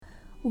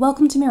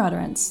Welcome to Mere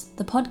Utterance,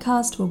 the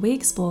podcast where we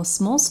explore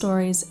small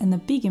stories and the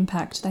big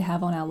impact they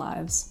have on our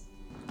lives.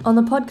 On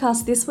the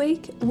podcast this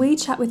week, we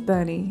chat with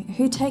Bernie,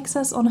 who takes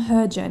us on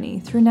her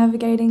journey through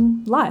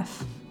navigating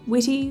life.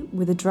 Witty,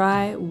 with a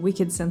dry,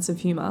 wicked sense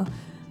of humour,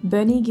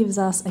 Bernie gives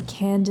us a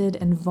candid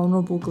and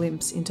vulnerable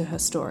glimpse into her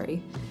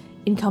story,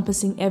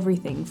 encompassing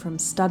everything from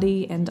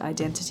study and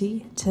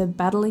identity to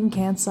battling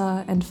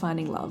cancer and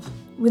finding love.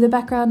 With a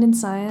background in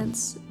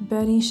science,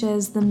 Bernie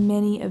shares the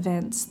many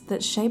events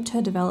that shaped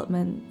her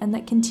development and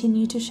that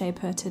continue to shape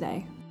her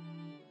today.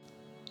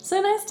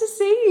 So nice to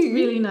see you. It's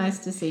really nice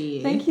to see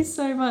you. Thank you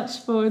so much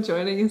for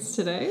joining us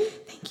today.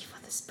 Thank you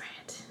for the spread.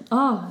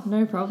 Oh,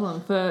 no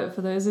problem. For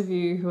those of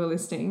you who are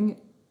listening,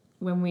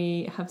 when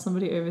we have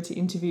somebody over to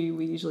interview,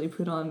 we usually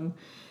put on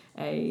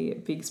a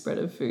big spread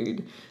of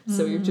food.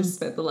 So we've just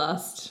spent the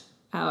last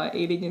hour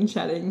eating and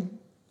chatting.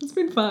 It's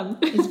been fun.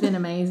 It's been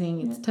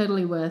amazing. It's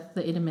totally worth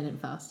the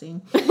intermittent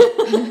fasting.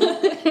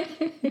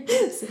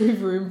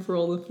 Save room for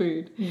all the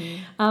food.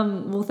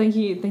 Well, thank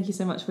you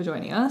so much for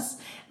joining us.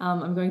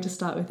 I'm going to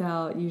start with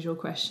our usual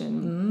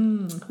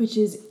question, which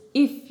is,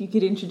 if you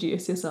could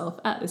introduce yourself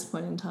at this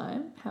point in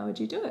time, how would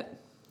you do it?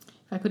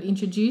 If I could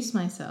introduce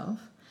myself,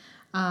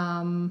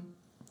 a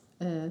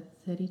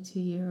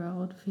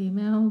 32-year-old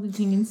female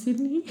living in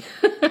Sydney.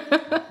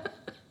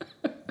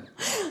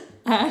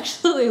 I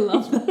actually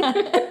love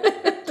that.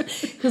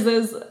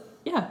 Because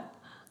I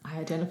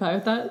identify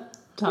with that.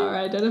 Tara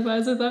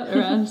identifies with that,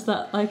 around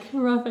that like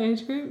rough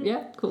age group.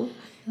 Yeah, cool.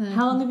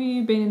 How long have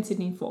you been in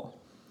Sydney for?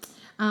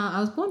 I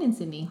was born in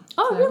Sydney.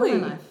 Oh, so really? all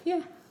my life.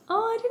 Yeah.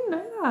 Oh, I didn't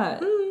know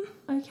that.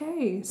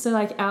 Okay. So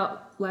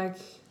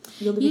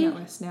you're living out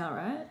west now,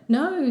 right?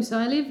 No, so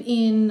I live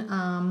in,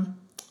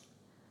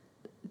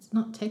 it's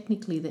not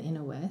technically the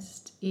inner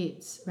west.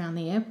 It's around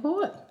the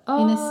airport,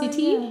 inner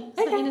city. Yeah.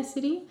 It's the inner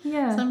city.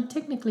 Yeah. So I'm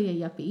technically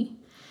a yuppie.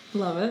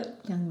 Love it.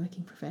 Young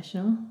working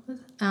professional.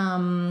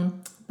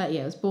 But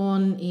yeah, I was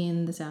born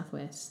in the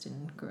southwest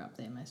and grew up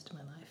there most of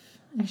my life.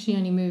 Actually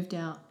only moved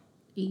out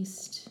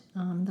east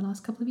the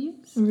last couple of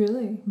years.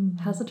 Really?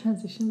 How's the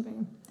transition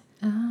been?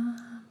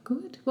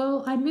 Good.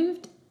 Well, I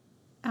moved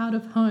out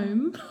of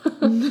home.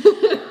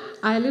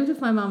 I lived with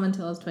my mum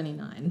until I was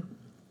 29.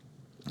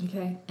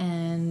 Okay.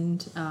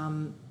 And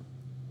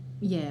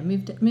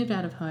moved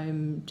out of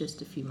home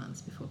just a few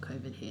months before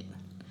COVID hit.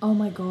 Oh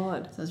my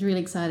God. So I was really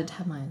excited to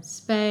have my own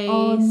space.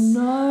 Oh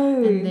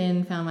no. And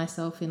then found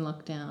myself in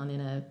lockdown in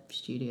a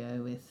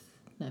studio with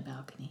no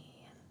balcony.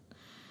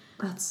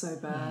 That's so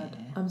bad.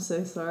 Yeah. I'm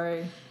so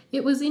sorry.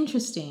 It was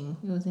interesting.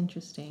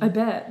 I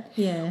bet.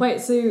 Yeah.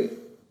 Wait, so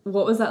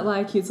what was that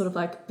like? You'd sort of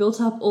like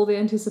built up all the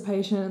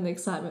anticipation and the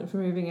excitement for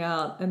moving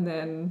out, and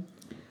then...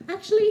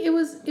 Actually, it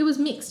was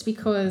mixed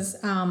because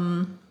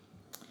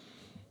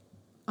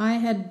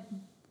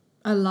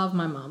I love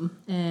my mum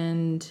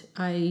and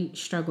I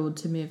struggled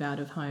to move out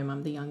of home.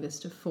 I'm the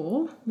youngest of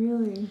 4.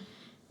 Really?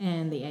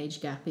 And the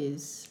age gap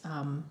is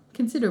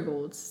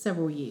considerable. It's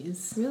several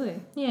years. Really?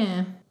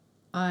 Yeah.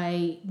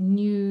 I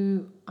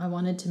knew I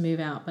wanted to move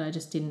out, but I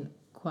just didn't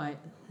quite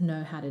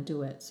know how to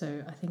do it.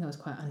 So I think I was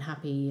quite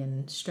unhappy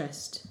and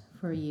stressed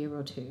for a year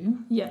or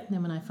 2. Yeah. And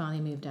then when I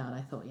finally moved out,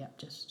 I thought,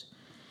 just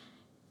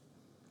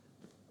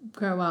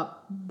grow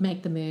up,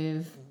 make the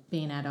move,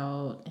 be an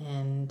adult,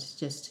 and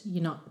just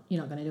you're not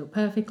going to do it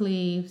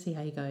perfectly. See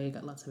how you go. You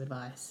got lots of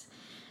advice.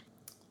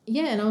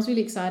 Yeah, and I was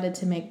really excited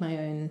to make my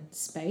own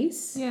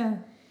space. Yeah.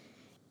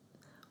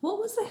 What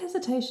was the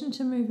hesitation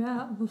to move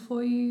out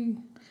before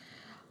you...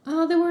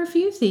 There were a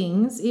few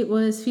things. It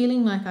was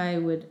feeling like I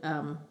would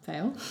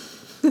fail.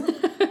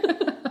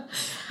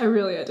 I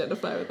really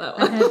identify with that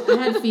one.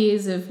 I had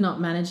fears of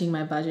not managing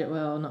my budget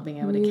well, not being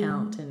able to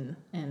count and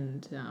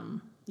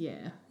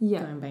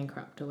going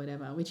bankrupt or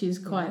whatever, which is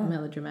quite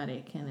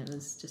melodramatic, and it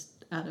was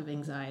just out of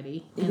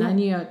anxiety. And I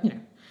knew,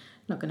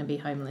 not going to be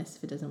homeless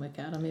if it doesn't work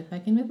out. I'll move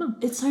back in with mum.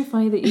 It's so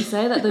funny that you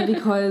say that though,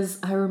 because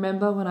I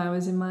remember when I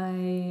was in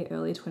my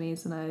early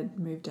 20s and I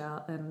moved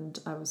out and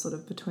I was sort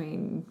of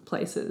between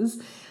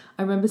places,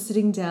 I remember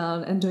sitting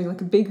down and doing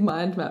like a big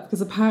mind map,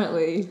 because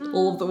apparently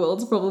all of the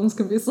world's problems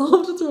can be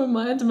solved through a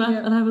mind map.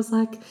 Yeah. And I was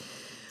like...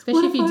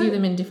 Especially if you do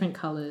them in different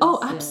colours. Oh,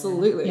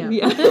 absolutely.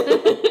 Yeah.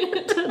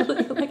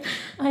 Totally.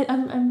 Like,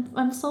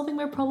 I'm solving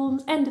my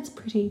problems and it's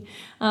pretty.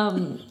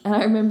 And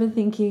I remember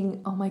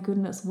thinking, oh my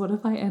goodness, what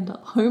if I end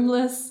up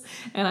homeless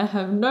and I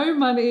have no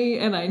money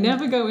and I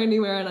never go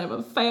anywhere and I'm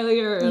a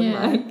failure and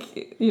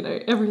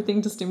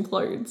everything just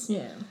implodes.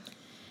 Yeah. And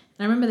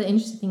I remember the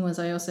interesting thing was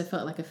I also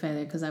felt like a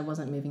failure because I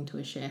wasn't moving to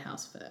a share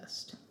house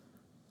first.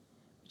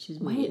 Which is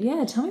weird. Wait,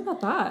 yeah, tell me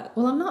about that.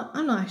 Well, I'm not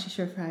actually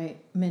sure if I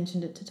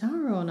mentioned it to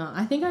Tara or not.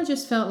 I think I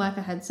just felt like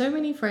I had so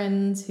many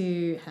friends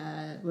who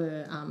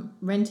were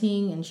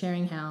renting and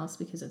sharing house,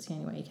 because that's the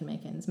only way you can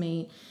make ends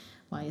meet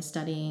while you're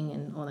studying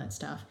and all that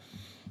stuff.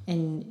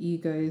 And you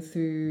go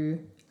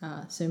through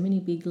so many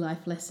big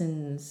life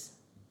lessons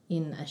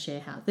in a share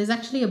house. There's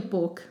actually a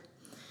book,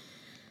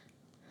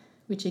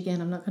 which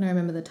again, I'm not going to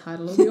remember the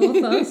title of the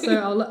author,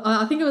 so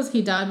I think it was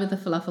He Died with a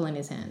Falafel in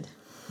His Hand.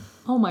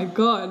 Oh my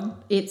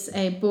God. It's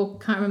a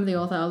book, can't remember the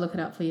author, I'll look it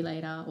up for you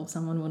later or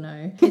someone will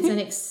know. It's an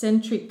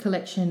eccentric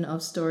collection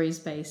of stories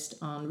based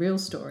on real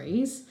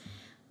stories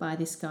by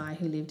this guy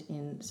who lived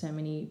in so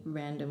many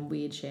random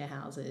weird share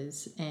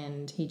houses,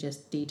 and he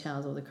just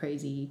details all the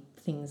crazy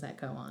things that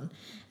go on.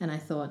 And I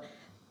thought,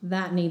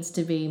 that needs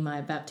to be my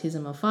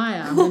baptism of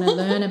fire. I'm going to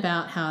learn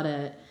about how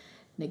to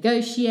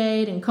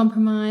negotiate and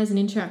compromise and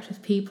interact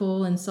with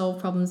people and solve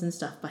problems and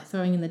stuff by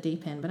throwing in the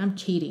deep end. But I'm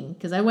cheating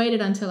because I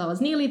waited until I was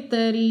nearly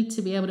 30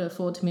 to be able to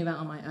afford to move out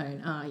on my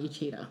own. You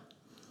cheater.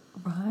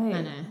 Right.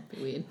 I know, a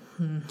bit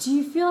weird. Do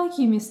you feel like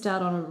you missed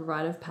out on a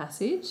rite of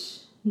passage?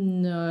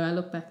 No, I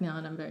look back now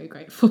and I'm very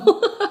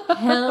grateful.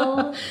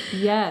 Hell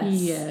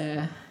yes.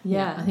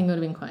 Yeah. I think it would have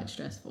been quite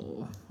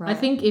stressful. Right. I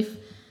think if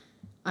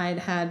I'd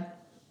had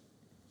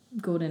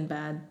good and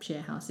bad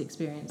share house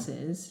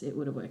experiences, it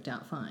would have worked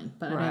out fine.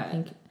 But I don't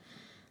think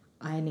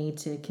I need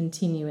to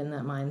continue in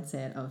that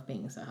mindset of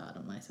being so hard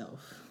on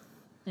myself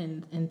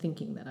and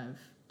thinking that I've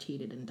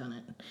cheated and done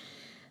it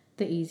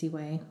the easy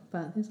way.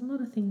 But there's a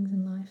lot of things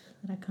in life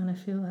that I kind of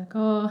feel like,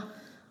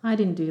 I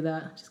didn't do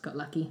that. I just got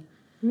lucky.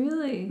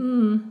 Really?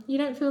 You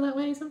don't feel that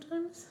way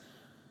sometimes?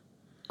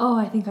 Oh,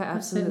 I think I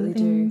absolutely do.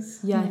 Things.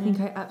 Yeah, I think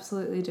I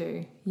absolutely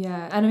do.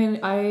 Yeah. And I mean,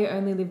 I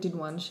only lived in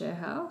one share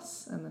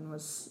house and then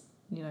was,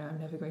 I'm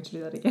never going to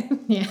do that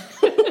again. Yeah.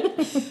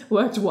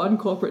 Worked one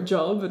corporate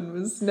job and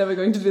was never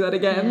going to do that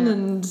again. Yeah.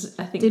 And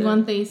I think did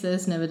one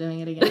thesis, never doing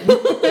it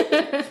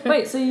again.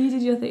 Wait, so you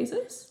did your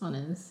thesis?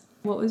 Honours.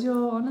 What was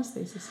your honours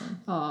thesis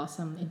on?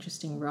 Some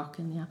interesting rock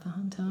in the Upper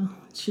Hunter.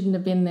 It shouldn't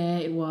have been there.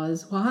 It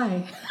was.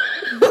 Why?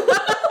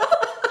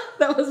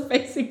 That was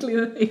basically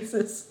the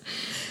thesis.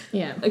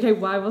 Yeah. Okay,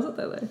 why was it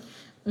there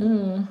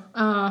though?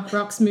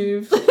 Rocks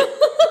move.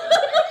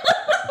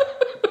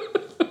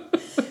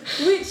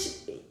 Which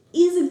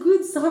is a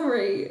good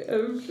summary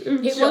of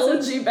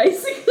geology,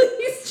 basically.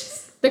 It's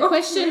just the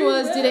question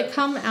was, did it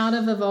come out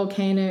of a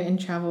volcano and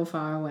travel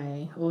far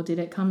away? Or did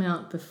it come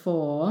out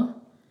before,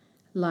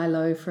 lie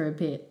low for a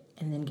bit,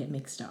 and then get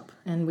mixed up?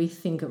 And we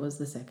think it was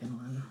the second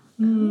one.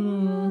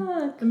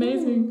 Cool.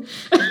 Amazing.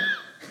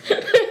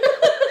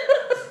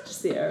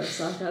 Just the air of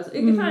sarcasm.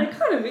 It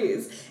kind of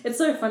is. It's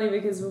so funny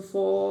because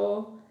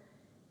before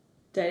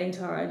dating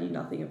Tara, I knew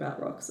nothing about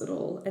rocks at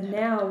all. And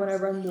now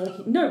whenever I'm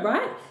walking... No,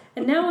 right?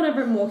 And now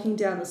whenever I'm walking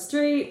down the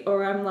street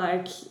or I'm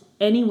like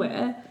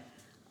anywhere,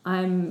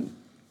 I'm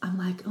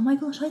like, oh my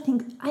gosh, I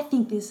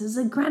think this is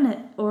a granite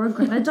or a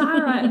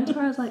granodiorite. And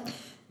Tara's like,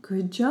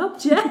 good job,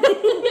 Jess.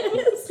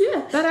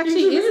 Yeah. That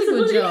actually is a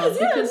good job.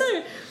 Because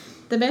no.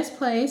 the best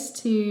place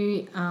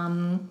to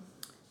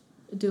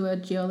do a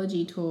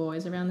geology tour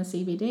is around the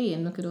CBD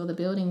and look at all the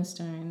building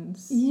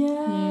stones.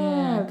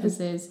 Yeah. Because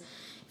if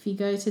you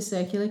go to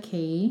Circular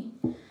Quay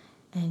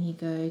and you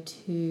go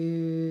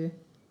to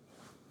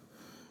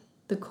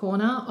the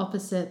corner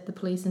opposite the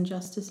Police and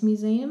Justice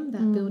Museum,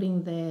 that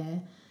building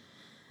there,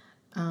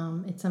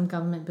 it's some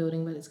government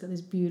building, but it's got this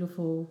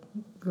beautiful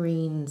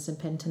green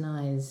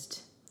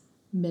serpentinized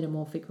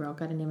metamorphic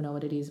rock. I don't even know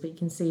what it is, but you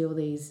can see all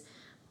these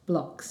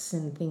blocks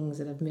and things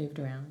that have moved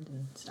around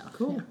and stuff.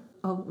 Cool. Yeah.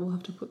 We'll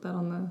have to put that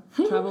on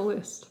the travel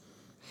list.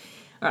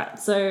 All right.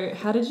 So,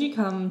 how did you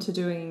come to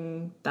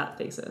doing that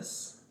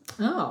thesis?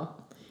 Oh,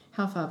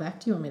 how far back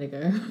do you want me to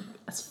go?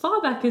 As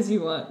far back as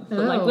you want.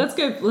 But let's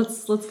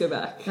go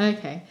back.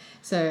 Okay.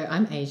 So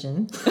I'm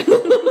Asian. That's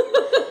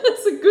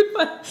a good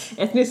one.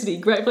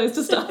 Ethnicity, great place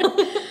to start.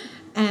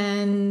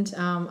 And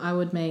I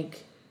would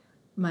make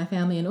my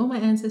family and all my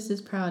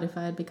ancestors proud if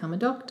I had become a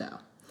doctor.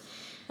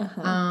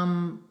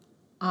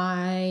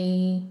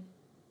 I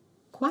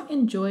quite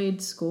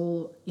enjoyed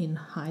school in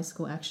high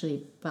school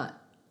actually, but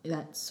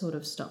that sort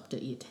of stopped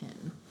at year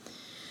 10.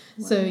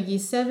 Wow. So year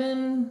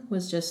 7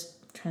 was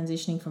just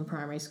transitioning from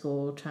primary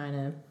school, trying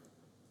to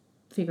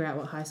figure out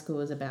what high school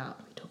was about.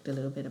 We talked a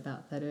little bit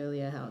about that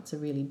earlier, how it's a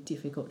really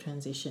difficult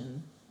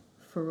transition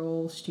for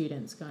all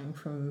students going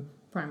from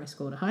primary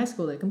school to high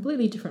school. They're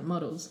completely different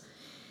models.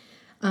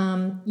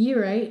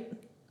 Year 8,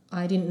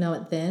 I didn't know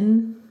it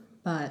then,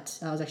 but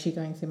I was actually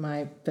going through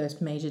my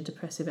first major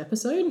depressive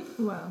episode.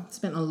 Wow.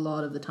 Spent a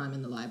lot of the time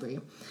in the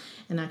library.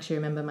 And I actually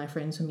remember my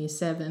friends from year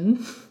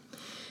 7.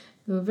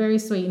 They were very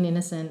sweet and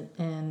innocent,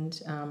 and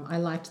I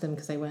liked them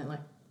because they weren't like...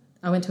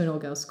 I went to an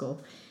all-girls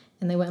school,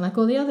 and they weren't like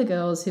all the other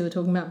girls who were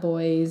talking about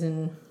boys,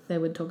 and they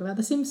would talk about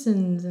The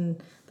Simpsons, and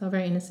they were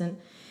very innocent.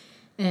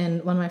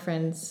 And one of my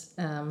friends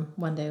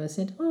one day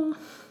said, "Oh,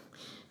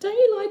 don't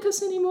you like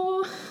us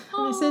anymore?"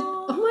 And I said,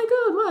 "Oh my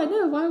God, why?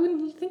 No, why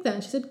wouldn't you think that?"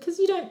 And she said, "Because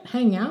you don't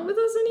hang out with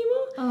us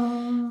anymore."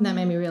 And that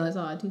made me realise,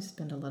 I do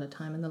spend a lot of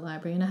time in the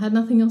library, and I had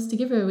nothing else to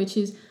give her, which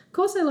is, of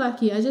course I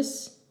like you, I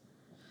just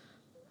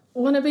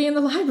want to be in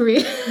the library.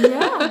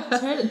 Yeah,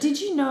 totally. Did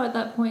you know at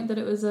that point that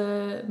it was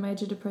a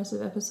major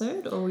depressive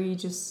episode, or were you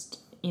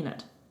just in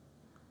it?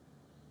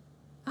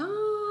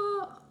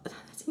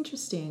 That's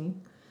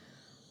interesting.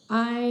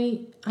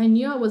 I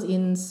knew I was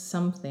in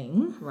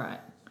something.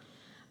 Right.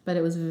 But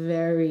it was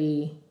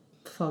very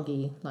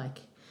foggy,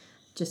 like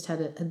just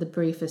had the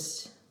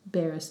briefest,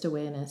 barest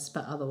awareness,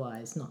 but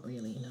otherwise not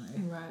really, no.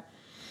 Right.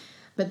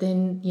 But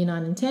then year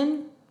 9 and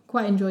 10,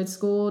 quite enjoyed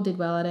school, did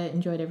well at it,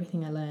 enjoyed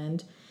everything I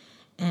learned.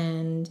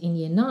 And in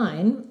year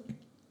 9,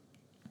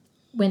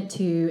 went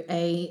to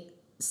a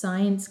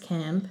science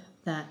camp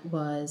that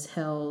was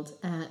held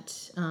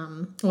at,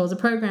 it was a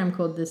program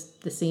called the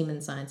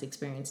Siemens Science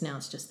Experience. Now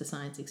it's just the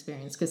Science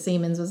Experience because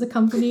Siemens was a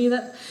company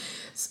that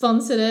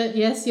sponsored it.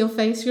 Yes, your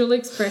facial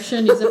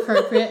expression is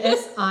appropriate.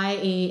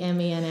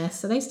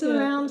 SIEMENS. Are they still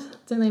around?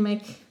 Don't they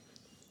make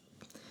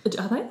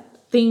Are they?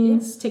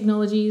 things,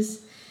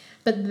 technologies?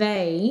 But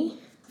they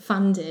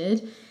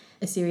funded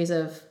a series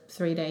of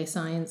 3-day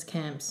science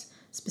camps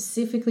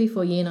specifically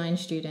for year 9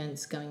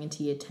 students going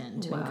into year 10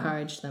 to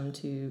encourage them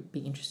to be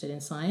interested in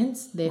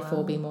science,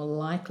 therefore be more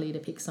likely to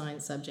pick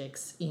science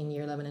subjects in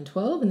year 11 and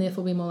 12, and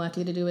therefore be more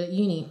likely to do it at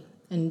uni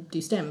and do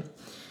STEM.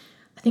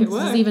 I think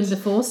this is even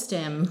before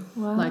STEM.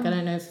 Wow. Like, I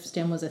don't know if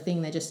STEM was a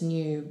thing. They just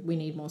knew we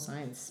need more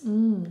science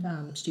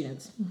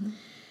students.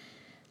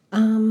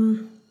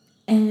 Mm-hmm.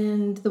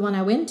 And the one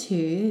I went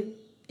to,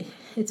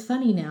 it's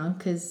funny now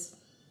because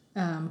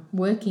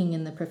working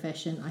in the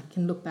profession, I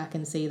can look back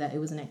and see that it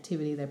was an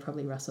activity they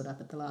probably rustled up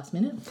at the last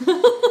minute.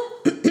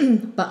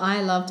 But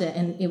I loved it,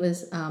 and it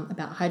was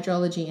about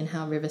hydrology and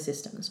how river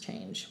systems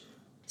change.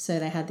 So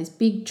they had this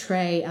big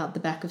tray out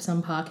the back of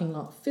some parking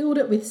lot, filled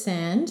it with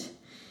sand,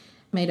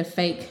 made a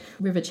fake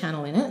river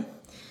channel in it.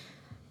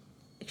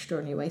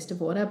 Extraordinary waste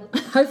of water.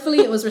 Hopefully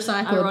it was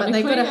recycled, but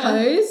they got a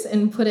hose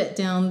and put it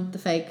down the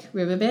fake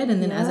riverbed,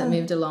 and then as it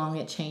moved along,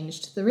 it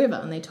changed the river.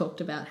 And they talked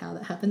about how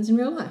that happens in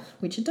real life,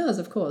 which it does,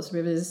 of course.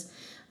 Rivers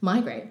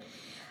migrate.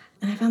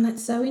 And I found that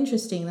so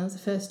interesting. That was the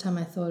first time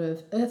I thought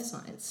of earth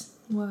science.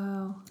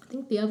 Wow. I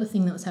think the other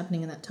thing that was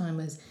happening at that time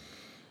was,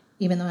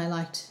 even though I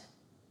liked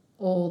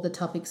all the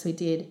topics we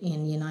did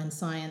in year 9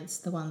 science,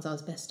 the ones I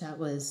was best at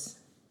was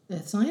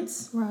earth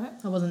science. Right.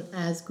 I wasn't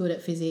as good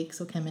at physics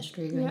or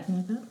chemistry or anything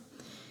like that.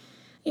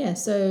 Yeah,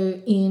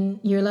 so in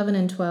year 11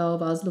 and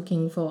 12, I was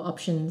looking for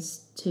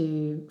options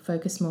to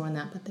focus more on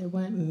that, but there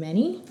weren't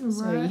many. Right.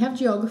 So you have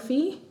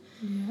geography,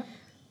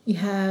 you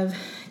have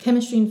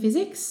chemistry and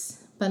physics,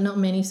 but not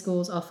many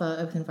schools offer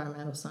open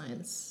environmental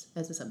science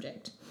as a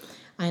subject.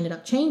 I ended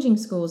up changing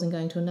schools and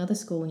going to another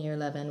school in year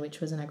 11,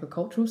 which was an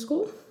agricultural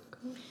school.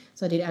 Cool.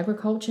 So I did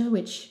agriculture,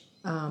 which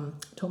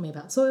taught me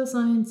about soil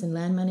science and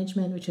land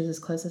management, which was as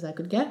close as I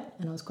could get,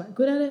 and I was quite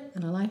good at it,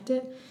 and I liked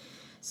it.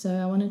 So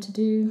I wanted to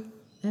do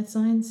earth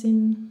science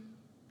in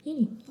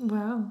uni.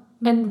 Wow.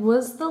 And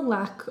was the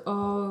lack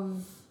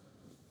of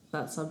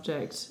that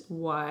subject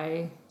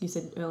why you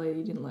said earlier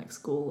you didn't like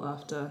school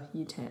after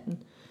year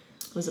 10?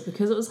 Was it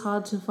because it was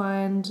hard to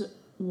find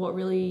what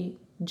really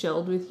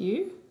gelled with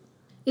you?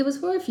 It was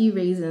for a few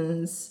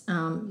reasons.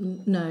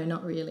 No,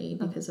 not really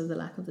because of the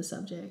lack of the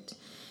subject.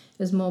 It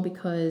was more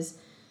because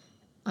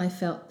I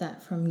felt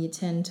that from year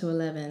 10 to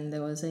 11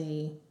 there was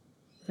a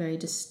very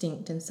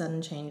distinct and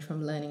sudden change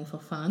from learning for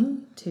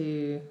fun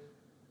to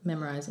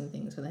memorising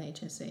things for the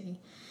HSC.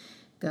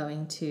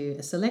 Going to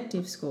a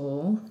selective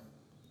school,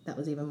 that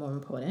was even more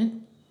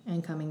important,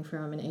 and coming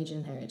from an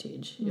Asian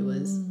heritage, it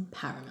was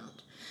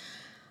paramount.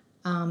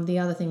 The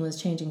other thing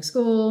was changing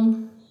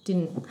school,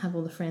 didn't have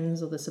all the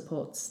friends or the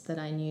supports that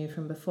I knew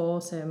from before,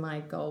 so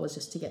my goal was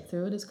just to get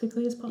through it as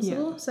quickly as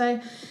possible. Yeah.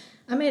 So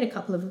I made a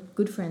couple of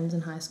good friends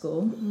in high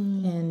school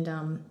and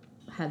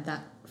had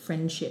that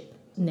friendship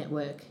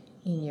network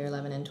in year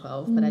 11 and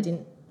 12, but I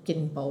didn't get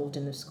involved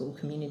in the school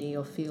community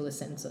or feel a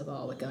sense of,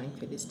 we're going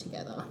through this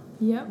together.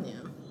 Yep. Yeah.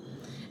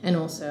 And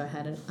also I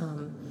had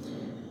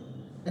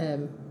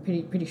a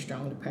pretty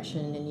strong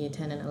depression in year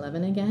 10 and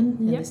 11 again,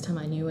 and this time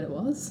I knew what it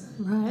was.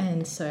 Right.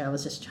 And so I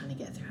was just trying to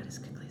get through it as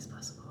quickly as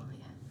possible.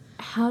 Yeah.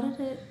 How did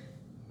it,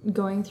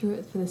 going through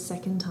it for the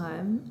second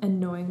time and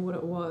knowing what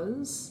it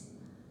was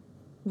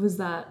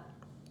that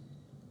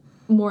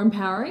more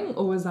empowering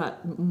or was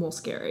that more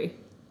scary?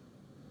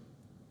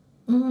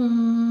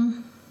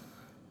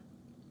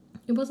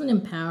 It wasn't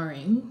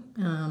empowering.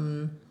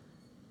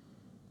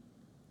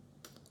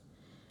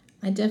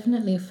 I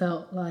definitely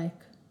felt like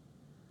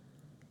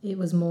it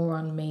was more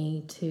on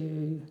me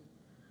to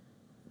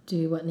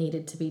do what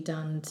needed to be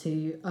done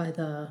to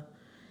either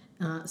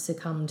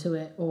succumb to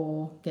it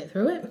or get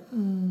through it.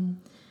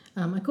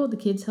 I called the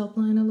kids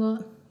helpline a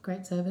lot.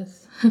 Great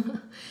service.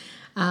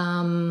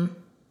 And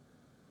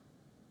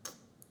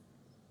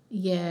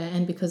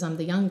because I'm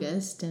the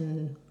youngest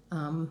and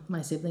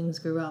my siblings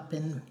grew up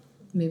and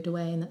moved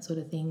away and that sort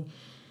of thing,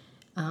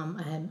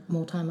 I had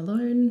more time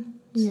alone.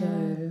 Yeah.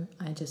 So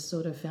I just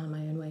sort of found my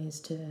own ways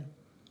to,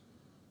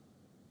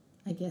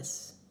 I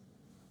guess,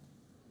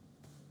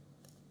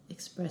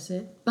 express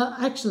it. But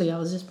actually I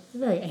was just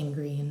very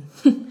angry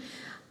and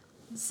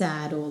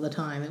sad all the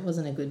time. It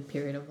wasn't a good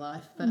period of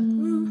life, but I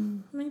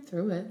made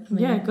through it. I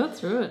mean, got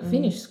through it.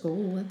 Finished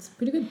school. That's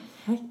pretty good.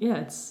 Heck yeah,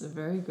 it's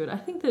very good. I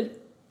think that,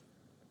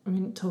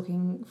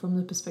 talking from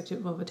the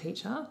perspective of a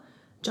teacher,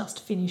 just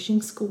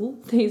finishing school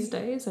these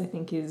days I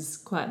think is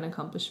quite an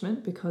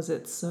accomplishment because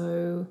it's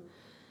so...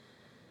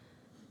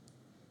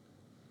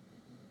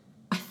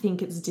 I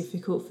think it's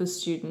difficult for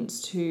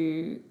students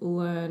to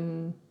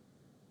learn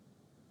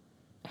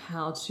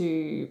how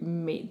to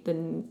meet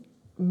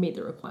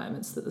the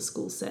requirements that the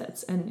school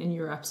sets. And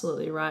you're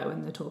absolutely right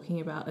when they're talking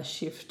about a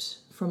shift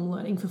from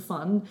learning for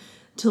fun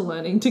to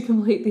learning to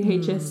complete the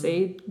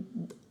HSC.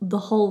 The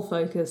whole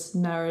focus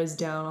narrows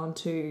down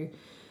onto,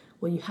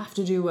 well, you have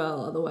to do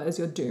well, otherwise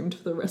you're doomed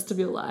for the rest of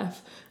your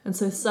life. And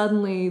so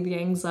suddenly the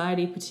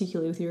anxiety,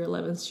 particularly with year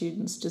 11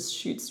 students, just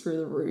shoots through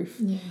the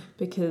roof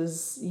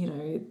because, you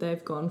know,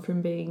 they've gone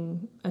from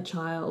being a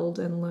child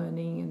and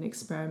learning and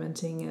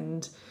experimenting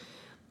and,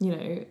 you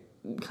know,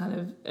 kind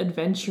of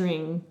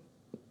adventuring,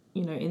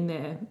 you know, in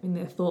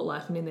their thought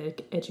life and in their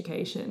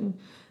education,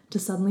 to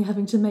suddenly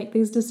having to make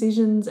these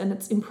decisions, and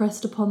it's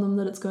impressed upon them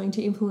that it's going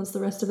to influence the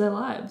rest of their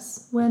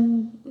lives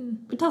when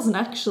it doesn't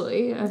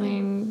actually. I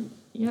mean,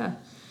 yeah.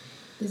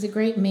 There's a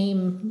great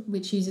meme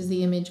which uses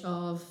the image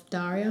of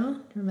Daria.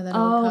 Remember that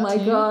old cartoon?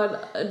 cartoon? My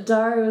God,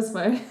 Daria was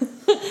my...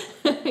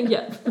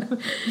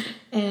 Yep.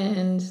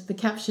 And the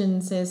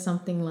caption says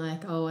something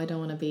like, oh, I don't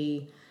want to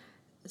be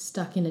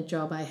stuck in a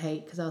job I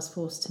hate because I was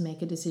forced to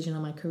make a decision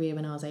on my career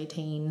when I was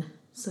 18.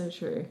 So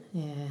true.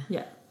 Yeah.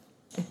 Yeah.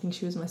 I think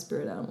she was my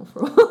spirit animal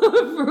for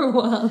a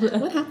while there.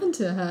 What happened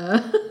to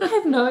her? I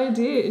have no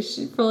idea.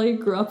 She probably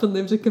grew up and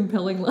lived a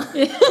compelling life.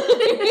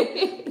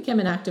 Became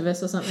an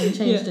activist or something,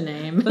 changed her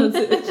name.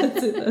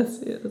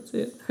 That's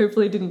it.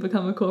 Hopefully didn't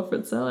become a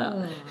corporate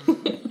sellout.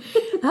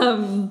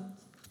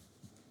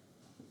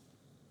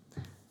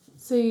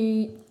 So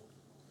you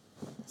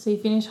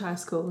finish high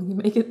school, you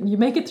make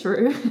it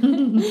through,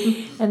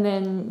 and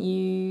then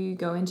you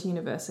go into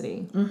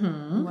university.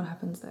 Mm-hmm. What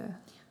happens there?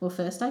 Well,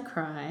 first I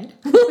cried.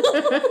 I'm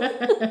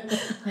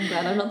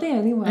glad I'm not the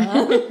only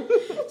one.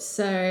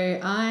 So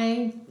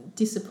I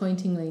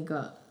disappointingly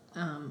got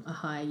a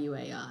high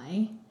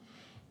UAI,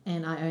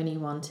 and I only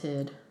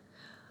wanted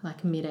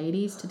like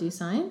mid-80s to do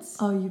science.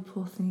 Oh, you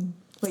poor thing.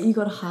 Wait, you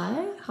got a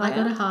high? I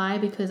got a high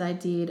because I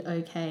did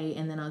okay,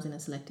 and then I was in a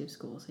selective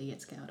school, so you get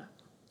scaled up.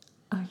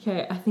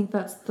 Okay, I think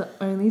that's the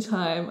only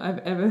time I've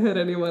ever heard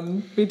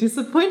anyone be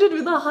disappointed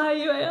with a high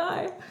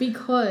UAI.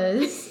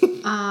 Because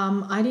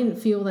I didn't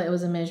feel that it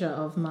was a measure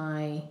of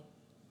my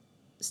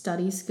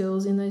study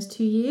skills in those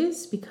 2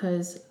 years,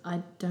 because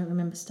I don't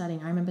remember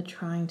studying. I remember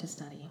trying to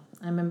study.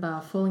 I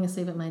remember falling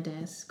asleep at my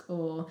desk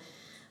or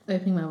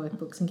opening my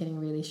workbooks and getting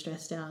really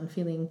stressed out and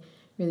feeling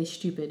really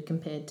stupid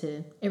compared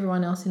to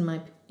everyone else in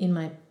my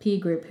peer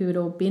group who had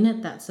all been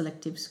at that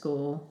selective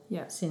school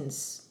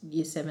since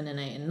year 7 and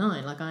 8 and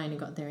 9. Like, I only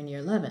got there in year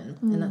 11,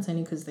 and that's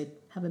only because they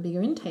have a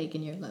bigger intake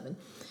in year 11.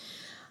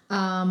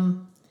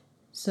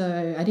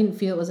 So I didn't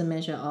feel it was a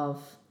measure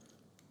of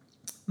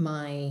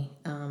my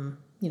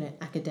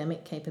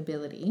academic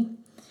capability.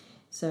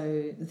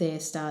 So there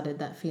started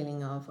that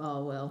feeling of,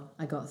 oh, well,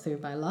 I got through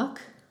by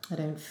luck. I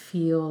don't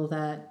feel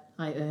that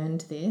I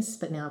earned this,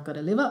 but now I've got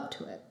to live up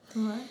to it.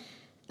 All right.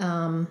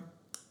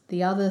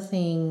 The other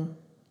thing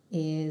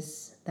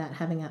is that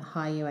having a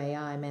high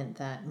UAI meant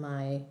that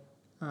my,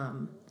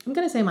 I'm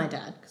going to say my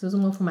dad, because it was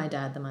more for my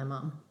dad than my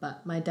mum,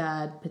 but my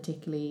dad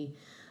particularly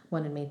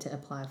wanted me to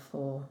apply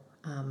for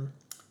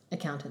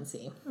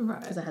accountancy. Right.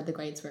 Because I had the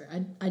grades for it.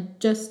 I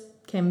just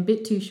came a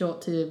bit too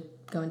short to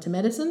go into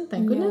medicine,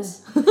 thank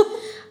goodness.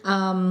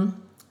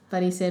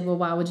 But he said, well,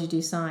 why would you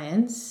do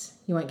science?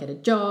 You won't get a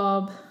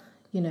job,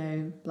 you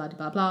know, blah,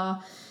 blah,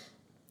 blah.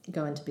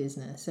 Go into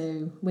business.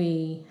 So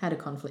we had a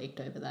conflict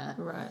over that.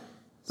 Right.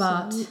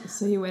 But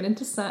so you went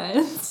into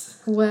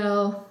science.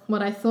 Well,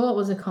 what I thought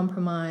was a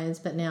compromise,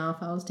 but now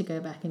if I was to go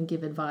back and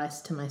give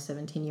advice to my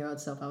 17-year-old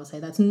self, I would say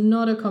that's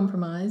not a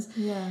compromise.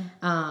 Yeah.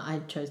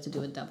 I chose to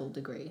do a double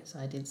degree. So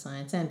I did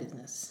science and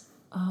business.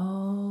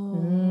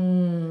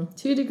 Oh.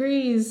 2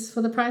 degrees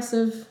for the price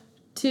of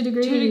 2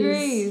 degrees. 2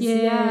 degrees.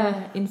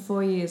 Yeah. In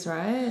 4 years,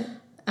 right?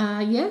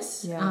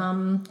 Yes.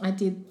 Yeah. I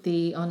did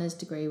the honours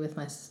degree with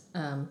my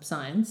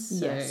science,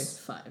 so yes.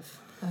 5.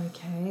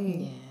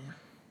 Okay. Yeah.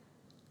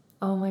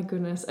 Oh my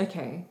goodness.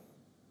 Okay.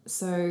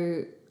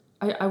 So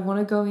I want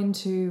to go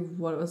into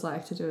what it was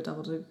like to do a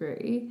double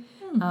degree.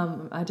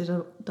 I did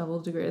a double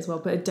degree as well,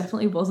 but it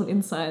definitely wasn't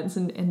in science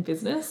and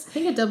business. I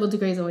think a double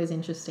degree is always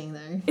interesting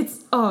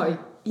though.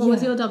 What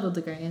was your double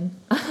degree in?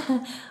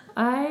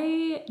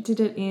 I did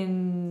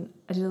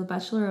a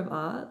Bachelor of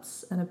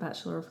Arts and a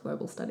Bachelor of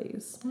Global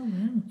Studies. Oh, wow.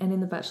 And in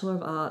the Bachelor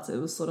of Arts, it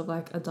was sort of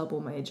like a double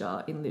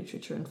major in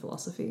literature and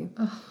philosophy.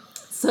 Oh.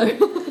 So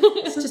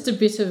it's just a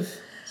bit of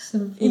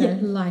some,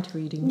 light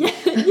reading. Yeah.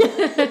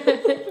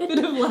 A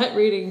bit of light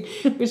reading,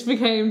 which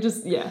became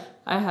just,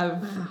 I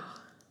have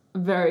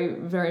very,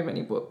 very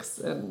many books,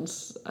 and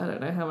I don't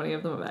know how many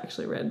of them I've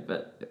actually read,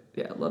 but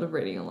a lot of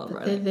reading, a lot of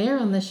writing. They're there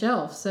on the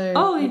shelf,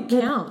 so it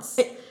counts.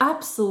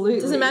 Absolutely.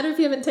 It doesn't matter if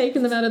you haven't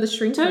taken them out of the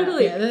shrink wrap.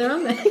 Totally. Yeah, they're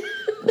on there.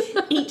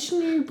 Each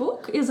new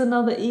book is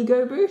another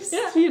ego boost,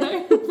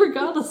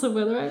 regardless of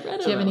whether I've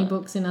read it. Do you have any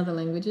books in other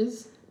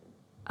languages?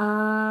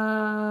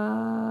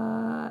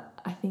 I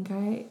think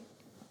I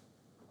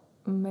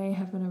may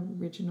have an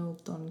original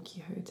Don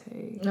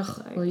Quixote.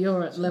 Well,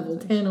 you're at level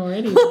 10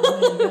 already. So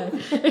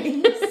there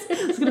you go.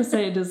 I was going to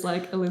say, does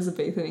like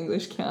Elizabethan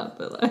English count?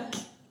 But like,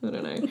 I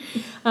don't know.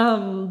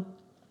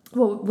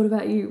 Well, what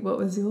about you? What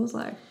was yours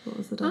like? What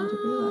was the double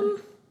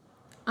degree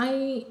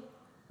like?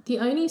 The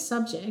only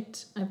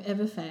subject I've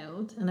ever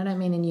failed, and I don't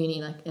mean in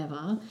uni like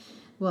ever,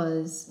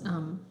 was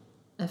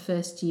a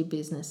first year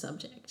business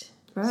subject.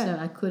 Right. So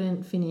I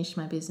couldn't finish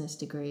my business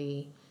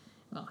degree.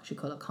 Well, I should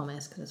call it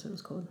commerce because that's what it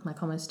was called. My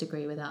commerce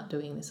degree without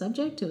doing the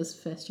subject. It was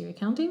first year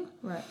accounting.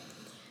 Right.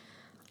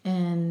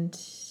 And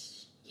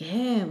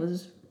yeah, it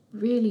was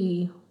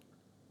really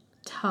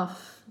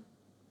tough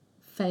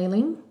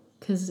failing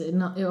because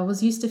I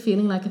was used to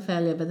feeling like a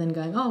failure, but then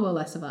going, oh, well,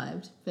 I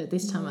survived. But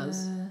this time I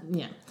was,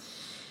 yeah.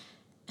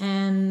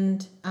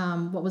 And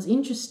what was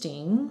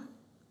interesting,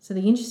 so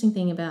the interesting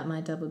thing about my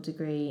double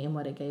degree and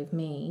what it gave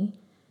me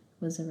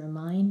was a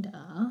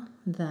reminder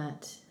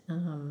that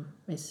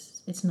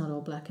it's not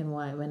all black and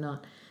white. We're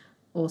not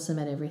awesome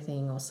at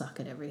everything or suck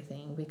at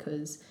everything,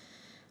 because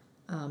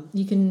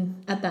you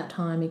can, at that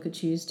time, you could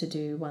choose to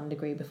do one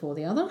degree before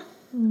the other,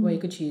 or you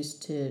could choose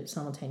to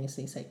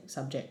simultaneously take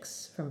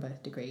subjects from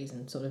both degrees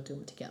and sort of do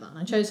it together. And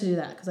I chose to do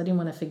that because I didn't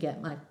want to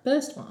forget my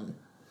first one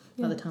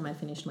by the time I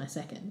finished my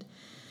second.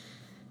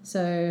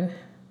 So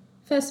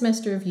first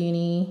semester of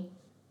uni,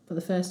 for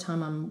the first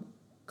time I'm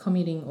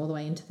commuting all the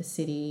way into the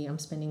city. I'm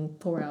spending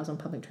 4 hours on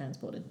public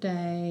transport a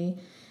day.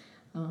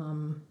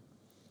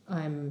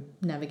 I'm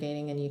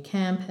navigating a new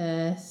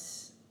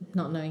campus,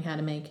 not knowing how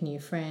to make new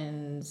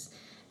friends,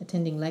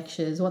 attending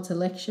lectures. What's a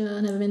lecture?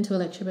 I've never been to a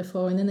lecture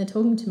before. And then they're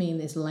talking to me in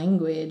this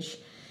language,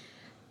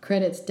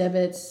 credits,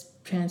 debits,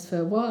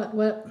 transfer, what?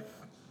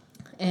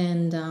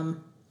 And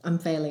I'm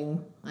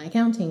failing my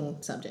accounting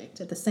subject.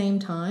 At the same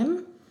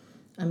time,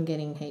 I'm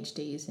getting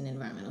HDs in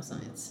environmental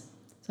science.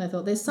 So I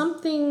thought there's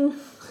something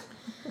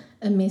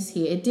amiss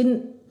here. It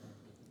didn't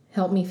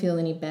help me feel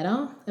any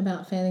better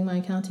about failing my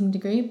accounting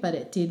degree, but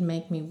it did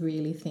make me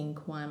really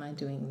think, why am I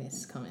doing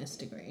this commerce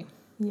degree?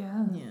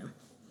 Yeah. Yeah.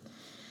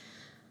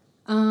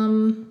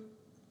 And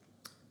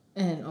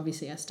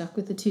obviously I stuck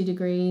with the 2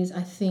 degrees.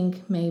 I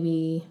think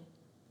maybe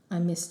I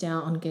missed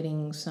out on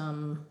getting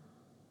some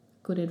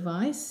good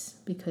advice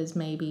because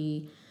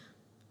maybe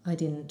I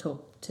didn't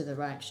talk to the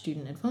right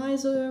student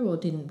advisor or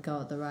didn't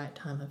go at the right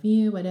time of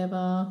year,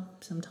 whatever.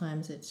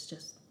 Sometimes it's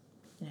just,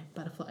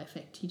 butterfly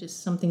effect.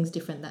 Something's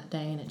different that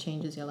day and it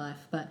changes your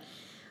life. But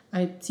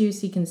I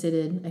seriously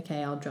considered,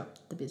 okay, I'll drop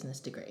the business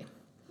degree.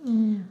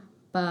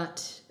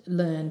 But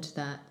learned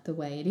that the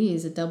way it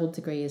is, a double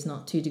degree is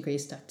not 2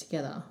 degrees stuck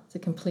together. It's a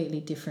completely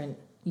different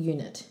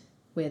unit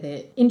where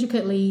they're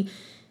intricately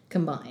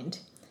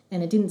combined.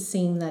 And it didn't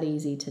seem that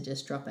easy to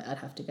just drop it. I'd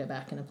have to go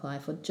back and apply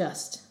for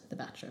just the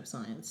Bachelor of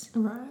Science.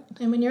 Right.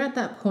 And when you're at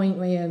that point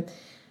where you're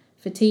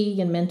fatigue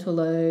and mental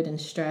load and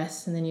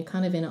stress, and then you're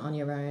kind of in it on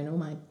your own.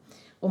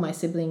 All my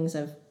siblings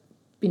have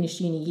finished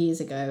uni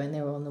years ago and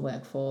they're all in the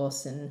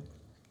workforce, and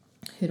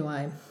who do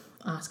I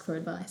ask for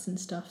advice and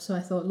stuff? So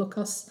I thought, look,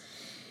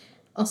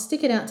 I'll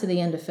stick it out to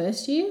the end of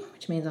first year,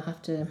 which means I'll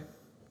have to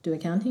do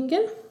accounting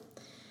again,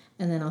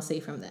 and then I'll see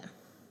from there.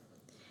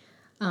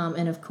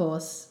 And of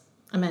course,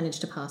 I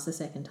managed to pass the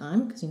second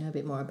time because you know a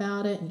bit more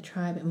about it and you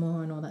try a bit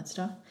more and all that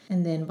stuff.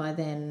 And then by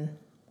then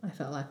I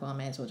felt like, well, I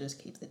may as well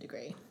just keep the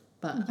degree.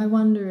 But I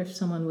wonder if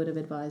someone would have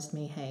advised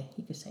me, hey,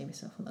 you could save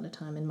yourself a lot of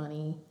time and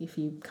money if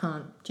you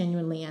can't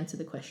genuinely answer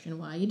the question,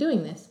 why are you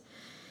doing this?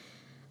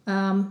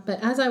 But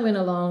as I went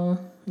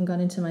along and got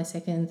into my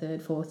second,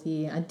 third, fourth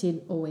year, I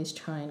did always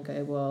try and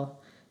go,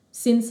 well,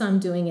 since I'm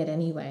doing it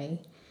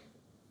anyway,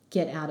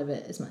 get out of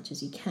it as much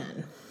as you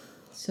can.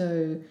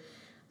 So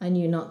I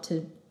knew not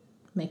to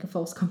make a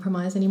false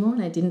compromise anymore,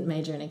 and I didn't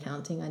major in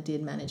accounting. I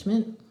did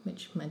management,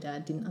 which my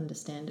dad didn't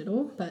understand at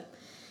all, but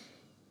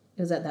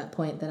it was at that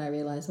point that I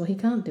realised, well, he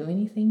can't do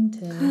anything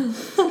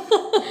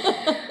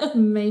to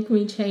make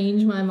me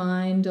change my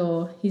mind,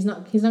 or he's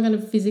not going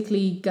to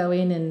physically go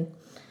in and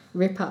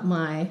rip up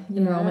my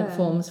enrolment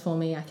forms for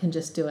me. I can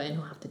just do it and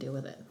he'll have to deal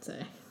with it. So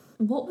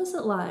what was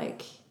it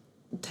like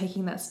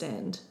taking that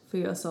stand for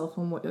yourself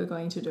on what you're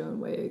going to do and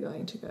where you're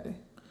going to go?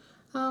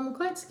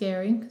 Quite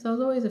scary because I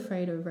was always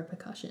afraid of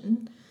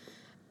repercussion,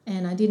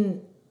 and I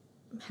didn't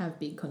have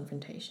big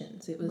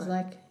confrontations. It was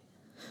like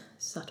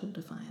subtle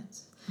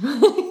defiance.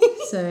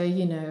 So,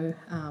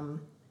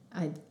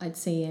 I'd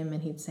see him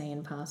and he'd say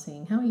in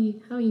passing, how are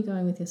you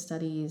going with your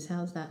studies?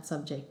 How's that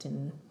subject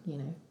in,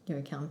 your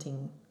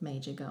accounting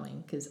major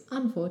going? Because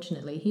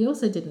unfortunately, he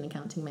also did an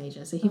accounting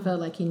major, so he felt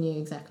like he knew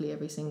exactly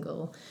every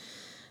single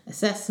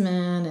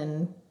assessment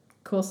and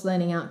course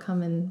learning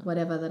outcome and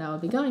whatever that I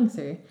would be going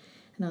through.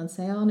 And I'd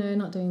say, oh no,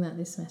 not doing that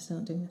this semester,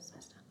 not doing this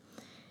semester.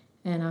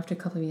 And after a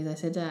couple of years, I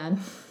said, Dad,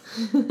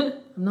 I'm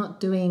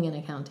not doing an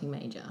accounting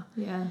major.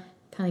 Yeah.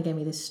 Kind of gave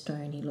me this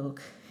stony look.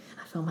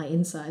 I felt my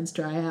insides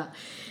dry out.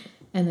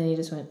 And then he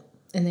just went,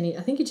 and then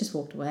I think he just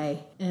walked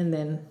away. And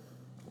then,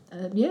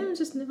 it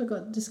just never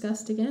got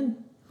discussed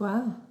again.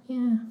 Wow.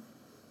 Yeah.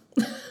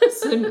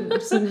 So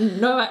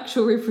no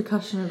actual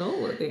repercussion at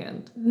all at the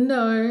end?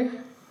 No.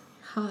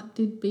 Heart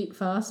did beat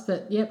fast,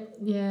 but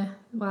yeah.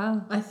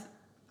 Wow.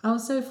 I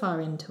was so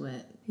far into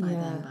it by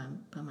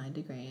then, by my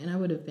degree, and I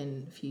would have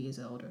been a few years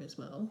older as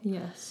well.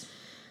 Yes.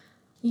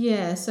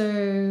 Yeah,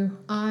 so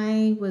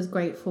I was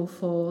grateful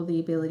for the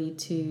ability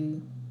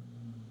to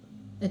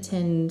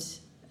attend,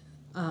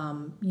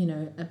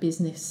 a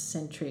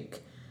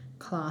business-centric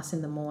class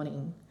in the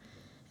morning,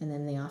 and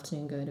then in the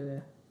afternoon go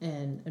to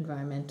an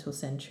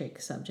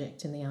environmental-centric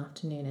subject in the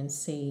afternoon and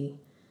see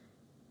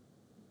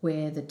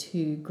where the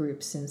two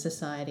groups in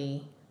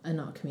society are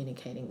not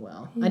communicating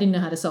well. I didn't know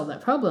how to solve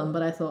that problem,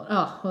 but I thought,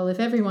 oh, well, if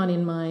everyone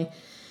in my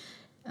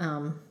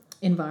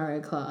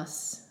Enviro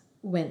class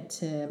went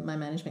to my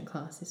management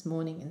class this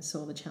morning and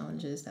saw the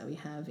challenges that we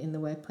have in the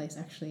workplace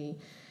actually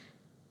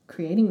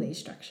creating these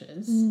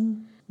structures,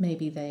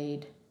 maybe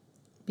they'd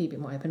be a bit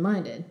more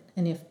open-minded.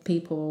 And if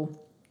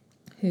people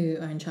who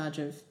are in charge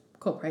of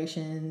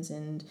corporations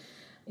and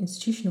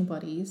institutional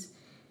bodies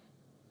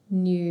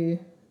knew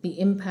the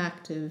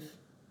impact of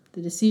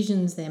the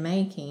decisions they're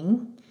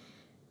making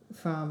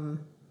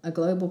from a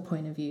global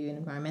point of view, an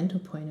environmental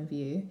point of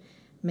view,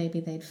 maybe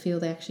they'd feel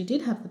they actually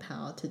did have the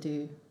power to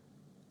do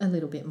a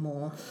little bit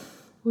more.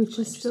 Which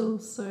is still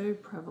so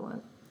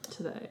prevalent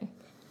today.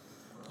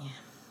 Yeah.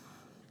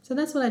 So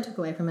that's what I took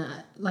away from it.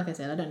 Like I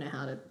said, I don't know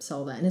how to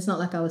solve that. And it's not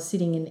like I was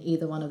sitting in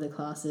either one of the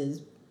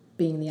classes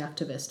being the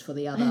activist for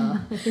the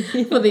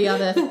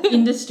other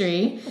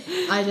industry.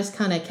 I just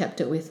kind of kept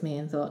it with me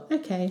and thought,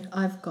 okay,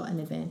 I've got an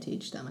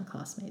advantage that my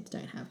classmates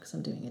don't have because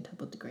I'm doing a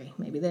double degree.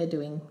 Maybe they're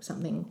doing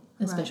something,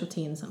 a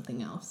specialty in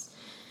something else.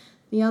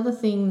 The other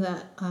thing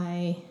that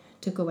I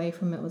took away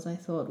from it was I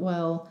thought,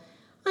 well,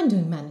 I'm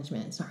doing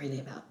management. It's not really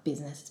about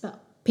business. It's about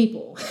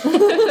people.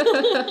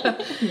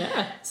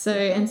 Yeah. So,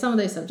 and some of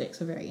those subjects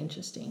were very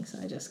interesting. So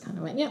I just kind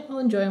of went, yeah, I'll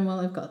enjoy them while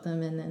I've got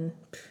them. And then,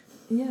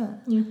 yeah.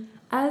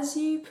 As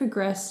you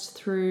progressed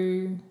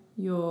through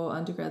your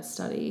undergrad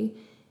study,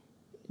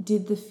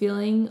 did the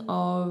feeling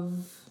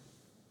of,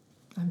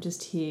 I'm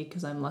just here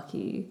because I'm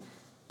lucky,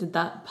 did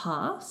that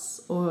pass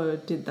or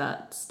did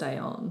that stay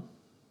on?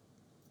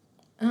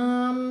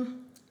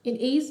 It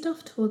eased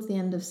off towards the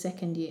end of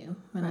second year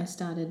when I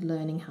started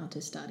learning how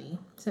to study.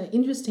 So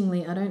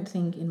interestingly, I don't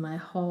think in my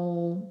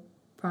whole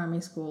primary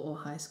school or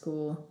high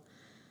school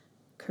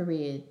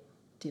career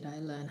did I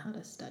learn how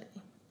to study.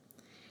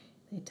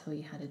 They tell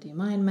you how to do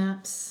mind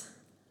maps.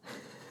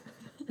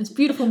 There's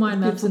beautiful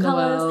mind maps in the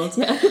world.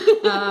 Yeah.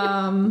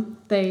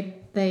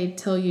 They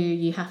tell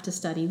you have to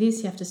study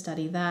this, you have to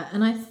study that.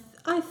 And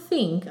I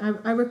think,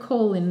 I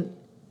recall in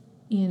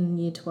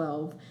year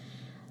 12,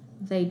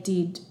 they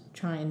did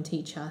try and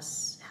teach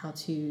us how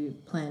to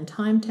plan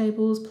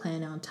timetables,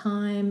 plan our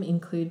time,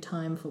 include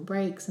time for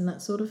breaks and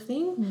that sort of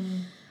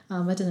thing.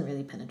 That doesn't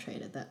really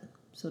penetrate at that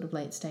sort of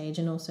late stage.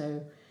 And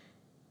also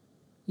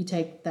you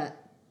take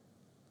that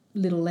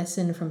little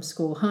lesson from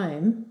school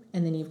home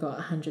and then you've got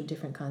 100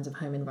 different kinds of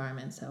home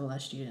environments that all our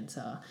students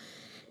are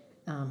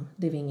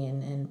living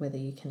in, and whether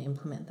you can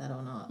implement that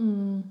or not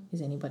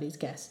is anybody's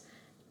guess.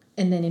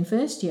 And then in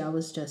first year I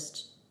was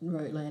just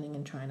rote learning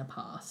and trying to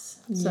pass.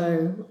 Yeah.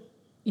 So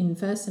in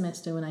first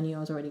semester, when I knew I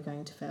was already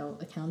going to fail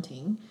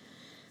accounting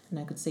and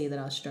I could see that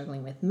I was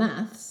struggling with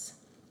maths,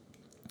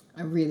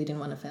 I really didn't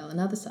want to fail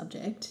another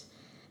subject,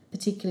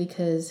 particularly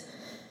because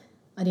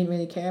I didn't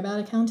really care about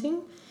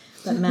accounting.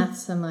 But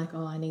maths, I'm like,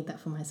 oh, I need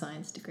that for my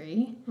science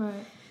degree.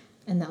 Right.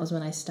 And that was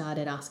when I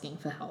started asking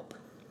for help.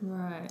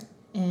 Right.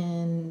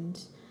 And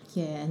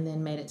and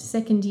then made it to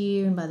second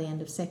year. And by the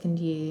end of second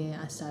year,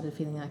 I started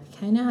feeling like,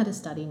 okay, I know how to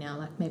study now.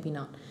 Like maybe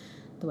not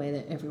the way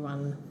that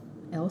everyone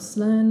else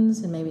learns,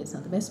 and maybe it's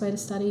not the best way to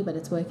study, but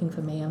it's working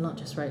for me. I'm not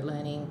just rote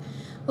learning,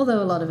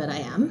 although a lot of it I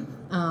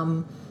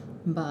am.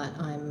 But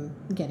I'm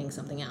getting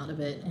something out of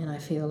it, and I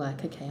feel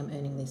like, okay, I'm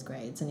earning these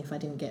grades. And if I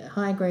didn't get a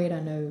high grade,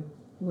 I know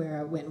where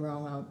I went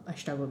wrong. I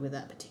struggled with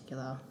that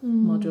particular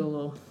module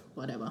or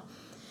whatever.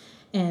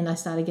 And I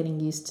started getting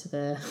used to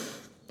the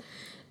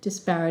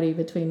disparity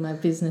between my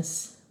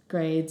business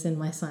grades and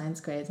my science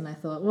grades. And I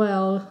thought,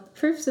 well,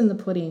 proof's in the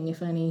pudding.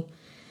 If only,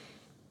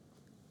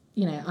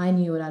 I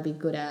knew what I'd be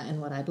good at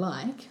and what I'd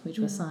like, which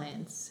was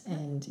science.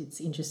 And it's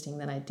interesting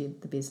that I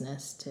did the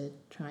business to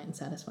try and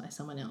satisfy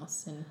someone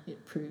else. And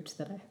it proved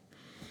that I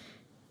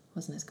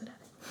wasn't as good at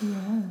it.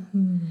 Yeah.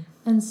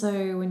 And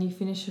so when you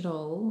finish it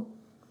all,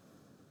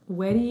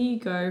 where do you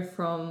go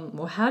from,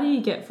 or how do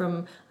you get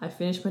from I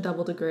finished my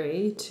double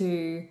degree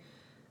to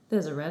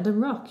there's a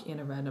random rock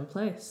in a random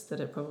place that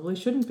it probably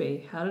shouldn't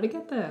be? How did it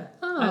get there?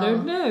 I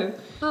don't know.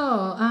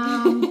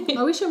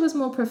 I wish it was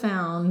more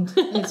profound.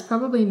 It's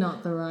probably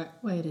not the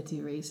right way to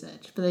do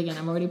research. But again,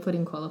 I'm already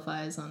putting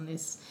qualifiers on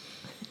this.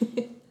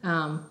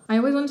 I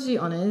always wanted to do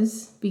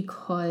honours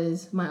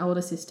because my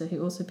older sister,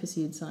 who also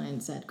pursued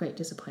science at great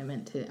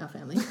disappointment to our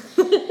family,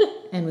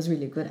 and was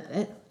really good at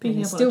it, and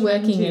is still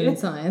working in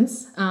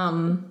science.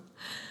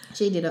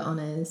 She did her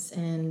honours,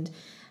 and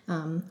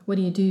what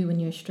do you do when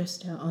you're a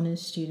stressed out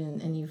honours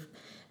student and you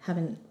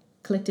haven't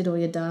collected all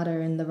your data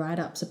and the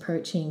write-ups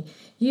approaching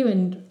you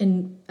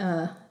and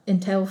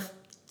entail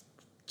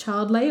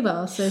child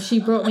labour? So she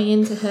brought me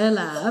into her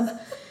lab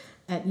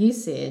at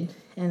UCID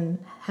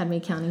and had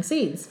me counting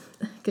seeds.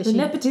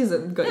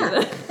 Nepotism got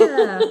you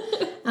there.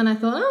 And I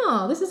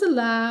thought, this is a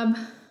lab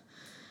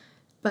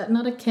but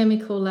not a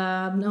chemical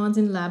lab. No one's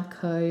in lab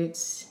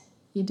coats.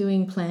 You're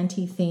doing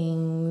planty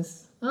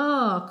things.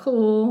 Oh,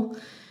 cool.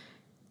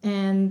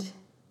 And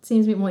it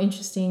seems a bit more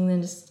interesting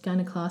than just going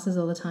to classes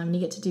all the time. And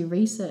you get to do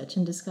research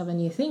and discover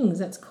new things.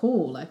 That's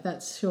cool. Like,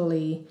 that's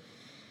surely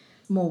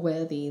more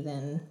worthy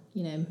than,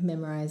 you know,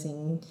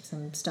 memorizing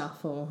some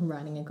stuff or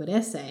writing a good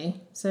essay.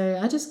 So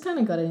I just kind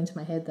of got it into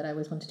my head that I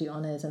always want to do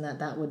honours, and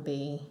that would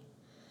be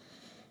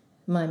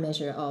my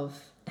measure of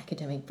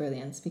academic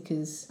brilliance,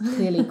 because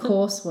clearly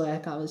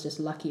coursework, I was just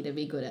lucky to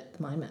be good at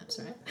the mind maps,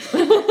 right?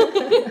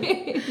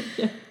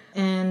 Yeah.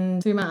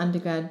 And through my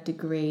undergrad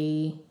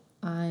degree,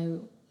 I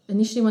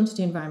initially wanted to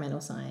do environmental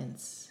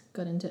science,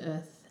 got into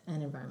earth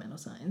and environmental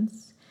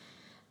science.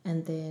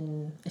 And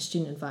then a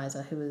student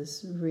advisor who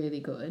was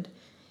really good,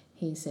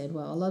 he said,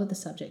 well, a lot of the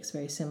subjects are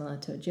very similar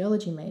to a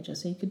geology major,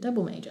 so you could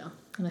double major.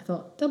 And I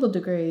thought, double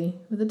degree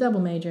with a double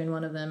major in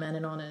one of them and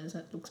an honours,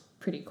 that looks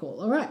pretty cool.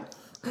 All right.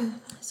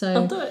 So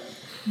I'll do it.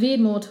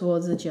 Veered more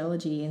towards the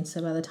geology, and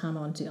so by the time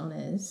I went to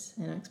honours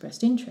and I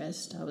expressed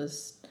interest, I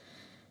was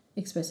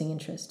expressing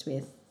interest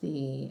with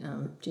the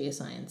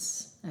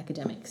geoscience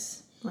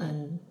academics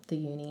in the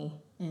uni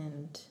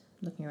and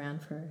looking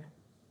around for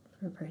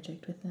a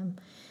project with them.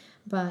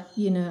 But,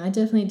 you know, I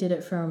definitely did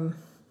it from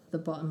the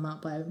bottom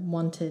up. I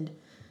wanted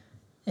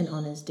an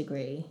honours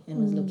degree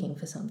and was looking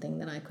for something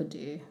that I could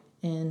do.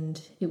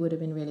 And it would have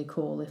been really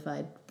cool if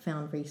I'd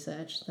found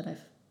research that I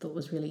thought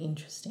was really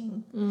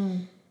interesting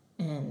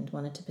and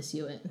wanted to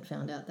pursue it, and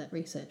found out that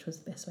research was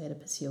the best way to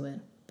pursue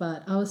it.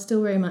 But I was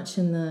still very much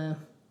I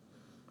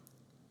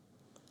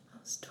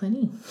was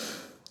 20.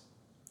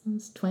 I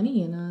was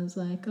 20 and I was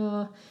like,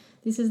 oh,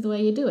 this is the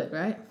way you do it,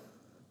 right?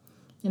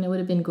 And it would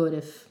have been good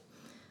if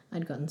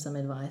I'd gotten some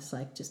advice,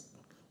 like just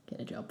get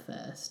a job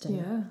first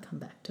and come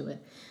back to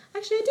it.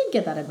 Actually, I did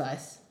get that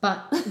advice,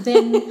 but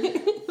then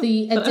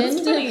the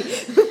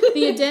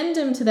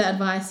addendum to that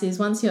advice is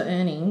once you're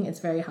earning, it's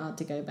very hard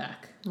to go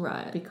back,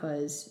 right?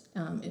 Because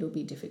it'll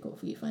be difficult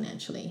for you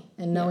financially.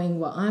 And knowing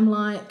what I'm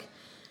like,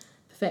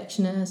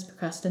 perfectionist,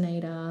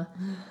 procrastinator,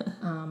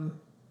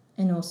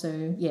 and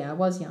also, I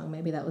was young.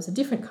 Maybe that was a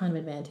different kind of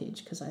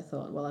advantage, because I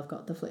thought, well, I've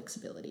got the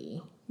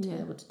flexibility to be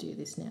able to do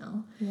this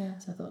now. Yeah.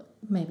 So I thought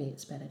maybe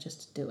it's better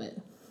just to do it.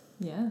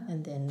 Yeah.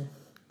 And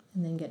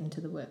then get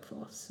into the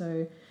workforce.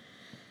 So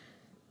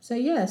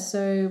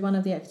one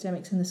of the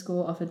academics in the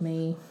school offered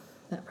me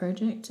that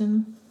project,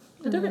 and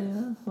I took it.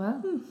 Yeah.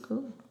 Wow.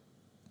 Cool.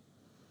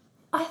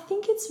 I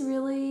think it's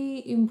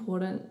really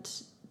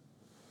important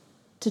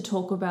to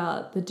talk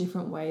about the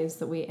different ways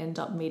that we end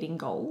up meeting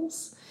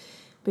goals.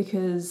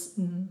 Because,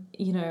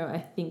 you know, I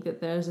think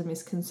that there's a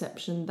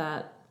misconception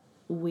that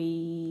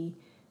we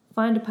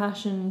find a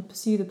passion,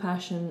 pursue the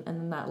passion, and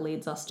then that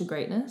leads us to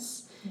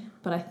greatness. Yeah.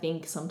 But I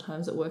think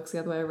sometimes it works the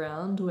other way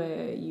around,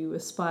 where you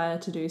aspire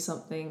to do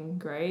something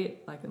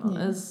great, like an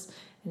honours,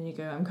 and you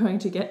go, I'm going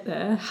to get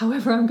there,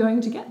 however I'm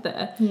going to get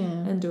there,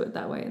 and do it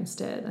that way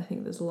instead. I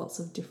think there's lots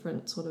of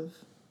different sort of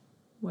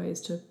ways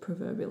to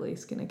proverbially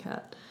skin a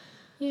cat.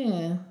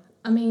 Yeah.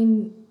 I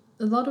mean,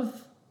 a lot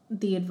of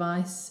the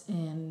advice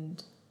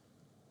and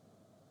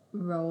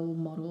role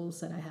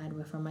models that I had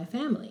were from my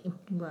family.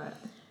 Right.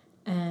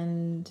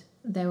 And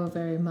they were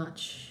very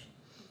much,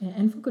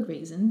 and for good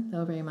reason, they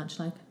were very much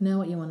like, know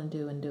what you want to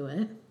do and do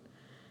it.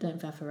 Don't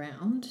faff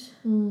around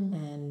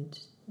and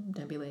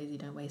don't be lazy,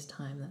 don't waste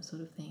time, that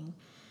sort of thing.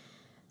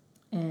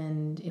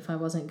 And if I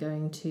wasn't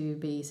going to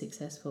be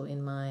successful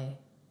in my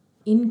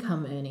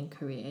income earning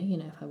career, you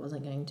know, if I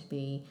wasn't going to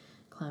be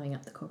climbing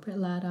up the corporate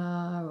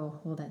ladder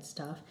or all that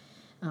stuff,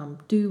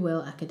 do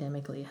well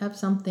academically. Have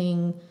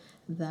something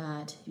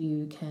that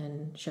you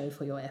can show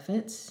for your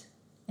efforts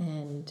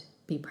and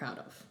be proud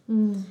of.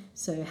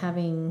 So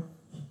having,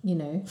 you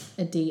know,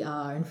 a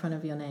DR in front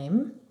of your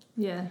name,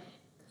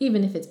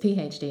 even if it's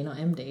PhD, not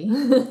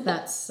MD,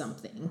 that's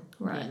something,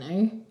 right?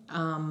 You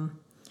know,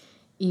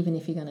 even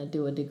if you're going to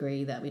do a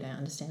degree that we don't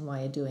understand why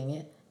you're doing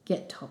it,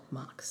 get top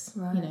marks,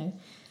 right? You know.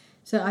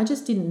 So I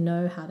just didn't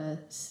know how to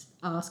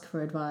ask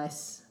for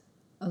advice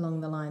along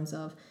the lines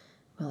of,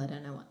 well, I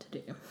don't know what to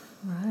do.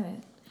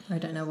 Right. I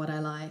don't know what I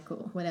like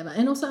or whatever.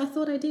 And also I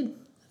thought I did.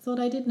 I thought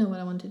I did know what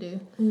I wanted to do.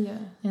 Yeah.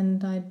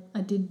 And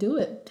I did do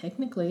it,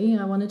 technically.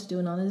 I wanted to do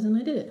an honours and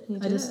I did it.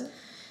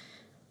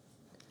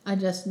 I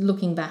just,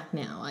 looking back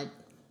now, I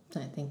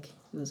don't think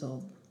it was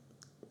all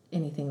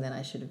anything that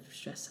I should have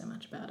stressed so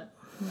much about it.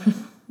 Right.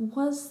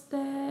 Was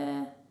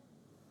there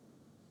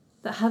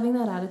that having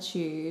that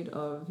attitude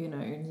of, you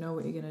know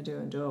what you're going to do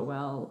and do it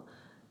well,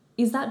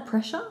 is that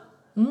pressure?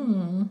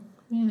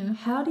 Yeah.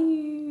 How do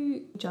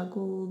you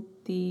juggle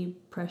the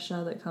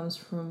pressure that comes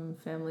from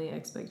family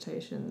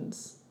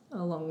expectations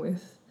along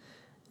with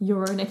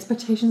your own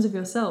expectations of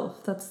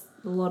yourself? That's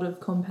a lot of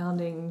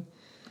compounding.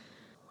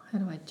 How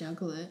do I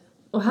juggle it?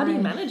 Or how do you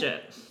manage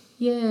it?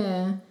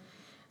 Yeah.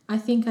 I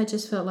think I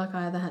just felt like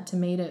I either had to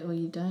meet it or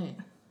you don't.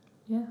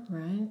 Yeah.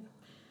 Right?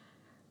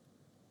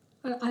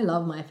 I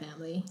love my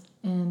family,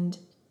 and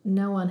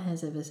no one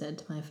has ever said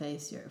to my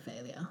face, you're a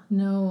failure.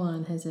 No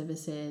one has ever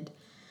said,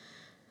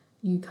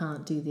 you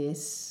can't do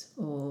this,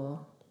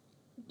 or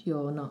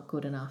you're not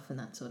good enough and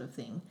that sort of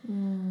thing.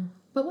 Mm.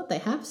 But what they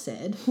have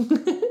said,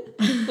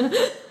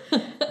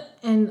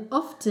 and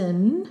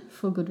often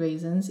for good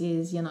reasons,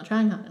 is you're not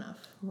trying hard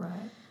enough.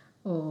 Right.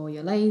 Or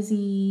you're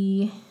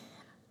lazy,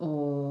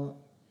 or,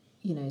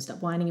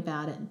 stop whining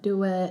about it and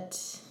do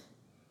it.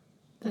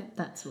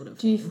 That sort of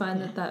thing. Do you thing.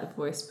 find that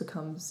voice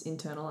becomes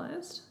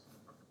internalized?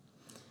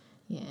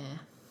 Yeah.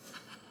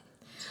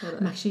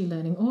 Totally. I'm actually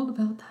learning all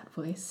about that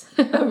voice.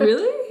 Oh,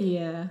 really?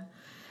 Yeah.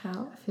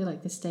 How? I feel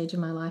like this stage of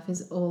my life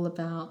is all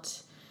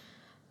about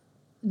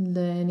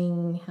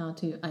learning how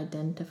to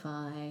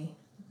identify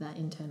that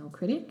internal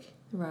critic.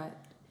 Right.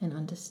 And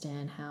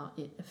understand how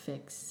it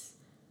affects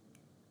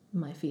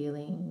my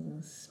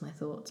feelings, my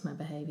thoughts, my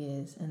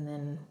behaviours, and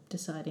then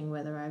deciding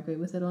whether I agree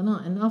with it or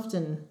not. And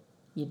often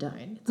you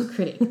don't. It's a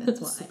critic, that's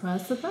why.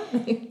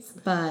 Surprise.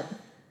 But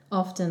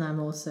often I'm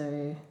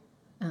also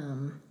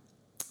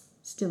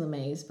still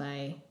amazed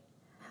by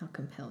how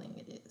compelling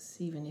it is,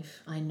 even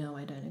if I know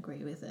I don't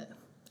agree with it.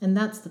 And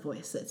that's the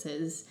voice that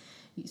says,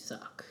 you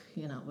suck,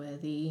 you're not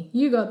worthy,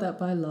 you got that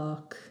by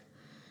luck,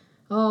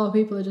 oh,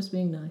 people are just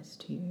being nice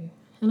to you.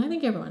 And I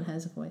think everyone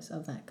has a voice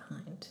of that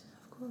kind.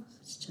 Of course.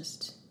 It's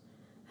just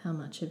how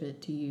much of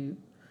it do you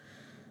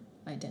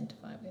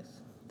identify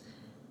with?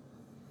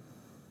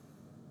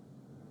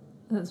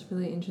 That's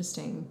really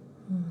interesting.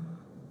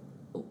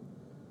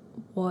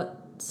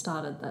 What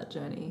started that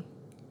journey?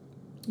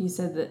 You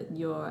said that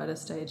you're at a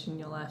stage in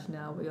your life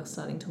now where you're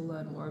starting to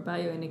learn more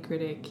about your inner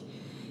critic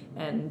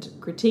and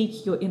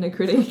critique your inner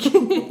critic.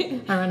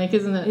 Ironic,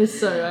 isn't it? It's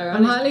so ironic.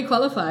 I'm highly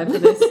qualified for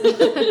this.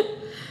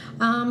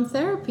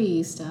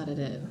 Therapy started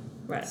it.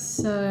 Right.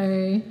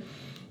 So,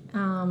 I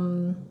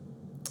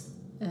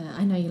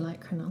know you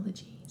like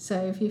chronology.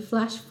 So if you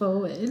flash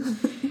forward,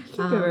 You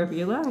can go wherever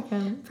you like.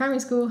 Primary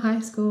school, high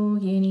school,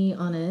 uni,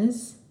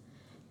 honours,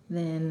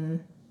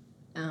 then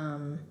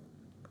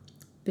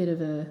bit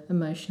of a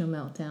emotional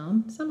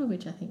meltdown, some of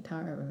which I think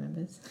Tara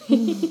remembers.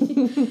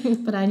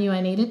 But I knew I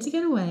needed to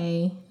get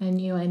away. I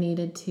knew I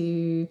needed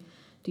to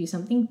do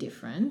something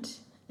different,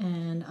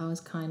 and I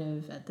was kind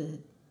of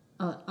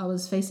I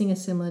was facing a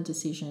similar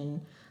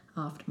decision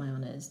after my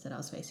honours that I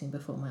was facing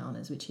before my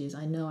honours, which is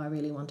I know I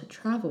really want to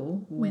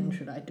travel. When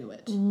should I do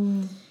it?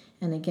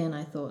 And again,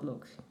 I thought,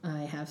 look, I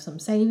have some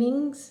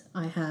savings.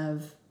 I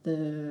have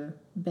the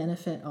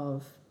benefit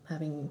of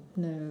having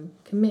no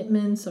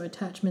commitments or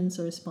attachments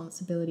or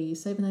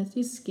responsibilities. So even though it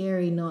is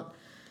scary not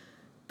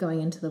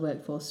going into the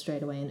workforce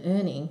straight away and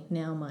earning,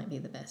 now might be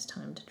the best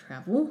time to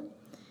travel.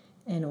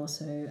 And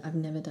also, I've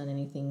never done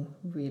anything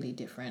really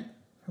different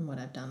from what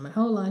I've done my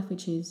whole life,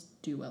 which is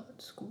do well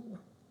at school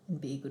and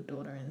be a good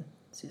daughter and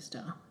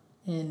sister.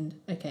 And,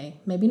 okay,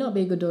 maybe not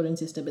be a good daughter and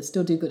sister, but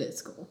still do good at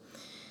school.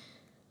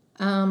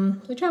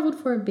 We travelled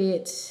for a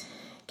bit,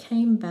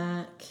 came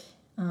back,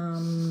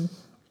 found...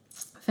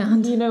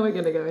 You know we're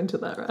going to go into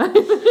that, right?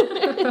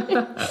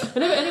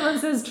 Whenever anyone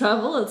says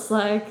travel, it's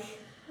like,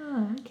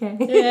 oh, okay.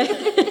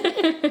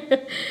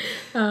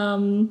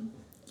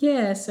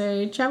 Yeah.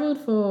 So travelled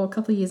for a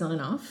couple of years on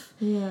and off.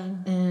 Yeah.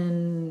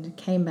 And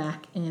came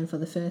back and for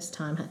the first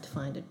time had to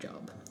find a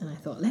job. And I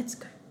thought, let's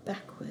go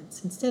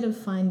backwards. Instead of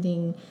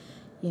finding,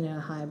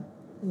 a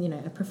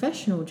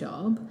professional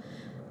job,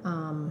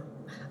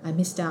 I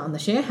missed out on the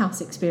share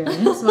house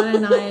experience. Why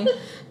don't I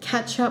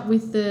catch up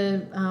with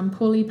the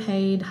poorly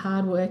paid,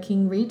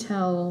 hardworking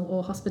retail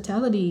or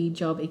hospitality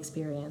job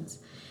experience?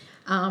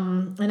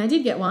 And I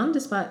did get one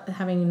despite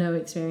having no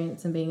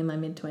experience and being in my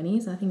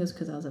mid-20s. I think it was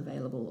because I was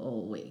available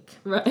all week.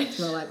 Right.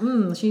 So they're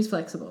like, she's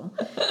flexible.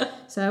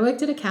 So I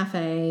worked at a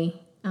cafe.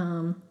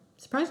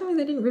 Surprisingly,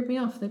 they didn't rip me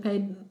off. They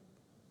paid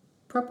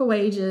proper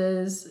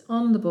wages,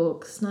 on the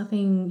books,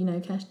 nothing, no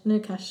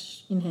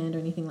cash in hand or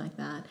anything like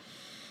that.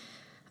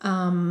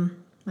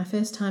 My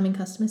first time in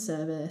customer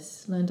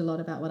service, learned a lot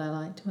about what I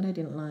liked, what I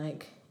didn't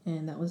like,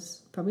 and that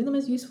was probably the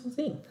most useful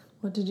thing.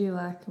 What did you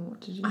like and what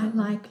did you I not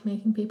like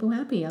making people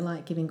happy. I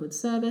like giving good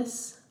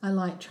service. I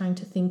like trying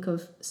to think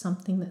of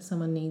something that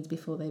someone needs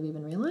before they've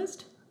even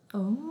realised.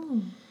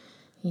 Oh.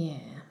 Yeah.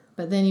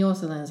 But then you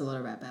also learn there's a lot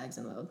of rat bags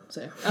in the world.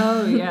 So.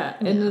 Oh, yeah.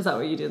 And is that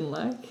what you didn't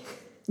like?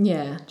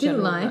 Yeah. Didn't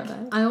General like. rat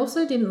bags? I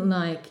also didn't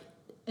like,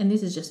 and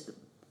this is just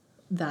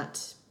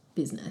that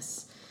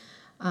business,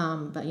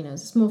 but, it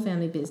was a small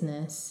family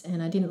business,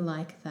 and I didn't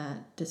like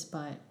that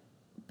despite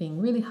being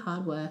a really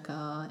hard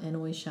worker and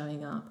always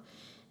showing up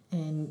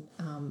and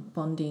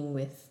bonding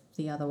with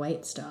the other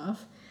wait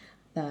staff,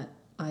 that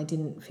I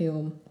didn't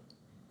feel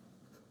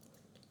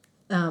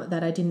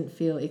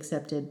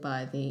accepted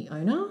by the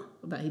owner,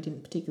 but he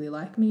didn't particularly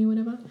like me or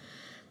whatever,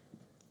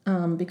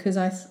 because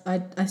I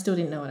still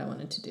didn't know what I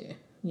wanted to do.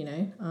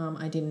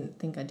 I didn't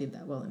think I did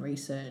that well in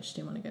research,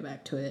 didn't want to go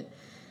back to it,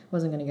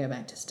 wasn't going to go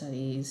back to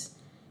studies,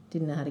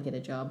 didn't know how to get a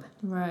job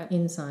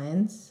in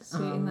science. So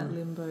you're in that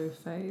limbo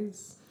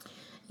phase.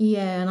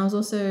 Yeah, and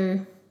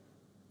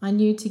I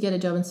knew to get a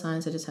job in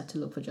science, I just had to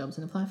look for jobs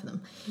and apply for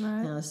them.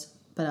 Right.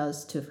 But I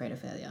was too afraid of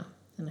failure.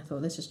 And I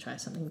thought, let's just try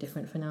something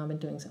different for now. I've been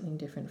doing something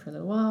different for a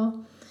little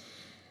while.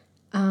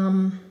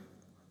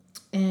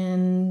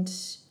 and,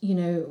 you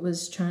know,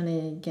 was trying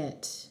to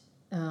get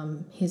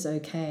his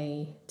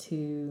okay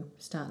to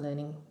start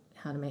learning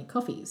how to make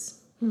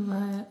coffees.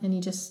 Right. And he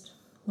just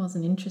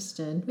wasn't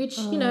interested, which,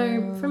 you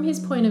know, from his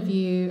point of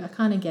view, I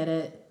kind of get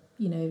it.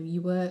 You know,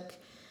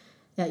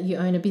 you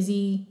own a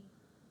busy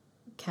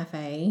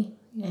cafe,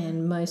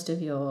 and most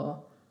of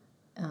your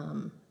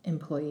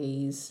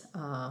employees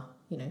are,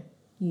 you know,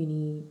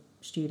 uni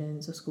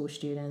students or school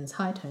students,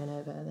 high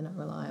turnover, they're not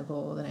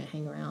reliable, they don't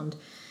hang around,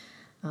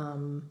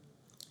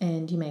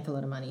 and you make a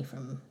lot of money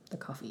from the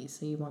coffee,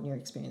 so you want your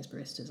experienced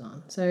baristas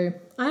on. So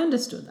I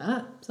understood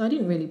that, so I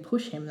didn't really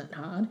push him that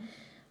hard.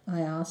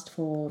 I asked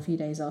for a few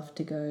days off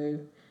to go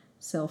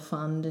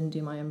self-fund and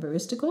do my own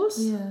barista course,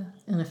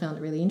 and I found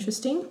it really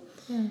interesting.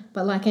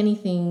 But like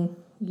anything,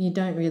 you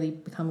don't really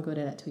become good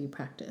at it till you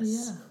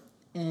practice.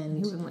 And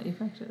he wouldn't let you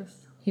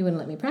practice. He wouldn't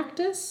let me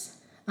practice.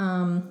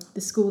 The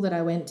school that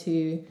I went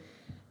to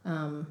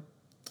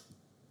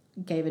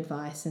gave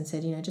advice and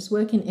said, you know, just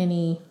work in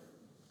any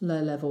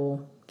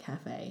low-level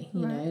cafe,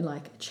 you know,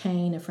 like a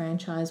chain, a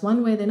franchise,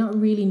 one where they're not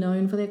really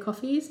known for their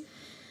coffees,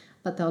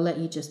 but they'll let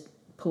you just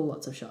pull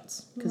lots of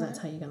shots because that's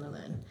how you're going to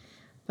learn.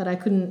 But I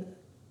couldn't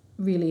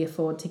really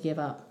afford to give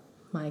up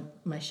my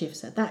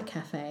shifts at that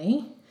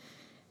cafe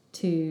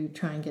to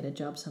try and get a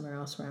job somewhere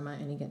else where I might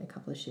only get a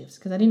couple of shifts,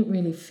 because I didn't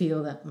really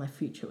feel that my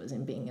future was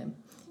in being an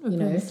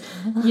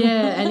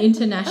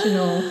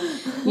international,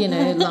 you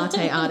know,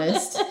 latte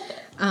artist.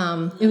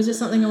 It was just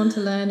something I wanted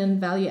to learn and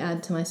value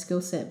add to my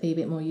skill set, be a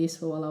bit more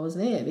useful while I was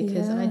there,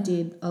 because I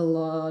did a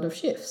lot of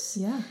shifts.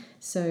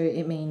 So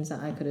it means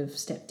that I could have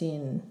stepped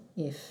in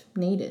if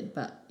needed,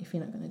 but if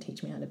you're not going to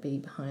teach me how to be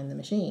behind the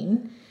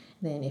machine,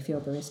 then if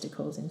your barista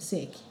calls in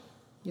sick,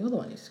 you're the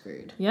one who's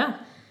screwed.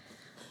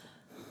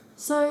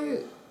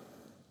 So...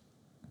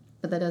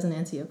 But that doesn't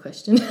answer your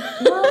question.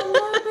 Well,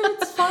 no, but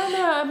it's fine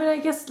though. I mean, I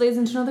guess leads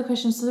into another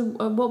question. So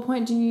at what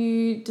point do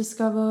you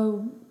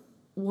discover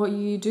what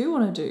you do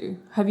want to do?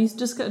 Have you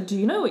do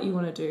you know what you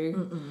want to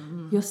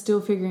do? You're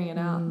still figuring it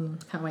out.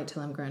 Can't wait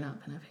till I'm grown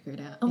up and I figure it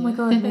out. Oh my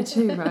God, me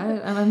too,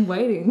 right? And I'm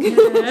waiting.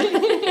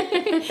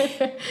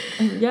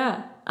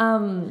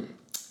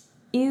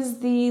 Is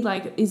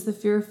the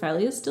fear of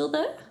failure still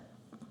there?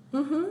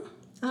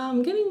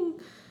 I'm getting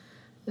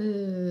a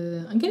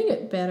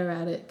bit better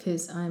at it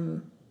because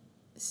I'm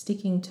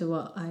sticking to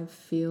what I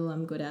feel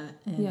I'm good at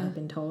and I've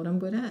been told I'm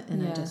good at,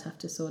 and I just have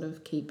to sort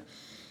of keep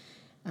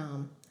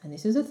and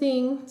this is a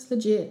thing, it's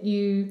legit,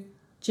 you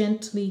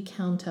gently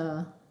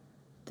counter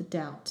the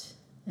doubt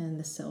and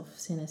the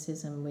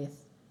self-cynicism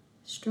with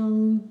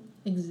strong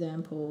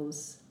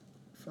examples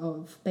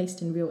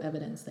based in real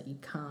evidence that you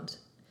can't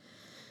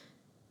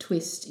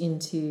twist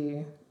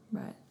into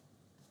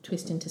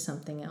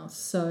something else.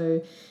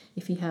 So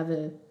if you have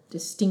a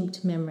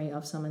distinct memory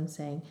of someone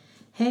saying,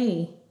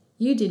 hey,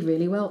 you did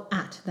really well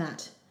at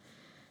that,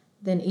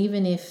 then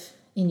even if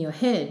in your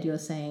head you're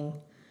saying,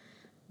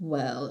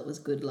 well, it was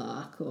good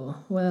luck, or,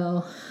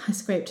 well, I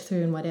scraped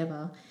through and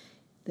whatever,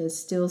 there's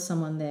still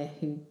someone there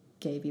who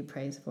gave you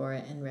praise for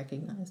it and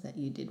recognised that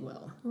you did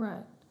well.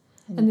 Right.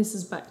 And this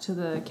is back to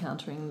the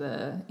countering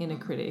the inner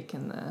critic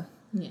and the...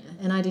 Yeah,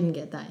 and I didn't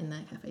get that in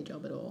that cafe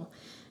job at all.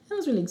 It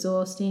was really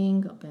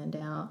exhausting, got burned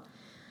out,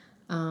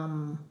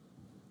 and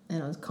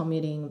I was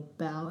commuting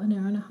about an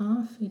hour and a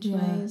half each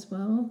way as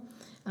well.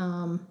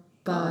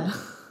 But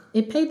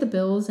it paid the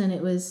bills, and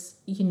it was,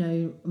 you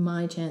know,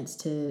 my chance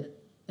to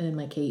earn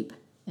my keep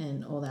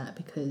and all that,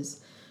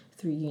 because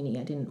through uni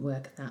I didn't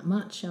work that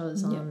much. I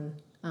was on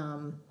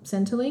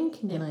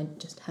Centrelink, and I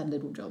just had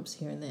little jobs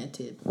here and there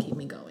to keep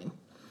me going.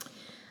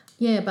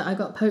 Yeah, but I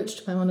got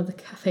poached by one of the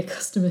cafe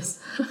customers.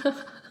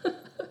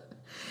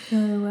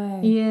 No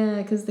way.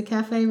 Yeah, because the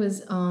cafe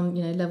was on,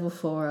 you know, level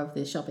 4 of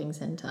the shopping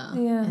centre.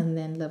 Yeah. And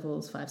then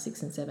levels 5,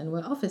 6 and 7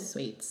 were office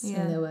suites. Yeah.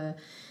 And there were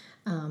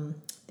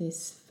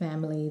this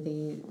family,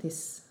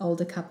 this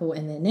older couple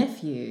and their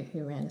nephew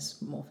who ran a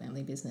small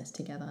family business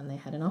together, and they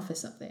had an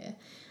office up there.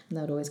 And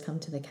they would always come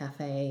to the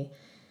cafe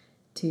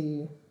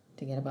to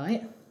get a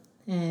bite.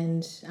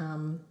 And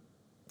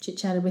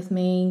chit-chatted with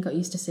me, got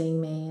used to seeing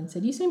me, and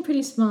said, you seem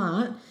pretty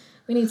smart.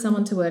 We need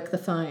someone to work the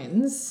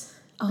phones.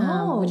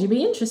 Would you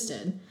be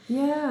interested?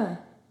 Yeah.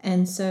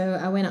 And so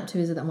I went up to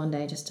visit them one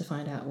day just to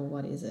find out, well,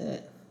 what is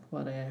it?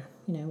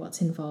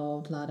 What's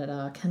involved? La da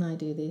da. Can I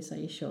do this? Are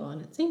you sure?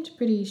 And it seemed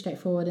pretty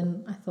straightforward.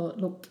 And I thought,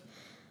 look,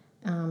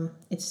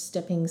 it's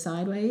stepping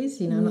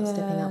sideways. You know, not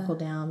stepping up or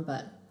down.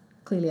 But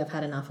clearly, I've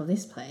had enough of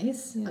this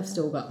place. Yeah. I've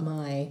still got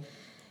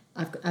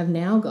I've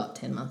now got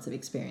 10 months of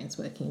experience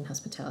working in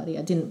hospitality.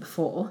 I didn't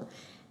before,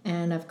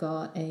 and I've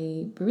got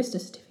a barista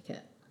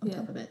certificate on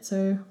top of it.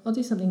 So I'll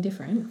do something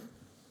different.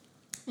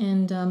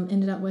 And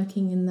ended up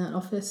working in that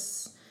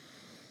office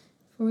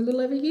for a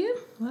little over a year.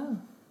 Wow.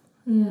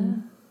 Yeah.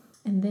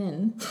 And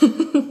then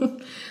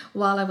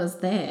while I was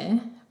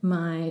there,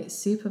 my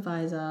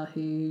supervisor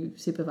who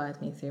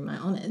supervised me through my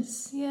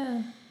honours,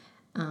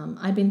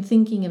 I'd been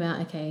thinking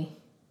about, okay,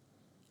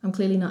 I'm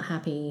clearly not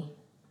happy.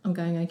 I'm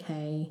going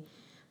okay,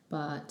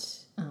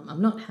 but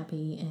I'm not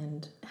happy,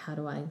 and how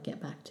do I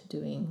get back to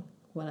doing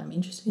what I'm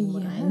interested in,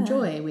 what I Yeah.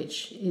 enjoy,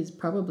 which is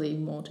probably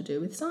more to do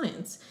with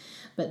science,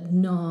 but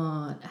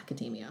not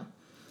academia.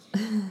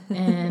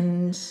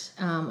 And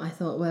I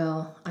thought,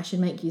 well, I should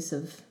make use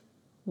of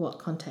what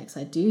contacts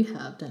I do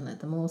have. Don't let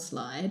them all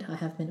slide. I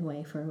have been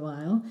away for a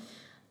while,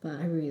 but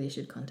I really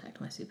should contact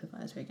my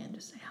supervisor again,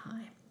 just say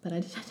hi. But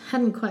I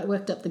hadn't quite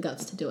worked up the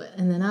guts to do it.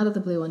 And then out of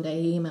the blue one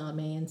day, he emailed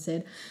me and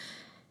said,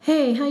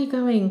 hey, how you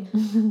going?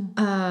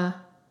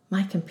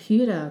 My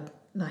computer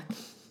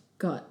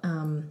got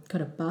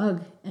a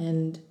bug,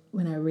 and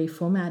when I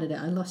reformatted it,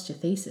 I lost your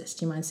thesis.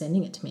 Do you mind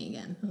sending it to me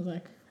again? I was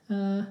like,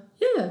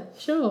 yeah,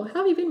 sure. How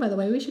have you been, by the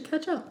way? We should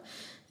catch up.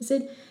 He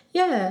said,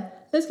 yeah,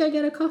 let's go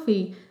get a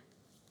coffee,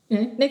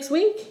 next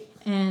week.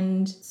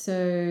 And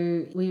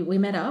so we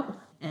met up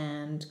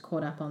and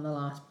caught up on the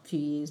last few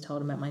years,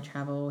 told him about my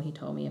travel. He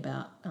told me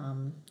about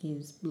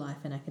his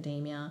life in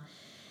academia.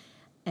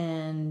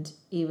 And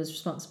he was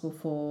responsible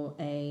for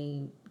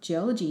a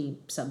geology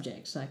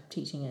subject, like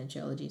teaching a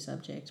geology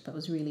subject, but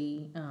was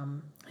really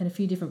had a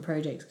few different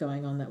projects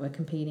going on that were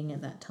competing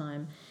at that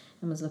time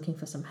and was looking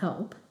for some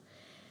help.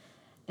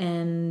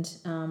 And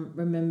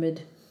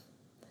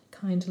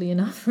kindly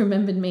enough,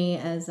 remembered me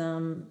as,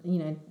 a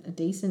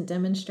decent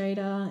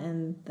demonstrator,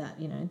 and that,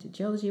 did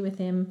geology with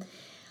him,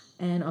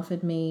 and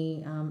offered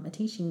me a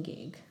teaching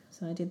gig.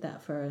 So I did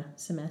that for a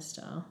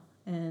semester,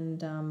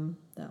 and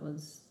that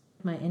was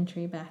my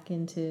entry back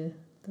into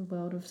the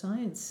world of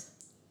science,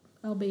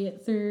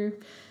 albeit through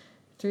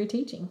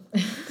teaching.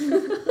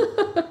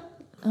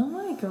 Oh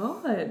my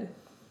God.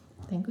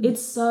 Thank goodness.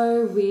 It's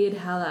so weird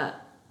how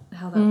that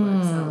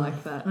works out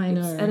like that. I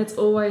know. And it's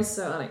always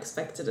so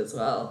unexpected as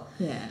well.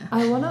 Yeah.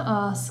 I want to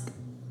ask,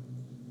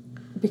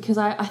 because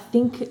I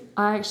think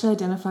I actually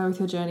identify with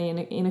your journey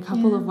in a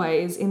couple of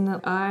ways, in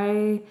that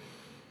I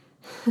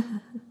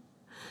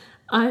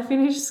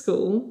finished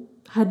school,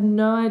 had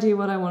no idea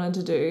what I wanted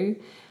to do,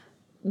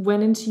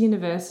 went into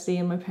university,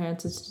 and my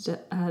parents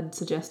had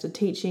suggested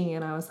teaching,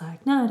 and I was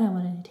like, no, I don't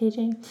want any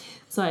teaching.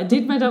 So I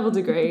did my double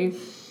degree,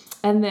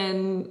 and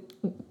then,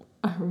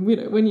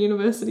 when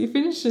university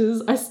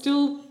finishes, I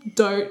still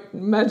don't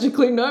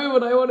magically know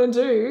what I want to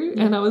do.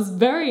 And I was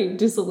very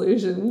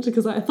disillusioned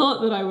because I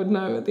thought that I would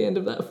know at the end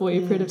of that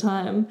 4-year period of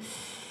time,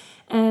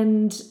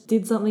 and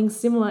did something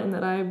similar in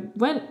that I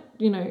went,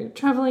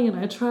 traveling, and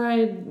I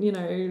tried,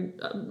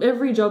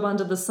 every job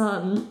under the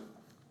sun.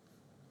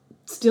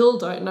 Still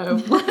don't know,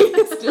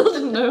 still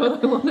didn't know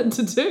what I wanted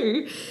to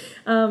do.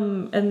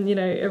 And,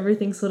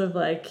 everything sort of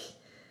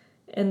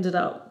ended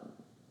up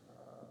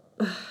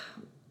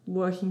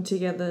working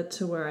together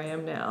to where I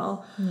am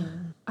now. Yeah.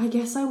 I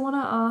guess I want to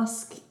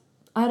ask,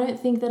 I don't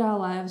think that our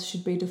lives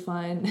should be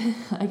defined.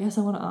 I guess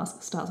I want to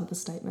ask, starts with a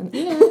statement.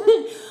 Yeah.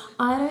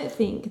 I don't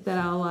think that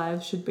our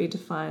lives should be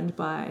defined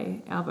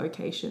by our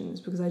vocations,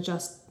 because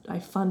I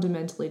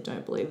fundamentally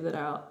don't believe that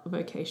our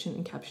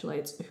vocation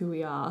encapsulates who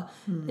we are,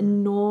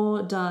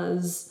 nor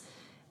does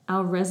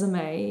our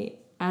resume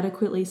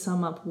adequately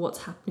sum up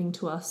what's happening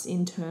to us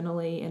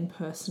internally and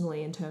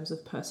personally in terms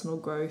of personal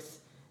growth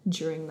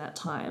during that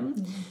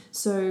time.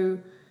 So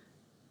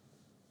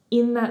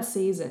in that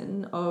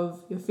season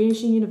of you're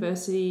finishing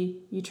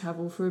university, you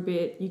travel for a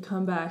bit, you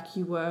come back,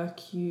 you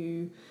work,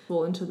 you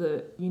fall into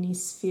the uni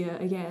sphere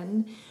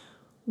again,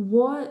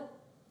 what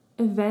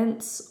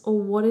events or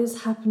what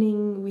is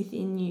happening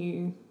within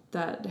you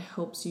that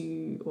helps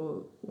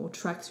you or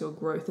tracks your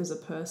growth as a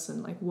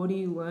person? What are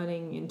you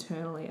learning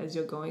internally as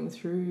you're going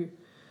through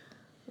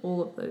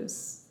all of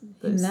those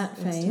in that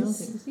external phase?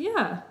 Things?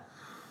 Yeah.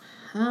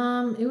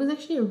 It was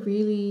actually a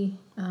really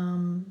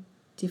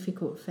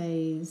difficult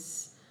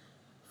phase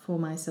for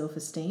my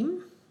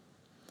self-esteem.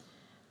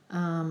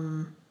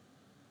 And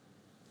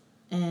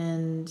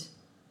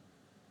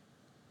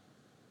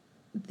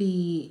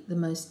the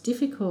most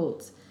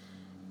difficult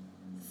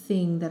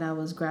thing that I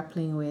was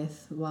grappling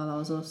with, while I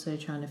was also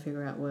trying to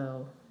figure out,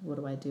 well, what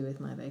do I do with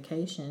my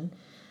vocation,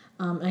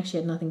 actually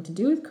had nothing to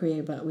do with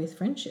career, but with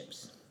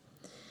friendships.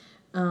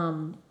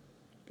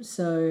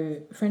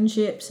 So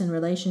friendships and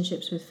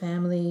relationships with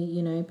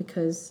family,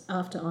 because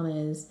after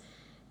honours,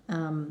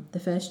 the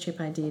first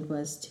trip I did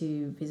was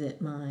to visit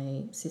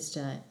my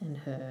sister and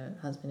her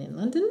husband in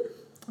London,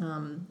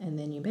 and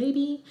their new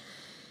baby,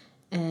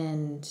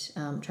 and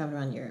travelled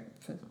around Europe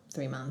for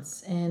 3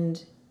 months.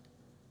 And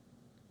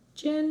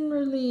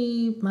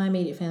generally, my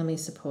immediate family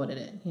supported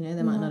it.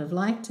 They might not have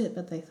liked it,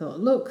 but they thought,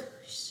 look,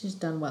 she's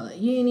done well at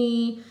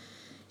uni,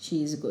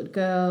 she's a good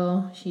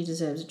girl, she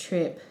deserves a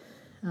trip.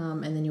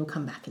 And then you'll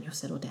come back and you'll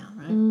settle down,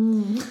 right?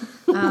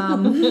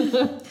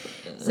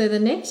 So the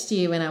next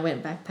year when I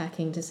went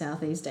backpacking to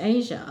Southeast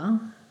Asia,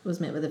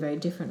 was met with a very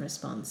different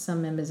response.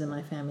 Some members of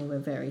my family were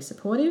very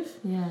supportive.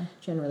 Yeah.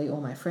 Generally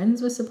all my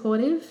friends were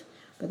supportive,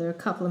 but there were a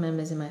couple of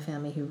members in my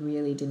family who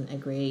really didn't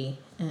agree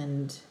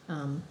and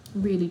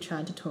really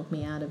tried to talk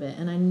me out of it.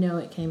 And I know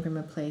it came from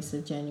a place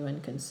of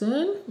genuine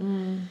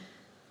concern.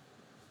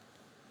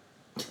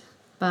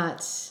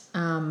 But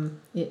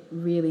it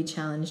really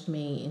challenged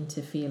me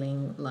into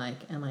feeling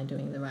like, am I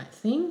doing the right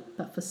thing?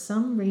 But for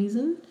some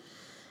reason,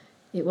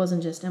 it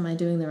wasn't just, am I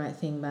doing the right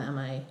thing, but am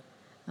I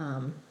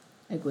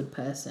a good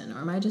person, or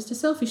am I just a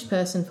selfish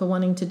person for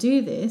wanting to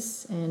do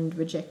this and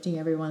rejecting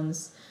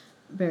everyone's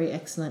very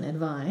excellent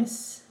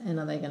advice? And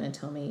are they going to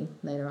tell me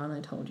later on, I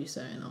told you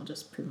so, and I'll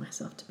just prove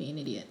myself to be an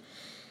idiot?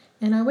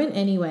 And I went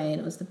anyway, and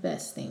it was the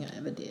best thing I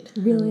ever did.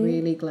 Really? I'm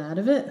really glad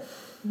of it.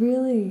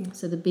 Really?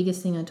 So the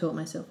biggest thing I taught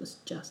myself was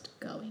just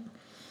going,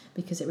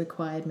 because it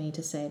required me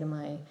to say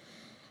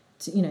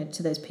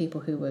to those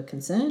people who were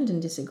concerned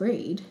and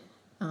disagreed,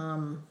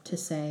 to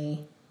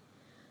say,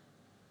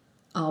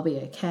 I'll be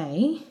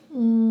okay.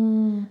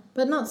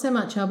 But not so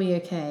much I'll be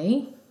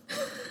okay,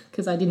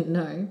 because I didn't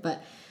know,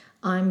 but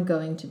I'm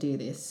going to do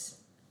this,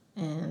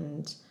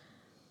 and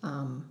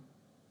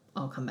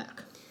I'll come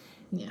back.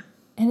 Yeah.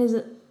 And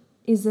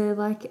is there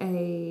like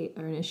a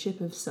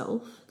ownership of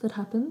self that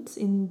happens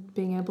in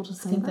being able to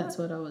say that? I think that's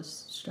what I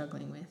was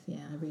struggling with.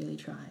 Yeah, I really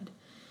tried.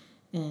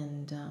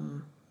 And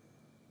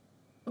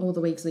all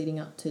the weeks leading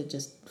up to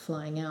just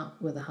flying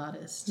out were the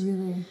hardest.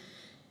 Really?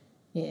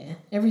 Yeah.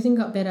 Everything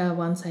got better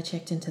once I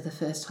checked into the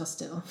first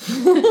hostel.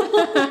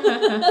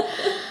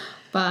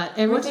 But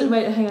everything...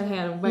 Hang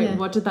on. Yeah.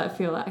 What did that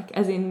feel like?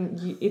 As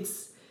in,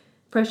 it's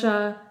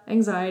pressure,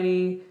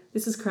 anxiety,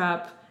 this is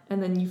crap,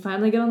 and then you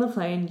finally get on the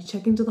plane, you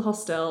check into the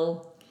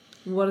hostel.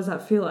 What does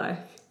that feel like?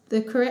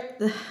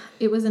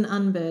 It was an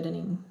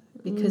unburdening,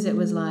 because it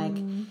was like,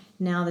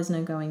 now there's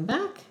no going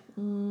back.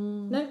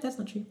 No, that's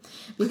not true.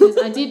 Because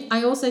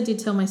I also did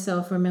tell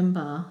myself,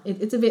 remember,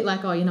 it's a bit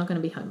like, oh, you're not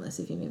going to be homeless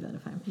if you move out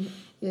of home.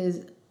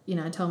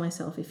 Yeah. I told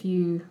myself, if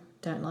you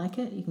don't like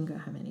it, you can go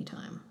home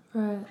anytime.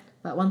 Right.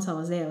 But once I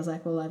was there, I was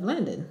like, well, I've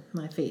landed.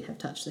 My feet have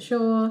touched the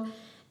shore.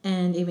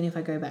 And even if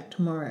I go back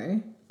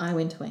tomorrow, I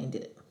went away and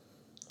did it,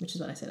 which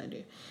is what I said I'd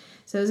do.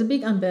 So it was a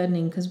big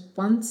unburdening, because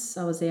once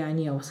I was there, I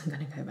knew I wasn't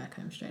going to go back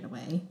home straight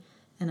away.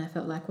 And I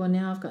felt like, well,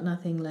 now I've got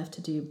nothing left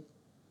to do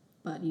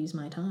but use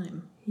my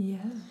time. Yeah.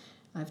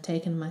 I've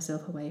taken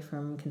myself away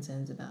from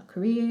concerns about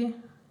career.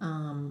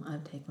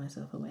 I've taken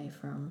myself away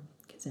from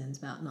concerns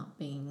about not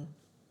being,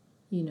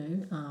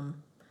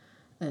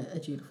 a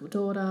dutiful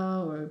daughter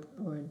or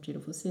a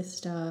dutiful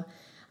sister.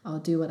 I'll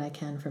do what I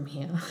can from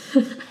here.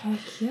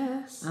 Heck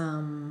yes.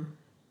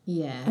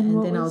 Yeah,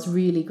 and then I was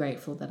really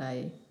grateful that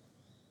I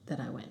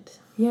went.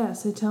 Yeah,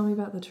 so tell me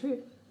about the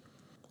trip.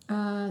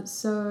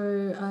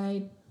 So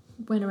I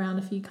went around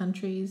a few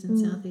countries in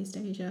Southeast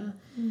Asia.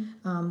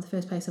 The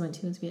first place I went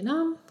to was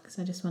Vietnam, because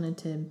I just wanted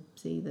to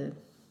see the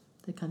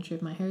country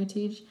of my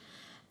heritage.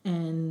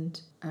 And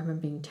I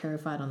remember being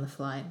terrified on the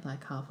flight,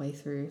 like halfway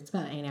through. It's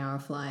about an 8-hour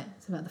flight.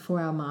 It's about the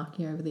 4-hour mark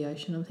here over the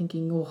ocean. I'm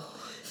thinking, oh,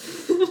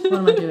 what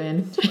am I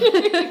doing?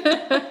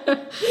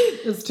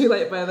 It's too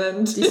late by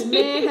then. This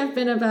may have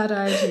been a bad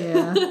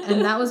idea.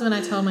 And that was when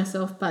I told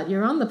myself, but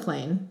you're on the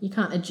plane. You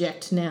can't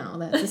eject now.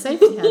 That's a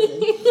safety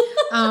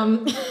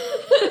hazard.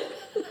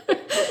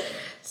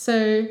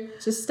 So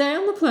just stay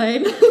on the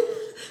plane.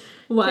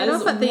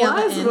 Wise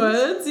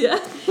words,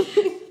 yeah.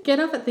 Get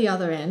off at the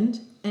other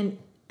end,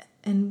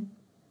 and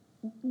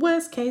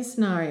worst case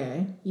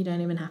scenario, you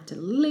don't even have to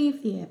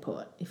leave the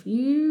airport. If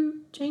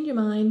you change your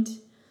mind,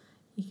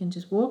 you can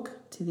just walk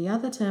to the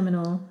other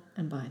terminal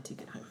and buy a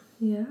ticket home.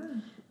 Yeah.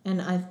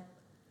 And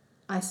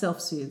I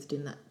self-soothed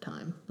in that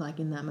time, like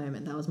in that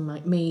moment. That was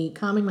me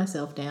calming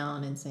myself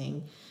down and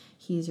saying,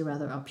 here's your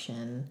other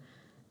option.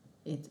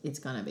 It's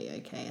going to be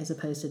okay, as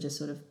opposed to just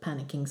sort of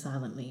panicking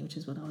silently, which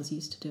is what I was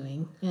used to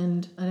doing.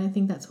 And I don't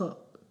think that's what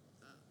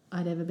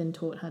I'd ever been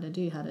taught how to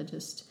do, how to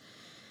just,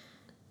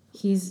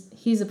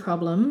 here's a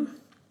problem.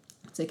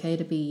 It's okay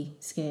to be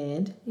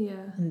scared. Yeah.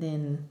 And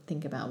then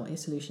think about what your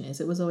solution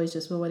is. It was always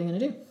just, well, what are you going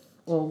to do?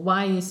 Or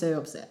why are you so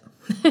upset?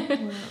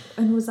 Wow.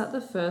 And was that the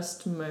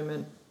first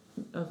moment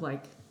of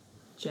like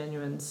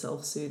genuine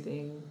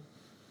self-soothing,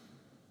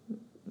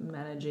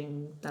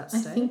 managing that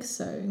state? I think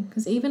so,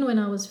 because even when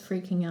I was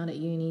freaking out at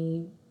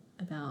uni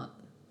about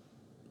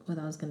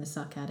whether I was going to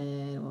suck at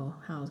it or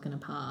how I was going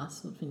to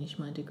pass or finish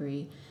my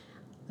degree,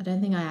 I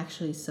don't think I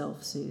actually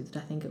self-soothed.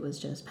 I think it was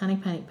just panic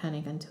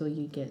until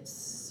you get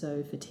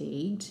so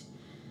fatigued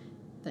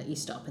that you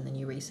stop and then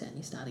you reset and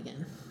you start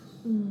again.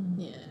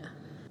 Yeah.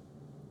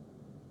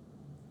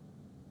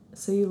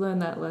 So you learn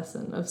that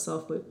lesson of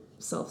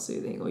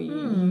self-soothing, or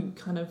you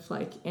kind of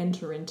like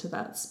enter into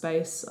that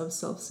space of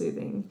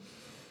self-soothing,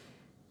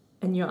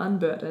 and you're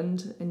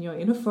unburdened and you're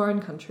in a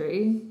foreign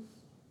country.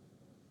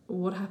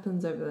 What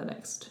happens over the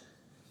next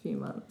few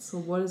months,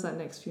 or what is that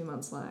next few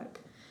months like?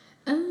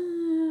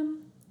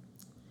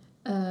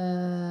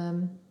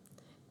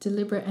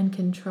 Deliberate and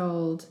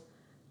controlled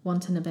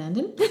wanton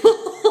abandon.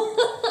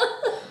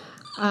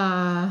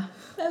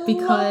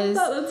 Because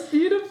that's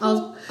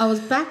beautiful. I was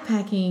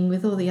backpacking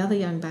with all the other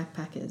young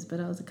backpackers,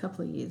 but I was a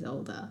couple of years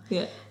older.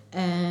 Yeah.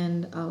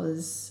 And I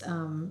was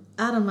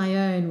out on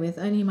my own with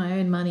only my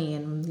own money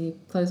and the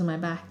clothes on my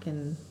back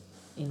and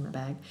in my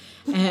bag.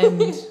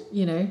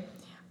 And,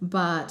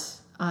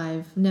 but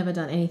I've never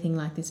done anything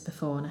like this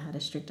before, and I had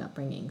a strict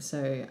upbringing,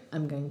 so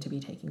I'm going to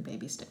be taking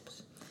baby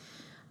steps.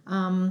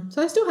 So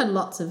I still had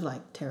lots of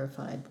like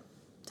terrified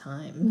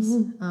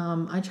times.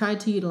 I tried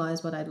to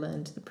utilize what I'd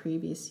learned the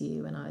previous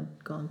year when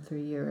I'd gone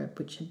through Europe,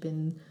 which had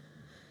been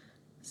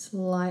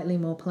slightly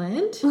more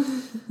planned.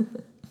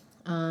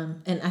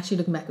 And actually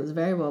looking back, it was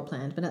very well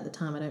planned, but at the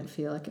time I don't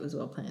feel like it was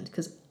well planned,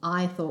 because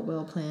I thought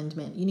well planned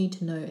meant you need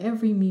to know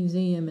every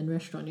museum and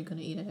restaurant you're going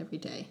to eat at every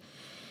day,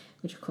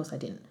 which of course I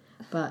didn't.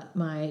 But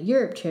my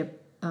Europe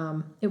trip,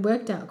 it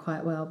worked out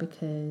quite well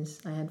because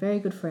I had very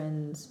good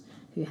friends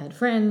who had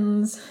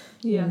friends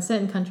in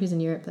certain countries in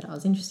Europe that I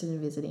was interested in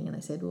visiting, and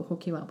they said, we'll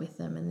hook you up with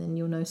them and then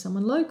you'll know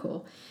someone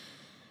local.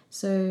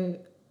 So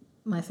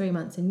my 3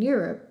 months in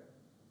Europe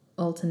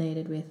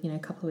alternated with, a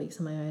couple of weeks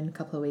on my own, a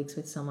couple of weeks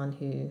with someone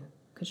who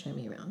could show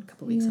me around, a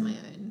couple of weeks on my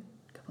own,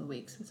 a couple of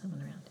weeks with someone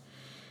around.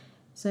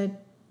 So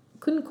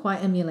couldn't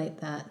quite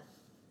emulate that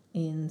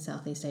in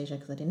Southeast Asia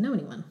because I didn't know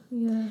anyone.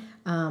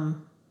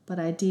 But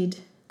I did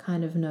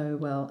kind of know,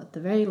 well, at the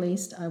very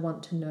least, I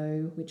want to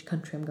know which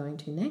country I'm going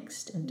to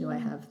next, and do I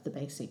have the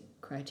basic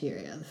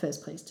criteria, the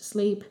first place to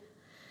sleep,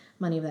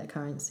 money of that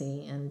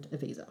currency, and a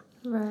visa.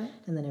 Right.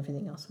 And then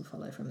everything else will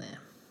follow from there.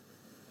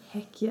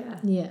 Heck yeah.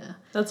 Yeah.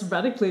 That's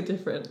radically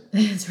different.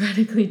 It's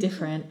radically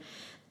different.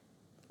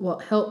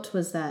 What helped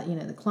was that,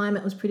 the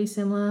climate was pretty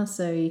similar,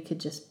 so you could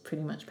just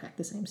pretty much pack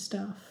the same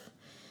stuff.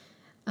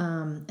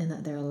 And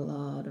that there are a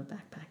lot of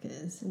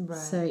backpackers. Right.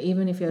 So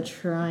even if you're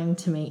trying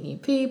to meet new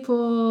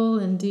people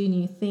and do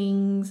new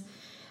things,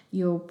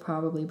 you'll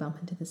probably bump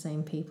into the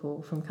same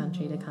people from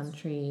country to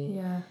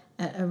country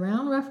at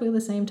around roughly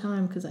the same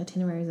time, because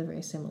itineraries are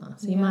very similar.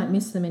 So you might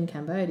miss them in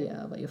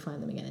Cambodia, but you'll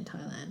find them again in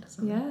Thailand.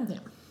 Yeah.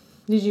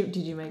 Did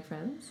you make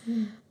friends?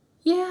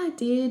 Yeah, I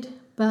did,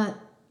 but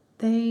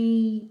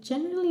they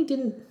generally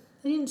didn't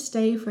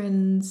stay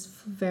friends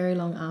for very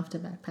long after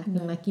backpacking.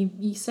 No. Like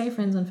you stay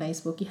friends on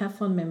Facebook, you have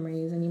fond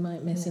memories, and you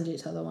might message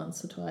each other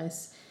once or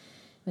twice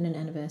when an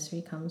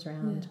anniversary comes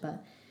around.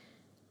 But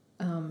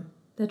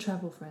they're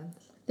travel friends.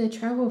 They're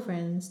travel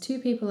friends. 2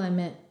 people I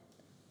met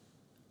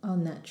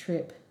on that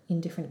trip in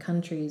different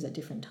countries at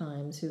different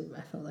times who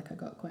I felt like I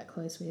got quite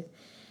close with,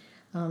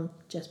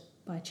 just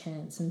by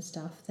chance and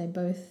stuff. They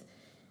both,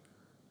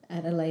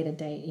 at a later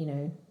date,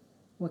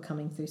 were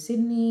coming through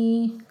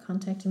Sydney,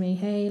 contacted me,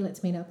 hey,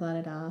 let's meet up,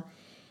 la-da-da.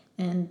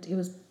 And it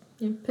was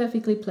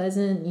perfectly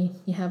pleasant.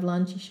 You have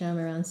lunch, you show them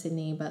around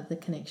Sydney, but the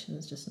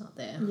connection's just not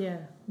there.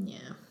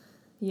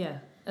 Yeah,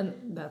 and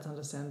that's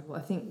understandable.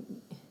 I think...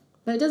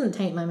 But it doesn't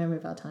taint my memory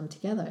of our time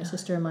together. It's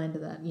just a reminder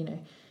that,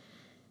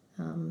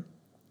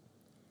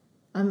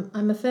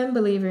 I'm a firm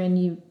believer in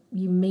you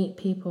meet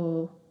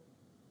people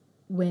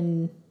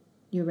when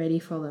you're ready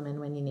for them and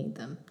when you need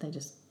them. They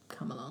just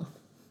come along,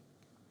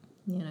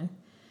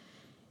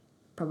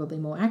 Probably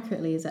more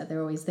accurately is that they're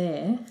always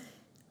there,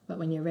 but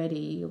when you're ready,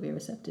 you'll be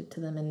receptive to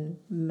them and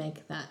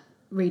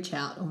reach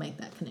out or make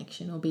that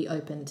connection, or be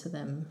open to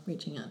them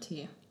reaching out to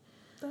you.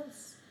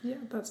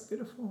 That's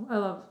beautiful.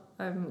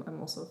 I'm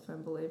also a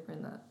firm believer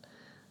in that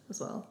as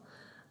well.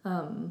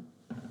 I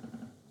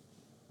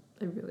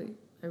really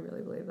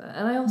believe that.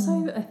 And I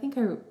also, I think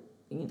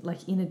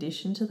in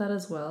addition to that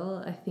as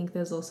well, I think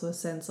there's also a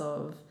sense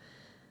of,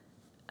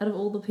 out of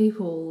all the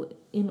people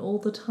in all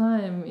the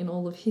time, in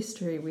all of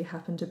history, we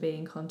happen to be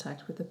in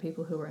contact with the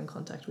people who we're in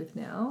contact with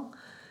now.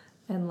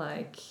 And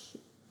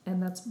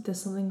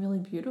there's something really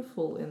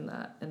beautiful in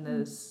that. And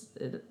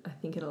I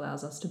think it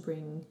allows us to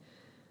bring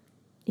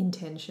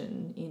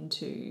intention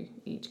into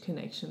each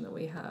connection that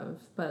we have.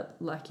 But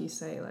like you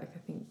say, I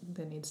think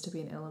there needs to be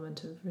an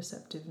element of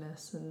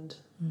receptiveness, and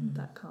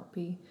that can't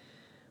be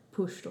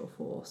pushed or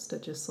forced.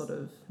 It just sort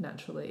of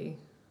naturally...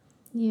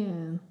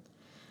 Yeah.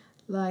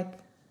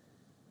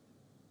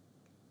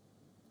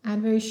 I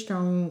had very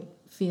strong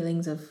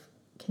feelings of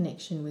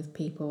connection with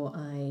people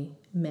I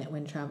met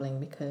when traveling,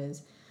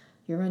 because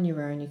you're on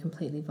your own, you're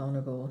completely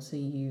vulnerable, so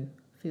you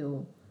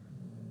feel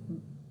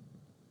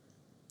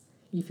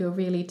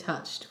really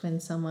touched when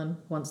someone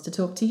wants to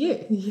talk to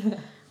you. Yeah.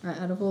 Right,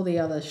 out of all the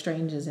other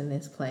strangers in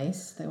this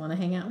place, they want to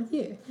hang out with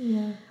you.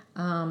 Yeah.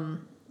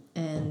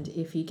 And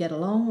if you get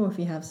along, or if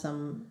you have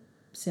some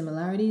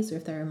similarities, or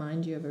if they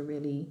remind you of a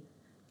really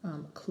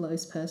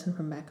close person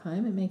from back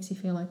home, it makes you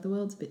feel like the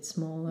world's a bit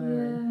smaller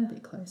and a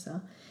bit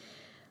closer.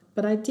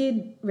 But I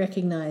did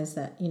recognize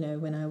that,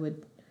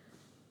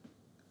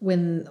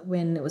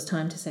 when it was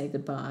time to say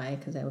goodbye,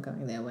 because they were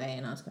going their way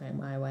and I was going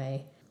my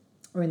way,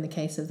 or in the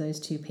case of those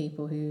 2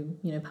 people who,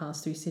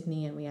 passed through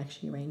Sydney and we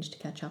actually arranged to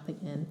catch up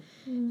again,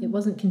 it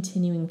wasn't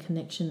continuing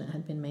connection that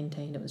had been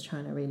maintained, it was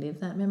trying to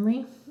relive that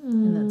memory.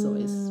 And that's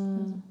always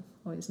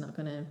not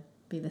going to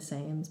be the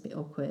same. It's a bit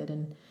awkward,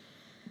 and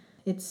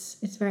it's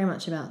very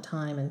much about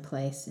time and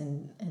place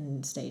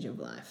and stage of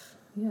life.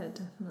 Yeah,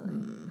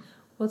 definitely.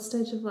 What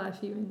stage of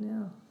life are you in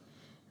now?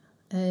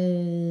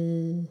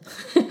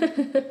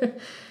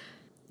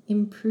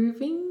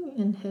 Improving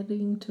and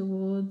heading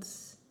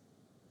towards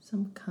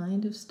some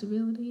kind of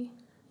stability.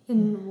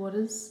 And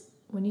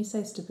when you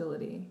say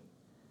stability,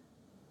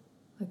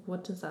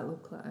 what does that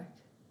look like?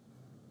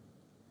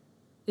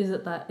 Is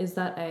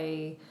that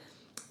a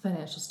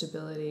financial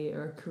stability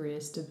or a career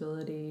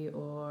stability,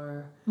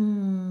 or...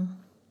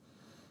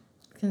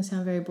 going to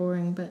sound very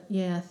boring, but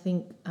yeah, I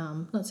think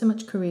not so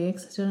much career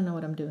because I still don't know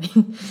what I'm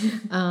doing.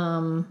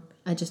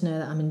 I just know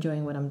that I'm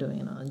enjoying what I'm doing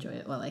and I'll enjoy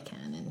it while I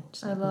can and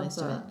just make the most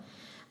of it.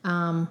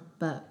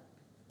 But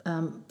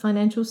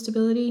financial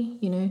stability,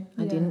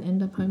 I didn't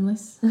end up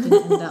homeless,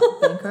 didn't end up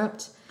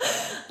bankrupt.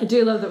 I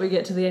do love that we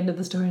get to the end of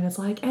the story and it's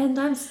like, and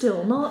I'm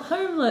still not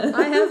homeless.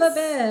 I have a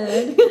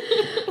bed.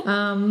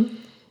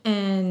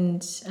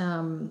 And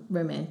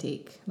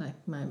romantic, like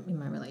in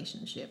my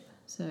relationship.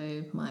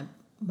 So my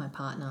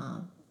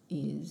partner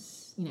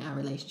is, our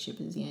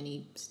relationship is the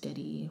only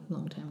steady,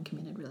 long-term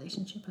committed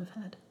relationship I've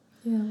had.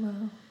 Yeah,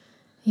 wow.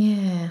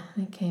 Yeah,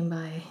 it came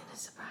by a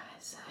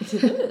surprise.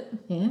 Did it?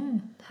 Yeah.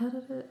 How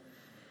did it?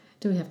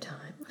 Do we have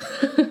time?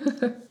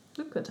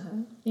 We've got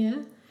time.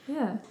 Yeah.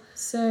 Yeah.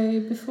 So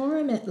before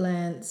I met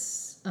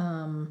Lance,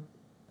 my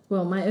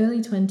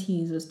early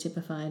 20s was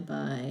typified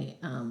by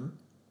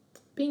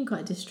being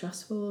quite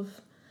distrustful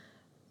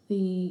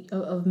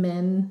of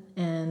men,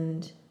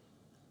 and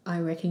I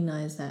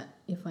recognise that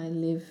if I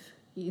live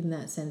in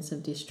that sense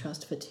of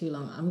distrust for too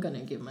long, I'm going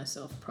to give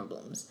myself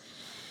problems.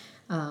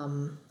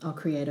 I'll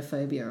create a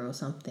phobia or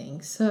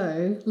something.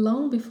 So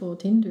long before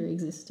Tinder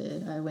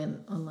existed, I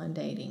went online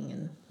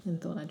dating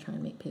and thought I'd try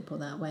and meet people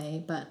that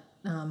way, but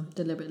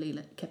deliberately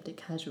kept it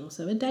casual.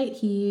 So a date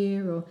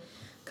here or a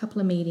couple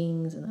of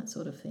meetings and that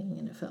sort of thing,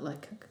 and it felt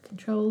like I could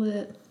control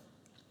it.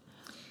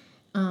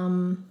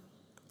 And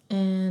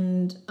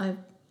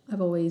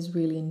I've always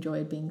really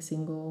enjoyed being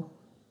single,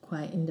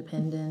 quite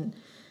independent,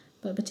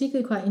 but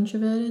particularly quite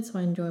introverted, so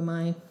I enjoy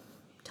my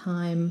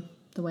time,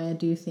 the way I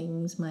do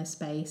things, my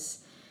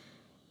space.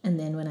 And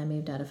then when I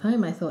moved out of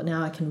home, I thought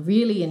now I can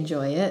really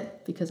enjoy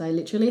it because I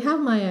literally have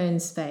my own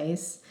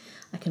space.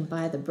 I can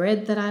buy the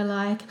bread that I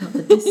like, not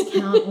the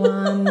discount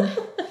one.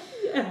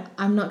 Yeah.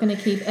 I'm not going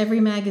to keep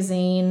every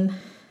magazine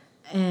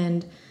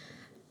and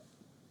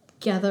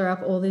gather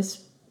up all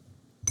this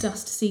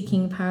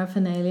dust-seeking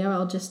paraphernalia.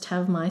 I'll just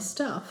have my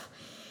stuff.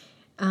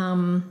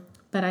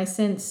 But I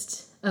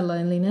sensed a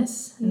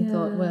loneliness and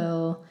thought,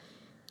 well,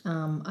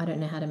 I don't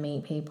know how to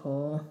meet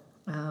people.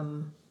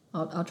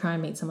 I'll try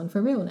and meet someone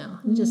for real now.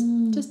 It just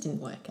didn't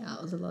work out.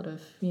 It was a lot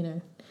of,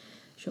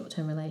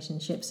 short-term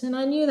relationships. And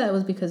I knew that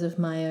was because of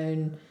my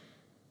own,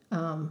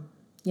 I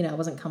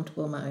wasn't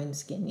comfortable in my own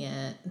skin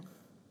yet.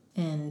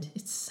 And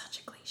it's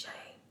such a cliche.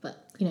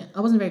 But, I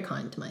wasn't very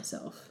kind to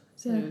myself.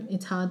 So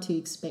it's hard to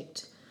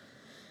expect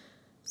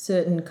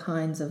certain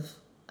kinds of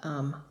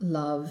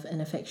love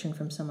and affection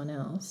from someone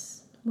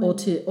else, or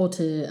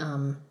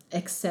to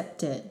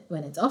accept it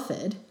when it's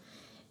offered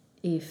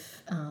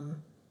if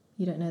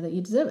you don't know that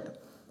you deserve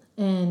it.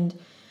 And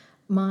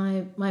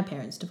my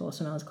parents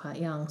divorced when I was quite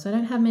young, so I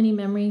don't have many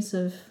memories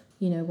of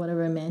what a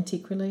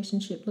romantic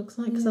relationship looks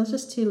like because I was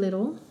just too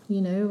little.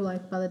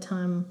 Like by the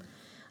time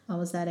I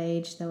was that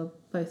age, they were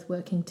both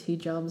working 2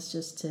 jobs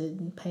just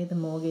to pay the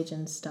mortgage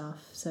and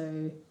stuff.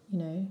 So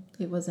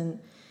it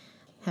wasn't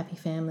happy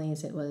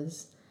families. It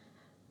was,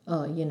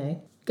 go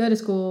to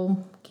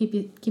school, keep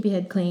your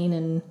head clean,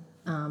 and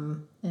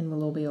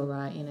we'll all be all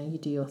right. You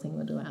do your thing,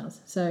 we'll do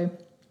ours. So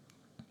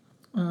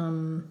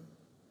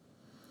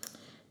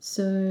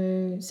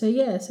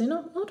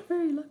not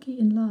very lucky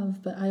in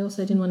love, but I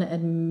also didn't want to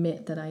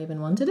admit that I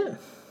even wanted it.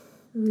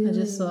 Really? I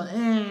just thought,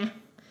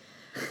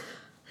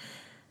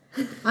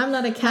 I'm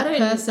not a cat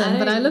person,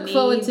 but I look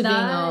forward to being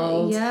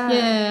old.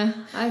 Yeah.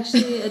 I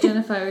actually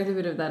identify with a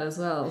bit of that as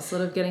well.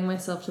 Sort of getting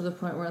myself to the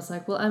point where it's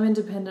like, well, I'm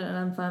independent and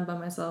I'm fine by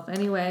myself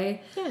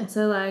anyway. Yeah.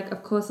 So like,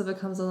 of course, if it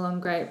comes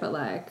along, great, but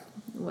like,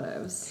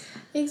 whatevs.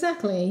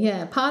 Exactly.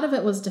 Yeah. Part of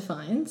it was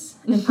defiance,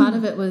 and part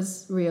of it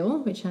was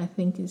real, which I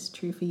think is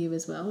true for you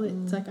as well.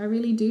 It's like I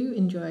really do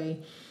enjoy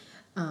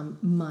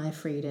my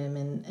freedom,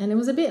 and it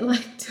was a bit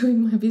like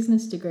doing my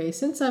business degree.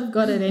 Since I've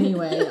got it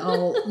anyway,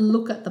 I'll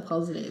look at the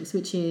positives,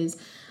 which is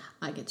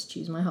I get to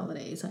choose my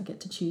holidays, I get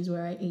to choose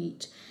where I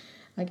eat,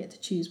 I get to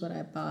choose what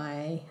I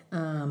buy,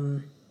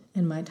 and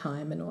my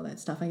time and all that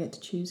stuff. I get to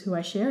choose who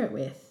I share it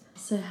with.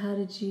 So how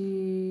did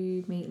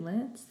you meet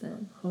Lance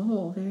then?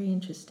 Oh, very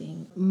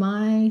interesting.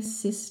 My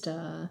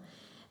sister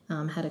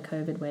had a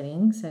COVID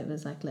wedding, so it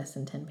was like less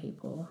than 10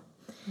 people.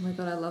 Oh my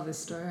God, I love this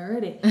story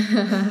already.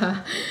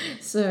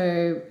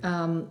 So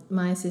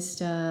my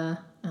sister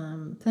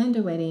planned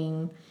a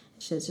wedding.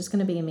 She was just going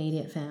to be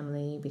immediate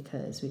family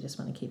because we just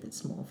want to keep it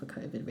small for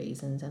COVID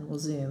reasons, and we'll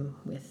Zoom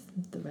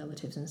with the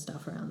relatives and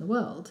stuff around the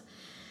world.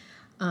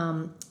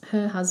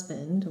 Her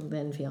husband, or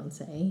then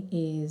fiance,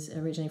 is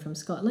originally from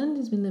Scotland.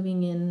 He's been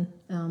living in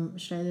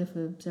Australia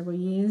for several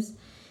years.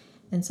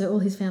 And so all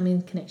his family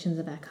and connections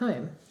are back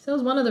home. So it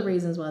was one of the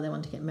reasons why they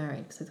wanted to get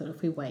married, because they thought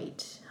if we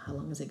wait, how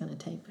long is it going to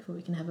take before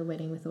we can have a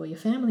wedding with all your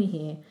family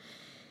here?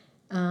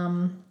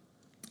 And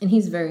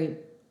he's a very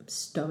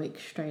stoic,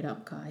 straight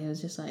up guy. He was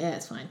just like, yeah,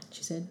 it's fine.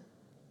 She said,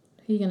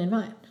 who are you going to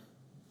invite?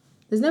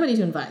 There's nobody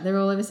to invite. They're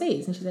all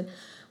overseas. And she said,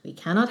 we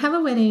cannot have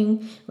a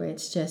wedding where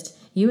it's just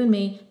you and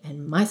me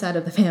and my side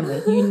of the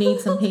family. You need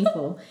some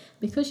people.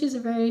 Because she's a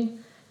very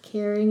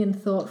caring and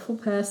thoughtful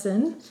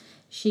person,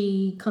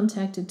 she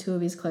contacted 2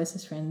 of his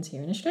closest friends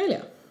here in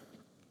Australia.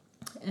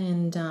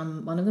 And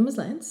one of them was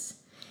Lance.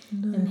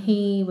 No. And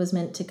he was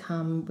meant to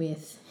come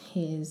with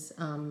his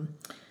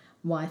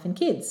wife and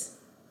kids.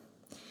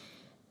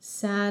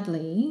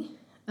 Sadly,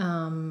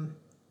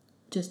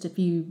 just a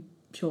few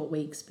short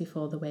weeks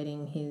before the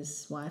wedding,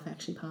 his wife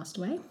actually passed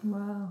away.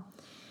 Wow.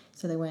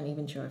 So they weren't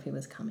even sure if he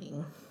was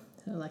coming.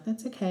 So like,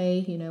 that's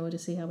okay, we'll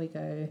just see how we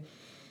go.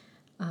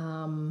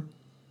 And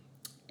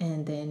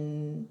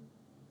then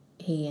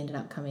he ended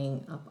up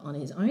coming up on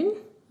his own.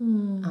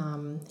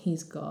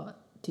 He's got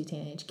 2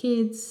 teenage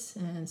kids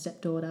and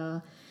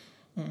stepdaughter,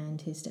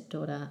 and his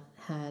stepdaughter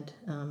had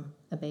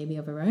a baby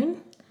of her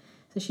own.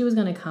 So she was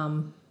going to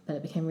come, but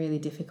it became really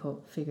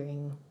difficult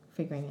figuring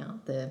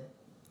out the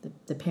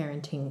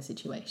parenting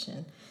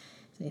situation.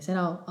 So he said,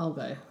 I'll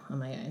go on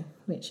my own,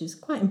 which is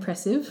quite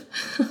impressive.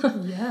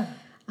 Yeah.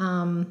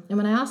 And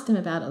when I asked him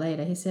about it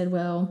later, he said,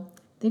 well,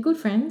 they're good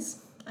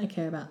friends. I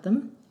care about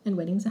them, and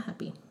weddings are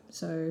happy.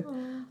 So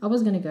I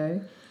was going to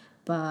go,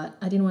 but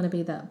I didn't want to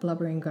be that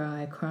blubbering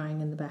guy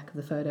crying in the back of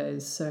the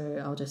photos,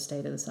 so I'll just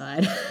stay to the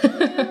side.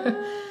 Yeah.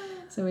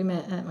 So we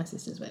met at my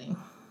sister's wedding.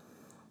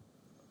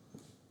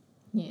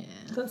 Yeah.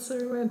 That's so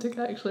romantic.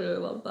 I actually really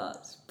love that.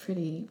 It's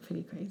pretty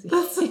crazy.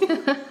 That's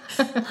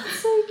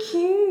so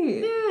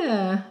cute.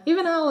 Yeah.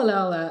 Even I'll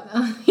allow that.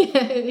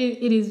 Yeah,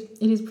 it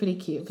is pretty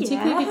cute.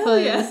 Particularly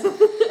because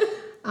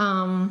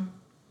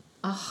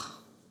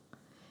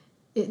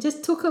it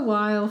just took a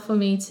while for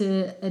me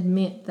to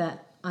admit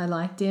that I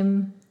liked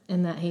him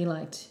and that he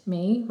liked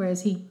me,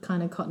 whereas he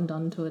kind of cottoned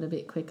on to it a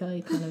bit quicker.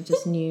 He kind of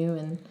just knew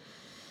and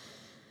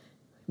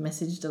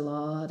messaged a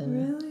lot.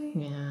 And really?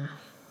 Yeah.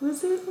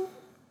 Was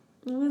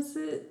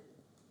it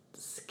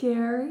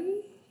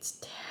scary? It's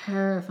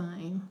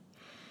terrifying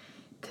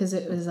because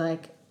it was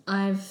like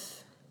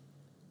I've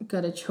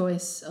got a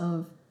choice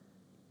of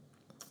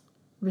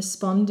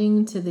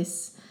responding to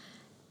this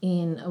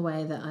in a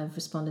way that I've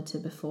responded to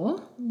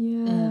before,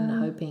 and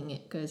hoping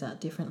it goes out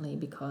differently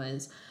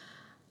because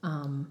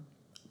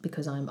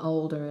I'm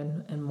older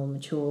and more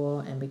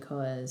mature, and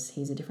because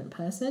he's a different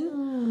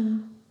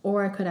person,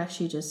 or I could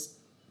actually just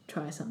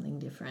try something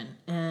different.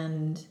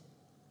 And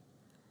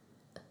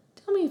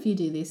tell me if you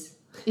do this.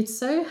 It's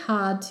so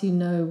hard to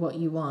know what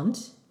you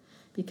want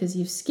because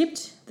you've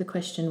skipped the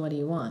question, what do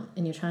you want?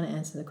 And you're trying to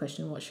answer the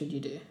question, what should you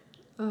do?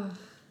 Oh.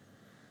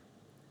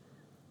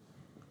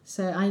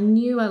 So I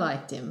knew I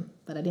liked him,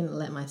 but I didn't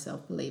let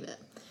myself believe it.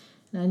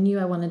 And I knew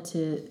I wanted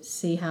to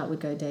see how it would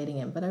go dating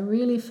him, but I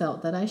really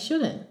felt that I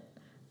shouldn't.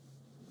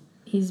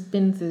 He's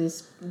been through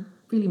this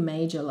really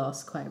major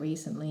loss quite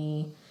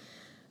recently.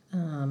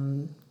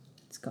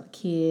 He's got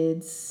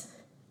kids,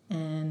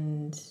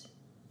 and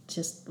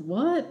just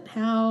what?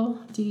 How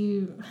do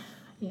you...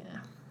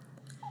 Yeah.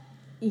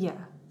 Yeah.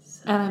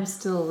 So. And I'm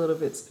still a little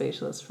bit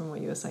speechless from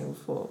what you were saying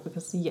before,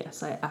 because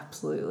yes, I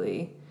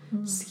absolutely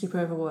skip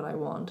over what I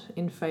want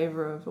in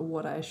favour of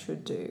what I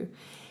should do.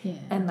 Yeah.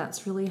 And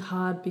that's really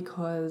hard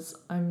because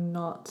I'm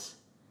not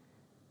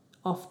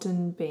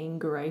often being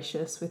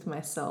gracious with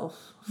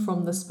myself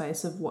from the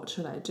space of what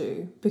should I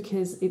do,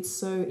 because it's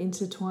so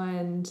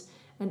intertwined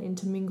and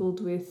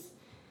intermingled with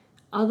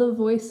other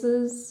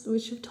voices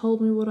which have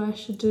told me what I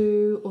should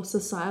do, or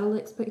societal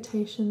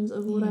expectations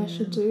of what I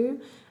should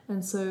do.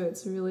 And so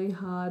it's really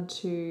hard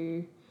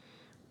to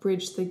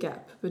bridge the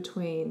gap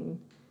between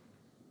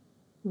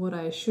what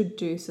I should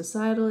do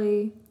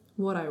societally,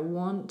 what I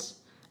want,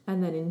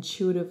 and then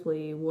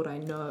intuitively what I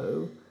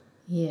know.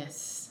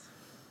 Yes.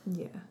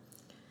 Yeah.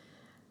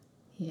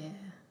 Yeah.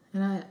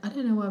 And I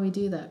don't know why we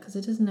do that, because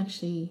it doesn't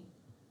actually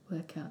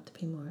work out to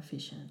be more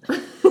efficient.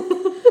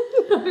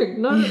 No,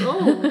 not at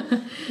all.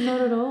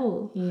 Not at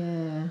all.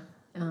 Yeah.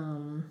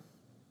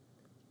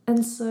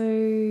 And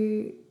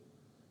so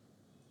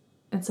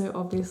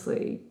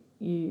obviously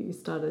you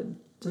started...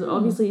 So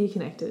obviously you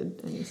connected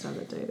and you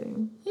started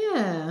dating.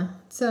 Yeah.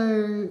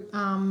 So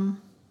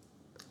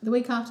the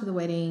week after the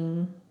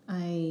wedding,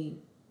 I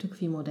took a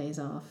few more days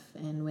off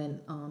and went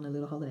on a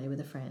little holiday with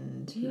a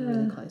friend who we're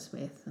really close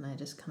with, and I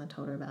just kind of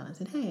told her about it. I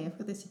said, hey, I've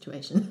got this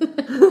situation.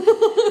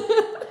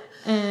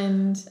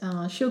 And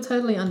she'll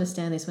totally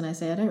understand this when I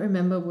say I don't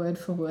remember word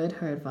for word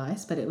her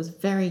advice, but it was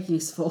very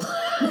useful.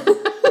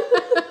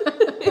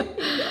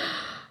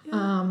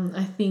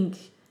 I think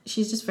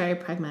she's just very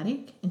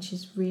pragmatic, and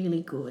she's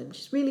really good.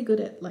 She's really good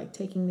at like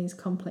taking these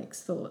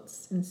complex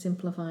thoughts and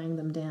simplifying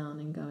them down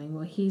and going,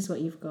 well, here's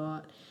what you've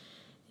got,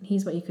 and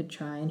here's what you could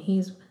try, and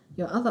here's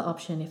your other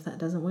option if that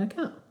doesn't work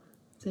out.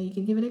 So you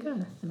could give it a go.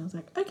 And I was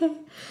like, okay.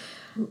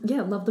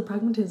 Yeah, love the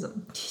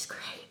pragmatism. She's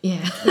great.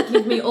 Yeah.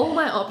 Give me all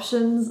my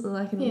options, and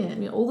I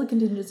can all the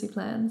contingency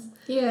plans.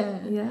 Yeah.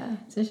 Yeah.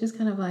 So she's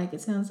kind of like,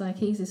 it sounds like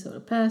he's this sort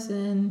of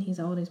person. He's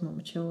old, he's more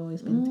mature,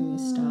 he's been through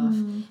his stuff,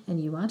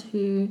 and you are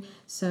too.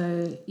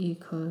 So you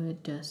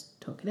could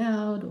just talk it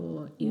out,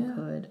 or you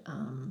could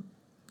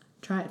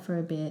try it for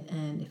a bit,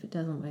 and if it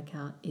doesn't work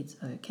out, it's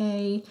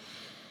okay.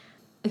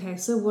 Okay,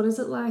 so what is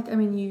it like? I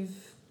mean,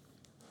 you've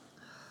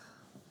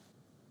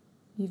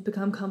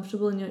become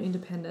comfortable in your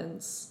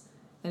independence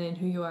and in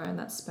who you are in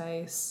that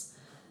space,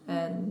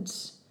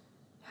 and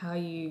how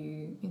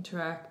you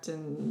interact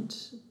and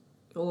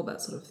all of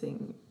that sort of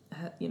thing,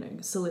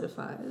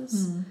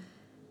 solidifies.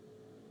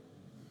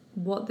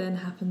 What then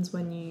happens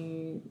when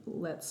you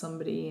let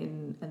somebody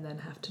in and then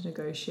have to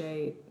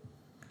negotiate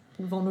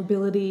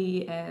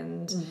vulnerability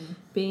and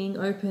being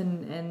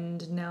open,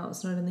 and now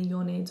it's not only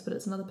your needs but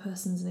it's another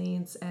person's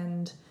needs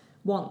and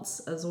wants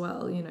as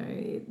well,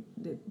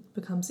 it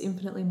becomes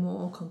infinitely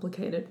more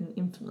complicated and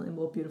infinitely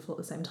more beautiful at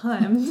the same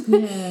time.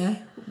 Yeah.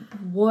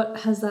 What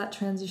has that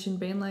transition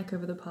been like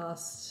over the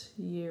past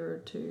year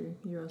or so?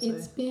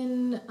 It's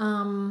been,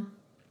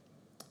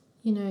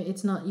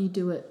 it's not you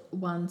do it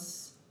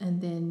once and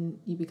then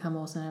you become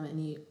awesome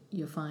and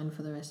you're fine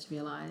for the rest of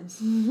your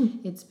lives.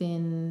 It's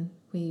been,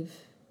 we've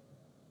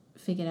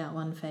figured out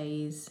one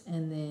phase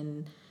and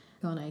then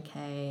gone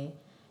okay,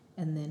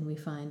 and then we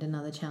find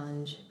another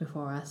challenge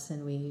before us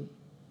and we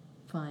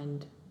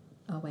find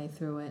our way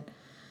through it.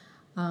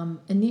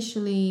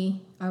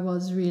 Initially, I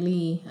was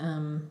really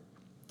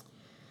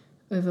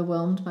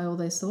overwhelmed by all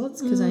those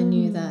thoughts because I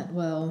knew that,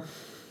 well,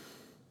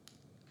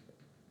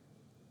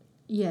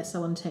 yes, I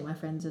want to take my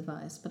friend's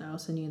advice, but I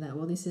also knew that,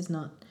 well, this is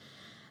not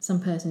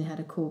some person who had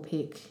a cool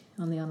pic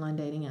on the online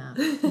dating app.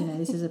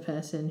 This is a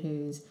person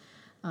who's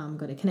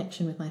got a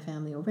connection with my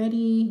family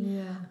already.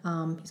 Yeah.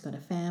 He's got a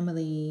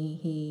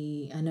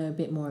family. I know a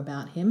bit more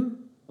about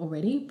him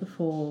already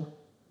before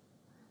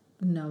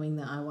knowing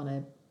that I want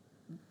to,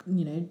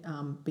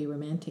 be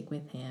romantic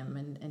with him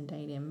and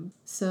date him.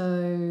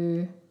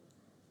 So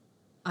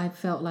I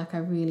felt like I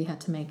really had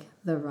to make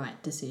the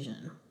right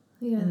decision.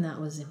 Yeah. And that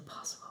was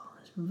impossible.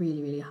 It was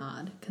really, really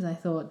hard because I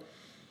thought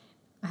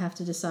I have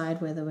to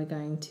decide whether we're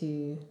going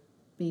to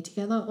be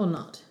together or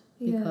not.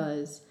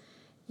 Because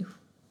if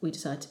we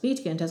decide to be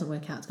together and it doesn't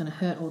work out, it's going to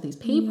hurt all these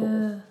people.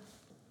 Yeah.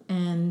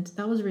 And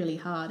that was really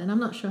hard. And I'm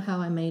not sure how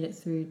I made it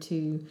through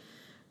to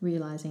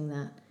realizing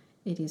that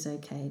it is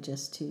okay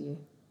just to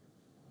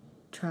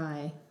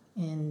try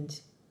and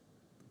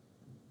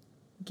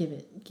give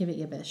it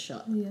your best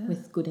shot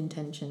with good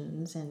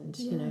intentions and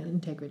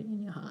integrity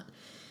in your heart.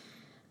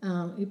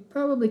 It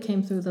probably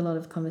came through with a lot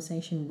of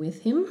conversation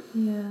with him.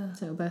 Yeah.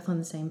 So we're both on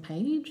the same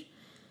page,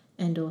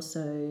 and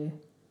also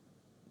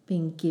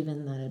being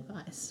given that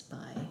advice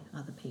by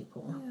other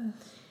people. Yeah.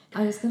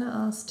 I was going to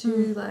ask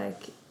too,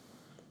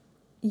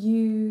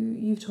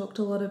 you've talked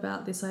a lot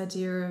about this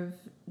idea of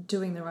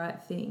doing the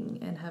right thing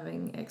and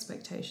having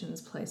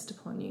expectations placed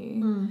upon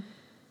you.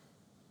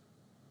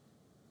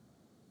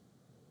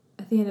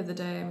 At the end of the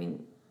day,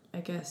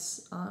 I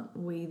guess, aren't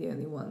we the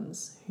only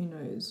ones who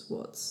knows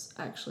what's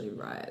actually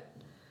right?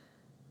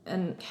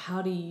 And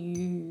how do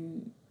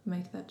you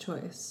make that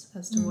choice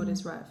as to what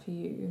is right for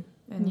you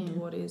and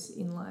what is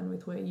in line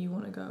with where you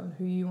want to go and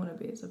who you want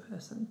to be as a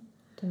person?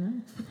 I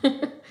don't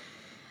know.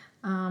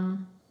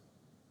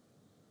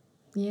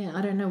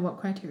 I don't know what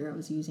criteria I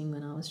was using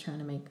when I was trying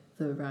to make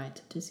the right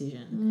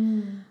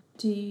decision.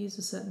 Do you use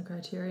a certain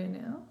criteria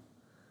now?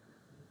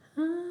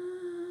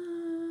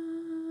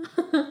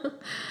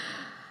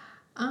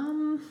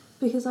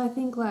 Because I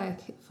think,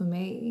 for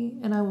me,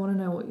 and I want to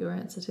know what your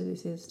answer to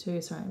this is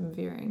too, sorry I'm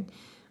veering,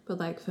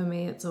 but for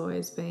me it's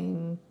always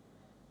been,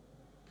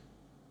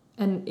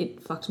 and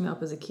it fucked me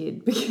up as a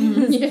kid because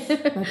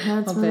my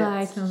parents were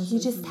like, you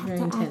just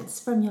have to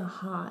act from your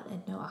heart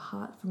and know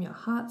from your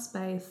heart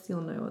space,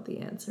 you'll know what the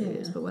answer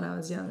is. But when I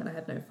was young and I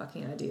had no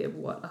fucking idea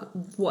what that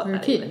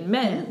even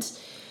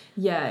meant,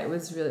 it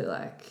was really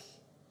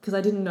because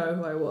I didn't know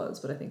who I was,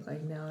 but I think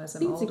now as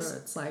I'm older,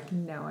 it's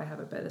now I have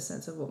a better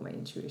sense of what my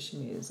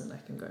intuition is and I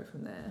can go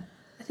from there.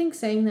 I think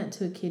saying that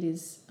to a kid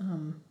is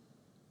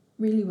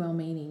really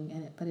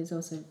well-meaning, but it's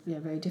also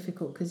very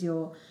difficult because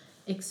you're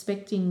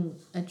expecting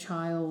a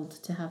child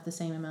to have the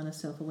same amount of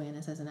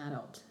self-awareness as an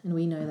adult. And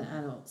we know that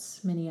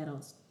many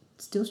adults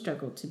still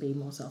struggle to be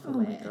more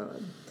self-aware. Oh my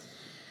God.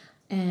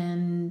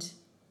 And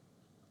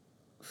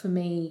for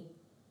me,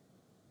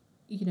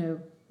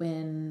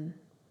 when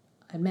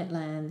I met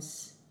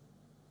Lance,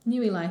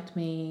 knew he liked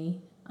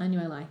me, I knew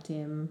I liked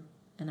him,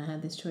 and I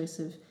had this choice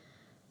of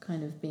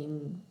kind of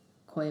being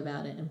coy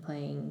about it and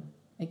playing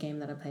a game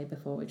that I played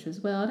before, which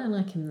was, I don't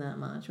like him that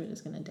much, we're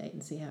just going to date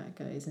and see how it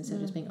goes, instead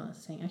of just being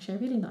honest, saying, actually, I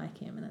really like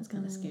him, and that's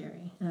kind of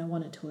scary, and I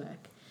want it to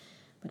work,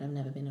 but I've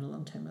never been in a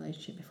long-term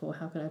relationship before.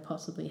 How could I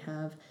possibly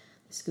have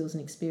the skills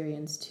and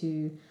experience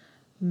to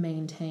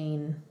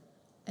maintain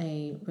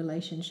a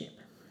relationship?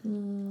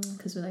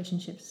 Because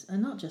relationships are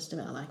not just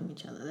about liking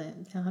each other,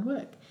 they're hard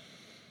work.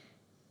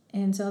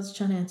 And so I was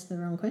trying to answer the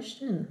wrong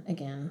question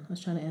again. I was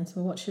trying to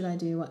answer, what should I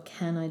do? What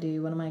can I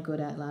do? What am I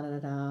good at? La da da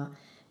da.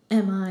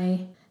 Am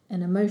I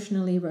an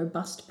emotionally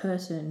robust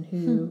person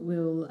who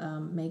will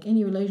make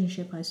any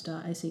relationship I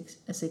start a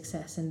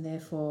success, and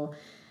therefore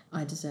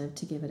I deserve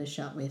to give it a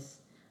shot with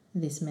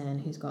this man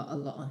who's got a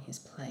lot on his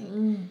plate?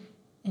 And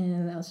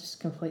that was just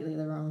completely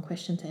the wrong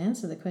question to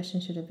answer. The question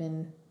should have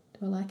been,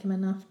 do I like him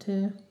enough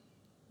to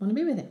want to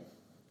be with him?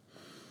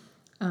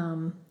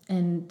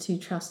 And to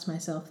trust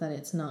myself that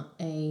it's not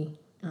a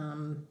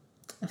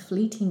a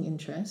fleeting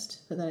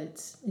interest, but that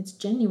it's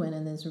genuine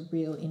and there's a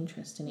real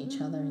interest in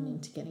each other and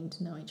into getting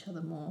to know each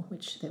other more,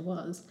 which there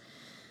was.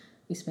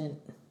 We spent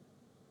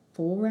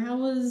 4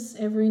 hours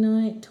every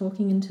night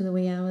talking into the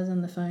wee hours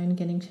on the phone,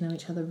 getting to know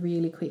each other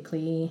really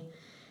quickly.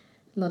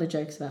 A lot of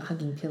jokes about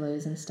hugging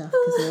pillows and stuff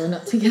because we were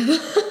not together.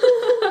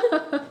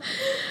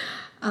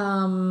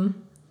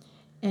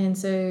 And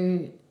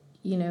so,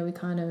 you know, we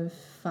kind of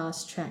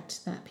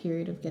fast-tracked that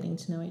period of getting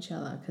to know each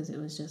other because it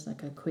was just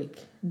like a quick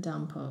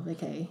dump of,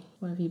 okay,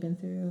 what have you been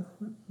through?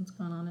 What's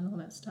going on and all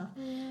that stuff.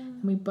 Yeah.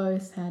 And we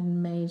both had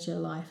major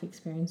life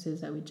experiences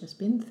that we'd just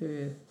been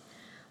through.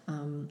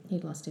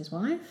 He'd lost his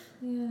wife,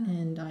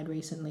 and I'd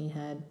recently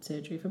had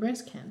surgery for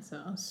breast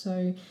cancer.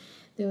 So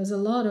there was a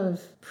lot of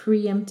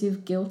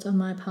preemptive guilt on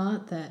my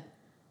part that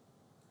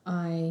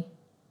I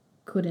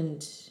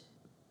couldn't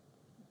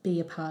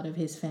be a part of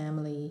his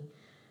family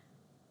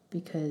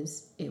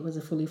because it was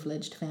a fully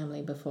fledged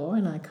family before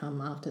and I come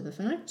after the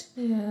fact.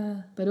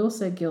 Yeah. But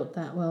also guilt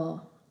that,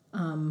 well,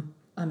 I'm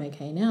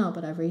okay now,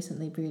 but I've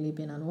recently really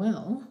been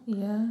unwell.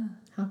 Yeah.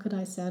 How could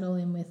I saddle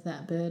him with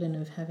that burden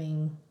of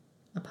having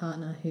a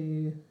partner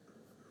who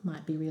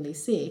might be really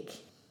sick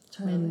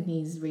when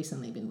he's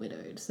recently been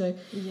widowed? So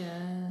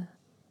yeah,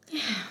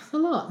 a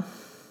lot.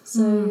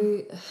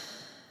 So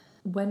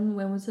when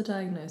was the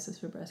diagnosis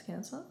for breast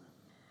cancer?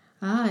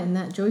 In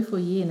that joyful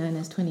year known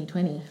as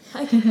 2020.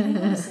 Okay, hang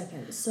on a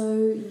second.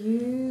 So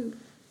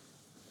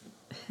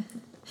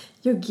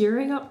you're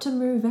gearing up to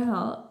move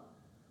out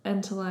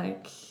and to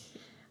like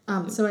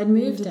so I'd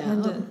moved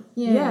out.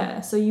 Yeah.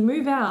 So you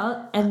move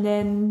out and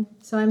then...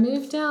 So I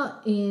moved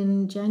out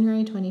in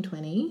January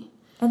 2020.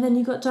 And then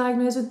you got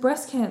diagnosed with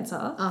breast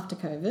cancer? After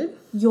COVID.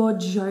 You're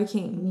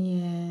joking.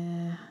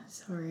 Yeah.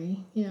 Sorry.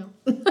 Yeah.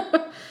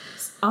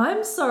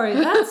 I'm sorry.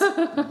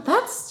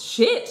 That's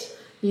shit.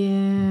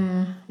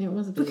 Yeah. It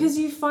was a bit. Because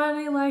you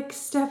finally like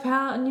step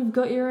out and you've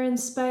got your own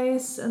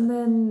space and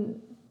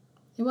then...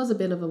 It was a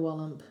bit of a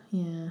wallop.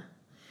 Yeah.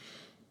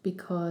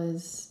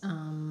 Because...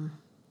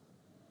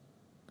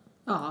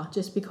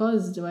 just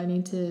because do I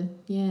need to...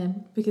 Yeah.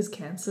 Because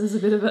cancer's a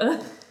bit of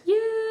a...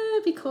 Yeah,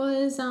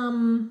 because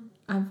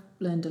I've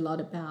learned a lot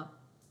about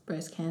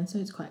breast cancer.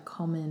 It's quite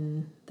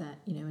common that,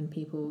 you know, when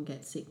people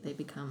get sick, they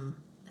become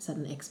a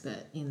sudden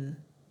expert in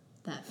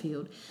that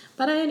field.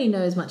 But I only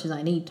know as much as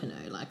I need to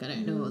know. Like, I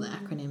don't know all the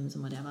acronyms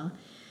and whatever.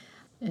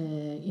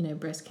 You know,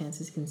 breast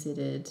cancer is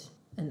considered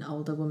an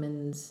older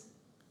woman's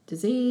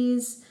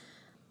disease.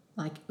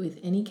 Like with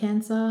any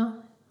cancer...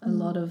 A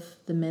lot of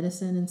the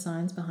medicine and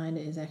science behind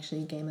it is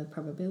actually a game of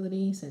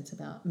probability. So it's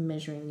about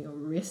measuring your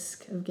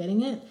risk of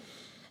getting it.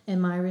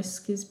 And my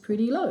risk is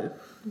pretty low.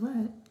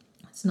 Right.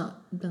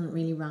 Doesn't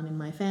really run in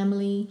my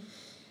family.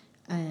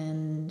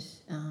 And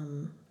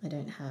I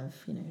don't have,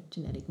 you know,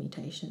 genetic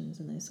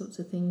mutations and those sorts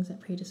of things that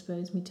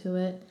predispose me to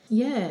it.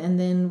 Yeah, and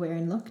then we're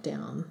in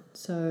lockdown.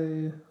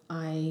 So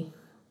I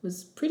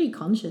was pretty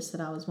conscious that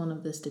I was one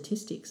of the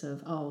statistics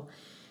of,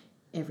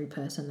 every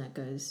person that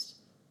goes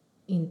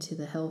into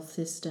the health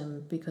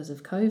system because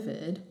of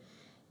COVID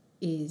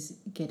is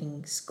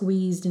getting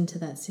squeezed into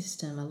that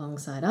system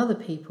alongside other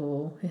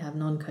people who have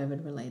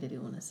non-COVID related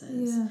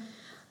illnesses. Yeah.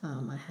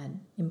 I had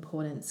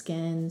important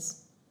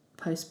scans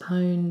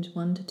postponed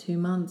 1 to 2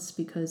 months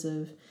because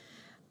of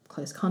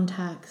close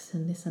contacts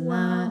and this and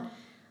that.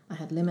 I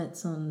had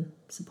limits on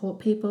support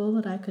people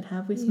that I could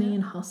have with me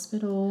in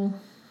hospital.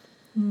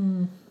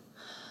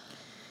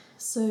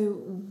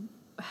 So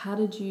how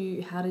did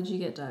you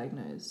get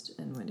diagnosed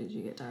and when did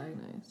you get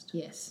diagnosed?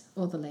 Yes,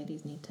 all the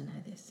ladies need to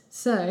know this.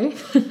 So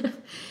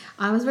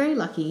I was very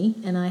lucky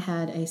and I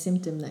had a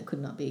symptom that could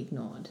not be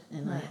ignored.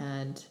 And I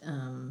had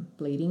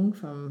bleeding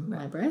from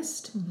my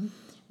breast,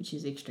 which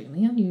is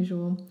extremely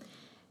unusual.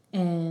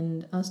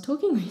 And I was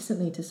talking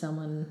recently to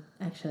someone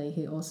actually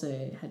who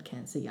also had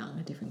cancer young,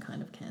 a different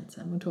kind of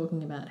cancer. And we're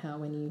talking about how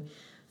when you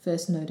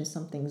first notice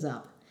something's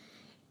up,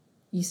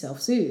 you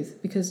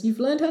self-soothe because you've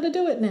learned how to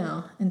do it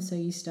now. And so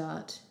you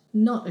start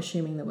not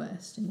assuming the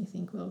worst and you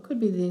think, well, it could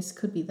be this,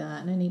 could be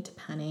that, no need to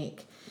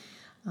panic.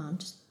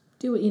 Just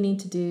do what you need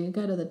to do,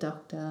 go to the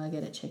doctor,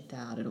 get it checked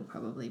out, it'll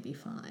probably be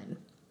fine.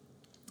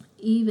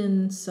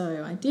 Even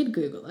so, I did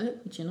Google it,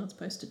 which you're not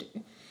supposed to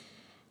do.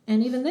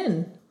 And even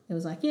then, it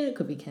was like, yeah, it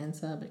could be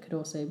cancer, but it could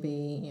also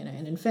be, you know,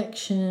 an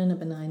infection, a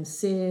benign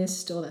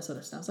cyst, all that sort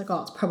of stuff. It's like,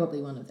 it's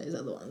probably one of those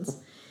other ones.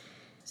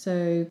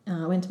 So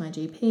I went to my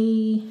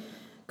GP,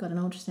 got an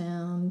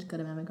ultrasound, got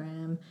a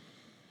mammogram,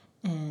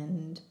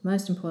 and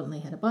most importantly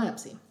had a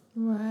biopsy.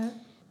 Right.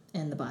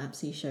 And the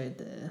biopsy showed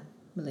the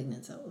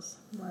malignant cells.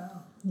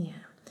 Wow. Yeah.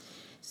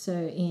 So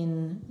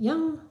in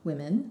young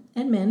women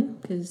and men,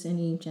 because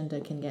any gender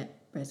can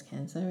get breast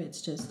cancer,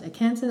 it's just a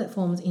cancer that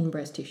forms in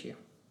breast tissue.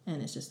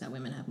 And it's just that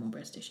women have more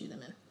breast tissue than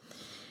men.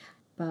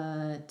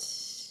 But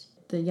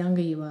the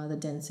younger you are, the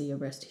denser your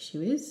breast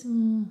tissue is,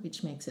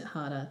 which makes it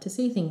harder to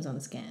see things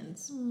on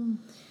scans.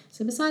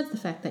 So besides the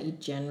fact that you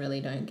generally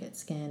don't get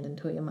scanned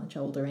until you're much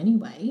older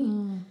anyway,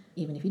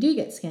 even if you do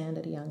get scanned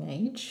at a young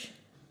age,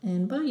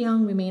 and by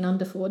young we mean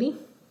under 40,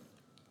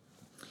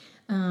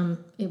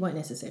 it won't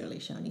necessarily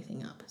show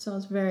anything up. So I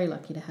was very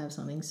lucky to have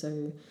something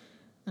so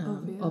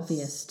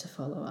obvious to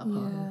follow up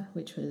on,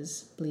 which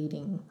was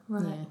bleeding.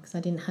 Right. Yeah, because I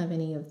didn't have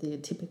any of the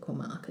typical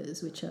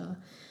markers, which are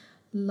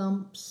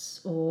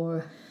lumps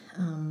or,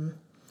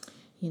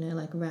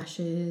 like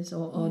rashes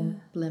or odd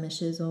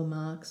blemishes or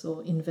marks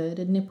or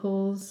inverted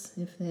nipples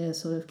if they're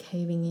sort of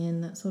caving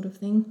in, that sort of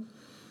thing.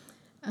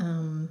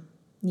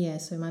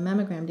 So my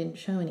mammogram didn't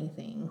show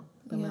anything,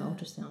 but my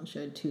ultrasound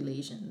showed 2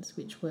 lesions,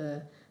 which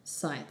were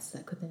sites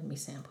that could then be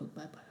sampled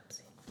by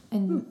biopsy.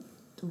 And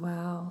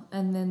wow.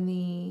 And then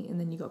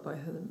you got both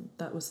of them.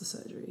 That was the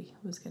surgery,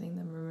 was getting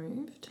them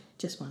removed?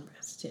 Just one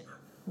breast, yeah.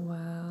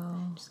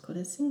 Wow. Just got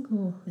a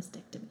single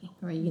mastectomy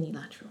or a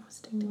unilateral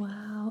mastectomy.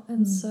 Wow.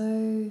 And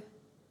so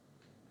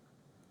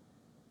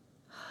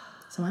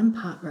I'm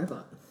part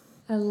robot.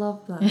 I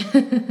love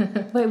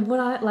that. Wait,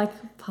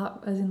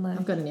 part as in like...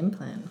 I've got an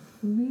implant.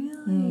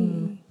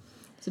 Really?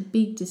 It's a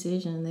big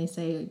decision. They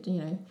say,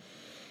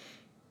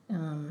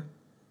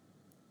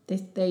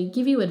 they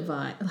give you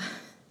advice.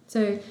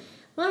 So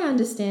my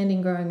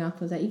understanding growing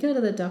up was that you go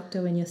to the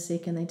doctor when you're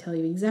sick and they tell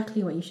you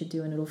exactly what you should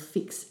do and it'll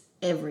fix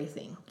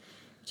everything,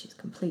 which is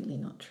completely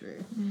not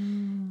true.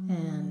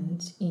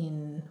 And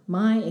in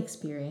my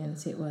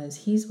experience, it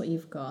was, here's what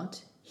you've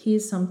got.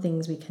 Here's some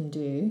things we can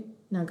do.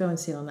 Now go and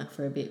sit on that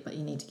for a bit, but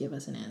you need to give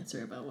us an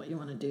answer about what you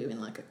want to do in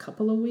like a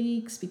couple of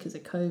weeks because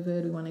of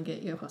COVID. We want to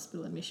get your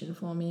hospital admission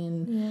form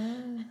in.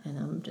 Yeah. And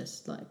I'm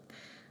just like,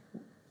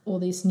 all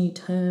these new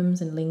terms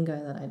and lingo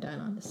that I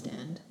don't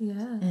understand.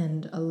 Yeah.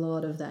 And a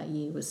lot of that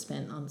year was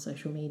spent on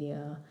social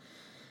media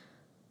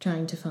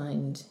trying to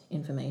find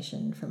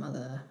information from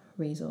other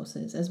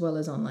resources as well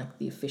as on like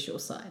the official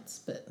sites.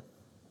 But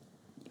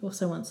you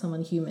also want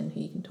someone human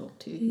who you can talk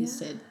to who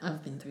said,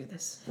 I've been through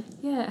this.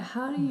 Yeah.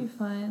 How do you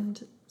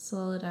find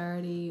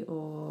solidarity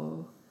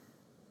or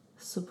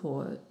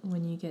support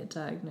when you get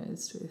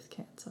diagnosed with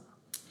cancer?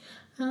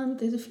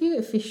 There's a few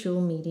official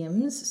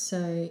mediums.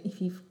 So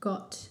if you've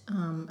got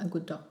a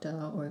good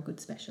doctor or a good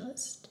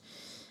specialist,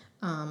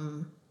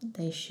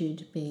 they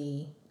should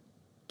be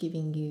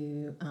giving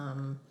you,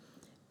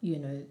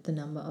 the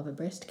number of a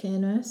breast care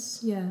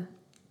nurse. Yeah.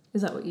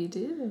 Is that what you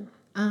did?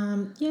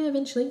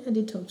 Eventually I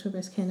did talk to a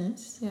breast care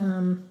nurse.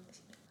 Yeah.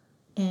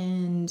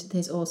 And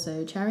there's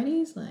also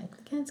charities like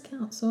the Cancer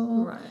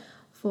Council. Right.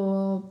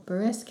 For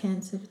breast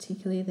cancer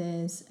particularly,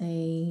 there's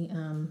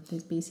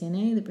there's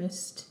BCNA, the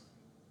Breast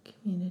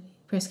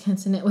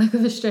Cancer Network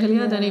of Australia.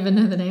 Yeah. I don't even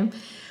know the name.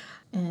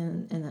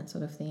 And that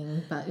sort of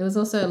thing. But it was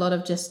also a lot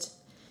of just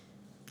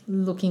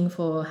looking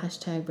for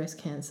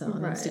 #breastcancer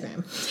on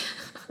Instagram.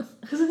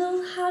 Because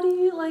how do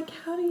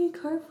you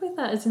cope with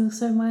that?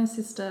 So my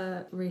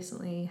sister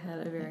recently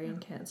had ovarian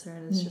cancer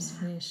and has just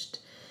finished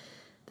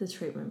the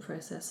treatment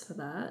process for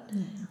that,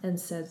 and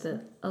said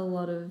that a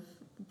lot of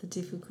the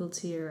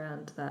difficulty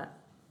around that,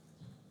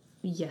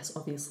 yes,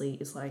 obviously,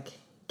 is like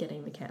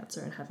getting the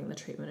cancer and having the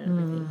treatment and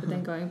everything, but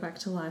then going back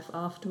to life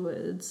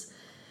afterwards,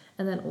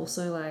 and then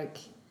also like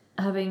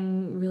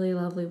having really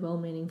lovely,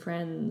 well-meaning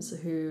friends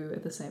who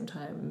at the same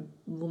time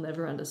will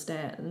never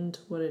understand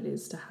what it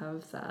is to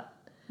have that.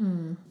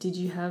 Did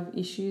you have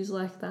issues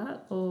like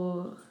that,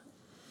 or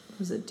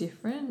was it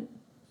different?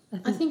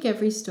 I think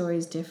every story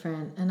is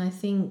different, and I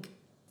think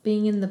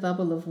being in the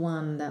bubble of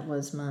one that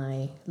was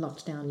my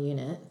lockdown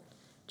unit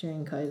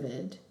during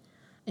COVID,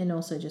 and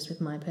also just with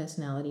my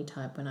personality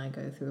type, when I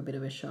go through a bit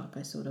of a shock,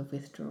 I sort of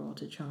withdraw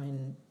to try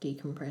and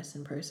decompress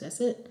and process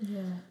it.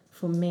 Yeah.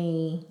 For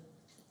me,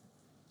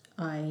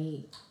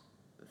 I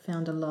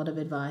found a lot of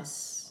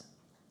advice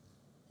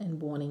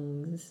and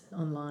warnings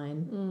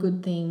online,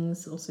 good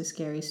things, also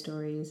scary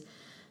stories.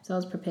 So I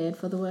was prepared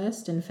for the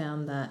worst and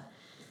found that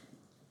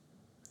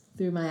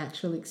through my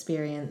actual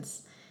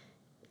experience,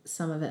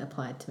 some of it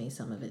applied to me,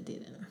 some of it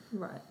didn't.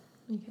 Right.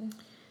 Okay.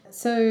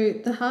 So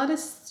the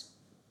hardest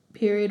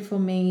period for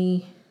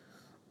me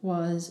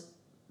was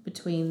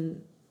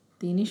between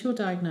the initial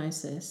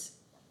diagnosis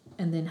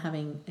and then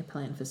having a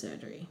plan for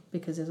surgery,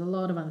 because there's a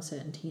lot of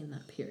uncertainty in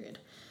that period.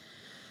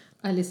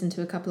 I listened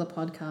to a couple of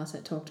podcasts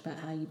that talked about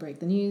how you break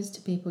the news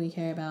to people you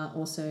care about,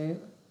 also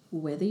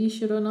whether you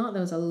should or not.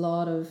 There's a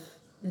lot of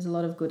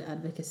good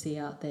advocacy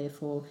out there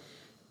for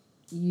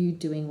you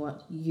doing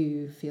what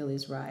you feel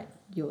is right.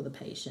 You're the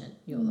patient.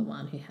 You're the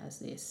one who has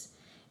this.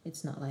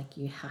 It's not like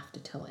you have to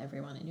tell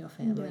everyone in your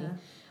family. Yeah.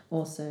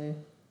 Also,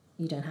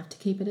 you don't have to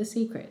keep it a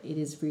secret. It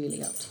is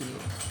really up to you.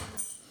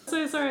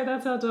 So sorry,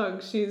 that's our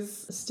dog.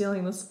 She's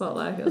stealing the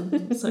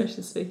spotlight, so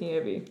she's speaking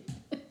over you.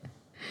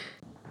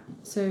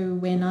 So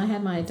when I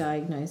had my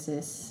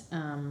diagnosis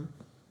and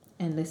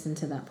listened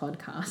to that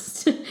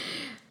podcast,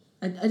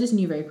 I just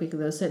knew very quickly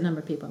there was a certain number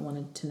of people I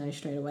wanted to know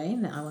straight away,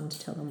 and that I wanted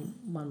to tell them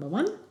one by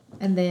one.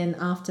 And then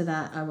after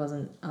that, I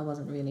wasn't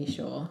really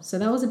sure. So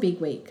that was a big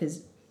week,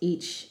 because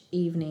each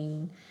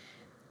evening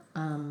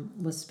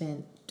was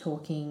spent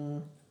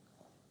talking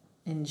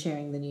and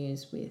sharing the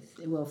news with,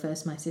 well,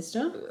 first my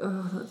sister.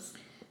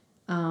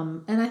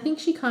 And I think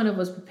she kind of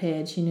was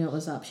prepared. She knew it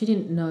was up. She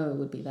didn't know it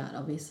would be that,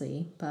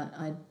 obviously, but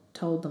I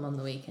told them on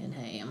the weekend,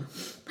 hey,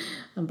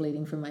 I'm I'm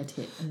bleeding from my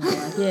tit. And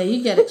they're like, yeah,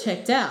 you get it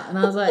checked out. And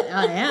I was like,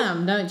 I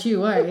am, don't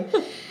you worry.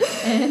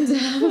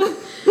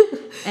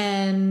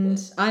 And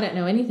I don't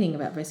know anything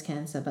about breast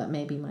cancer, but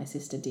maybe my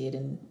sister did,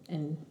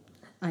 and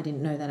I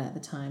didn't know that at the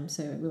time.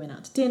 So we went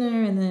out to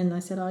dinner, and then I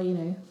said,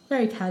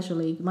 very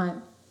casually,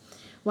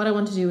 what I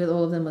wanted to do with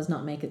all of them was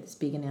not make it this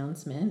big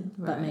announcement,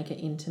 but make it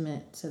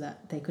intimate so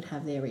that they could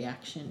have their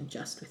reaction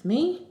just with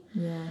me.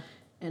 Yeah.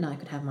 And I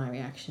could have my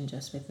reaction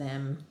just with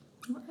them.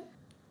 Right.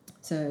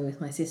 So with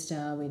my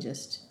sister, we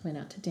just went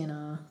out to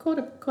dinner, caught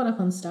up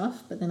on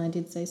stuff, but then I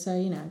did say, so,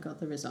 I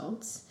got the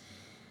results.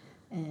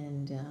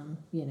 And,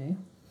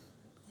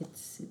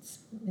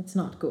 it's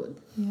not good.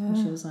 Yeah. And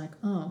she was like,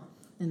 oh.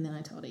 And then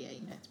I told her, yeah,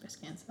 it's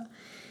breast cancer.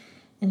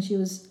 And she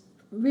was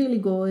really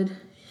good.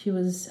 She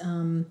was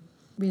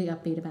really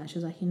upbeat about it. She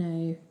was like,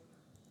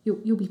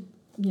 you'll be,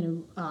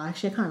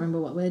 actually I can't remember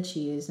what word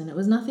she used. And it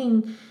was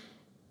nothing,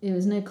 it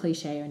was no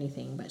cliche or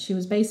anything, but she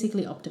was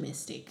basically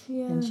optimistic.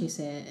 Yeah. And she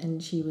said,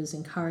 and she was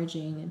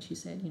encouraging, and she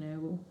said,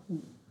 well,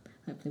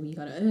 hopefully we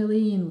got it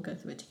early and we'll go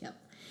through it together.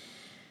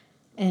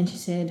 And she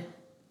said,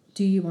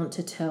 do you want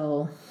to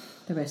tell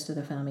the rest of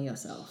the family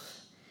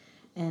yourself?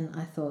 And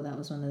I thought that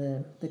was one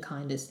of the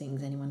kindest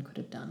things anyone could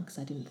have done, because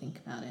I didn't think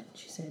about it.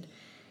 She said,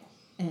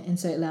 and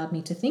so it allowed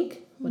me to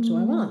think, what do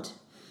I want?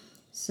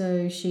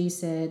 So she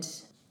said,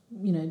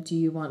 do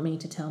you want me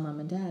to tell mum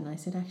and dad? And I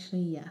said,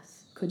 actually, yes.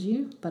 Could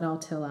you? But I'll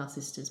tell our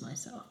sisters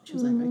myself. She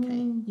was like,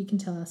 okay, you can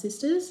tell our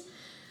sisters,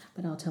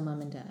 but I'll tell mum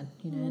and dad,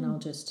 and I'll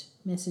just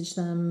message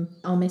them.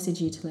 I'll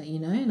message you to let you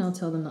know, and I'll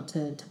tell them not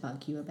to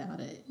bug you about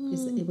it.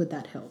 Would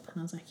that help? And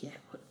I was like, yeah, it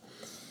would.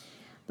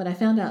 But I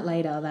found out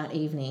later that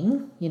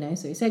evening,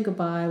 so we said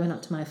goodbye, went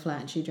up to my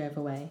flat, and she drove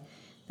away,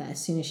 that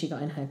as soon as she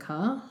got in her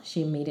car,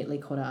 she immediately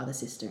called her other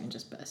sister and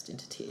just burst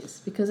into tears.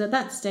 Because at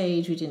that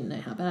stage, we didn't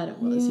know how bad it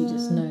was. Yeah. You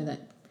just know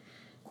that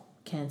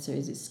cancer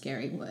is a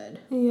scary word.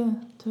 Yeah,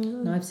 totally.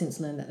 And I've since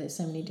learned that there's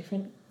so many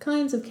different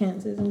kinds of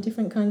cancers and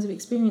different kinds of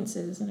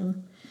experiences, and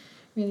I'm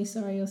really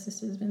sorry your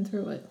sister's been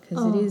through it,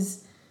 because it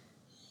is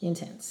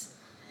intense.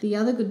 The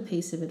other good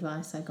piece of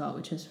advice I got,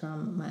 which was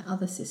from my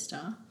other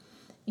sister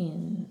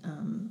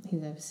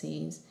who's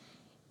overseas,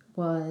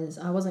 was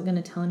I wasn't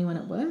going to tell anyone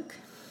at work,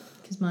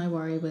 because my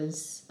worry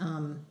was,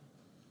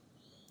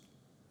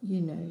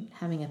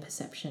 having a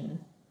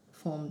perception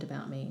formed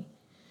about me,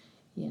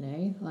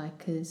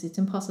 because it's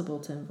impossible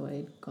to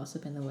avoid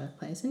gossip in the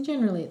workplace, and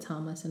generally it's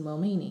harmless and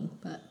well-meaning,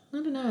 but I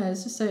don't know, it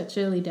was just such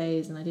early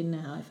days, and I didn't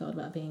know how I felt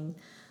about being,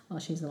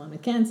 she's the one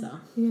with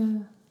cancer. Yeah.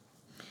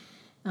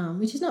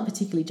 Which is not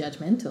particularly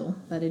judgmental,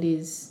 but it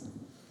is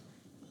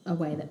a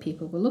way that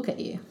people will look at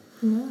you.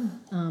 Yeah.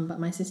 But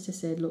my sister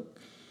said, look,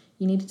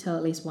 you need to tell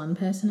at least one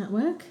person at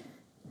work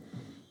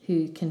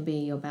who can be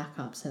your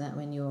backup, so that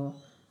when you're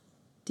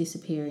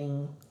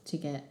disappearing to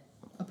get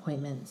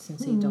appointments and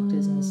see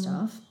doctors and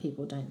stuff,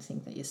 people don't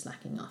think that you're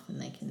slacking off,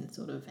 and they can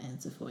sort of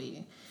answer for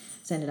you.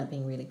 So it ended up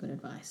being really good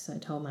advice. So I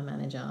told my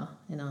manager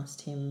and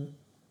asked him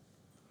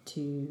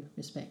to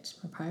respect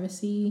my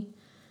privacy,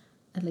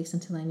 at least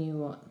until I knew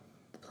what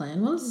the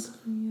plan was.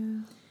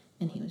 Yeah.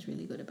 And he was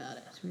really good about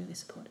it. He was really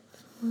supportive.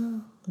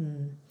 Wow.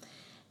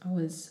 I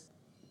was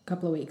a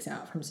couple of weeks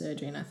out from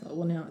surgery, and I thought,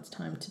 well, now it's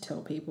time to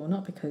tell people,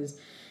 not because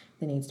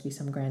there needs to be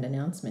some grand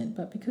announcement,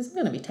 but because I'm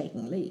going to be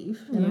taking leave.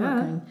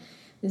 And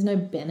there's no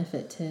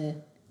benefit to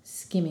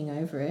skimming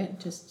over it.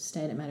 Just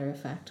state it matter of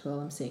fact, well,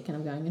 I'm sick and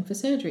I'm going in for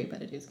surgery,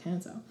 but it is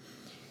cancer.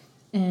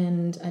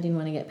 And I didn't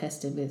want to get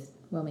pestered with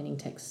well-meaning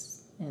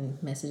texts and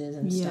messages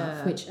and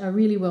stuff, which are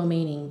really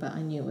well-meaning, but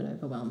I knew it would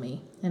overwhelm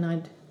me. And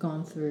I'd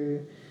gone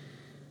through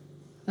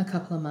a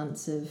couple of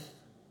months of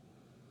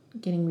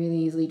getting really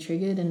easily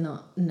triggered and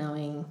not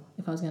knowing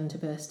if I was going to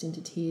burst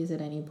into tears at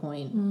any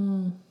point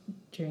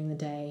during the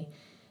day.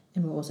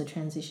 And we're also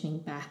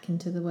transitioning back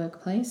into the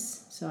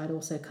workplace. So I'd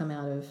also come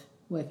out of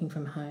working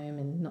from home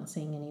and not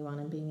seeing anyone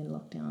and being in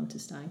lockdown to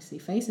starting to see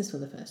faces for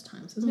the first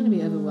time. So it was going to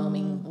be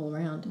overwhelming all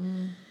around.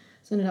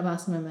 So I ended up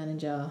asking my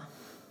manager,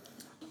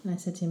 and I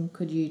said to him,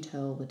 could you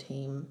tell the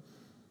team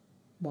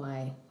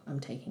why I'm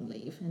taking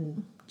leave,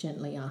 and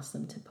gently ask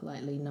them to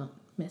politely not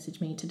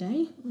message me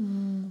today.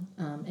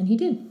 And he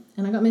did.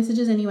 And I got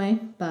messages anyway,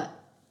 but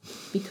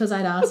because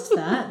I'd asked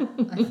that,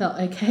 I felt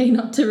okay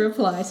not to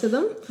reply to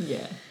them.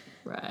 Yeah,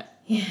 right.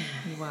 Yeah.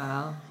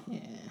 Wow. Yeah.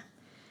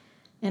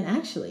 And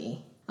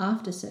actually,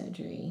 after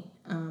surgery,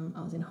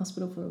 I was in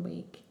hospital for a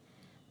week,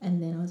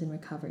 and then I was in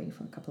recovery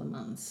for a couple of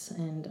months,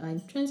 and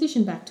I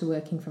transitioned back to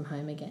working from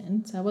home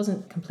again. So I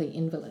wasn't a complete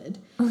invalid,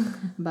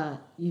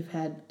 but you've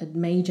had a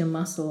major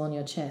muscle on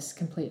your chest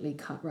completely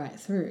cut right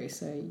through.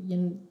 So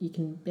you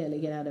can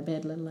barely get out of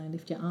bed, let alone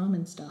lift your arm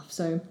and stuff.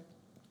 So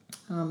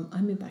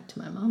I moved back to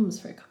my mum's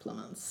for a couple of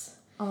months.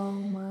 Oh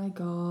my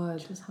God.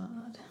 Which was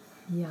hard.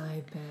 Yeah,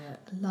 I bet.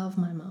 I love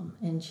my mum,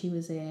 and she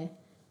was there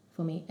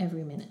for me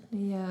every minute.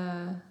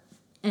 Yeah.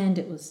 And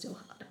it was still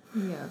hard.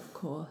 Yeah, of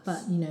course.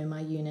 But,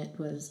 my unit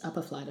was up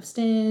a flight of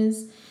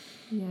stairs.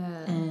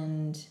 Yeah.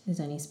 And there's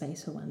only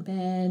space for one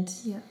bed.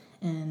 Yeah.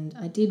 And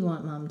I did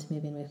want mum to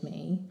move in with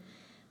me,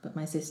 but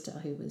my sister,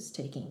 who was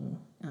taking,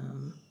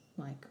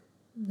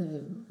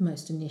 the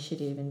most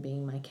initiative in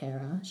being my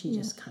carer. She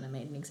just kind of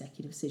made an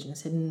executive decision. I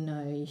said,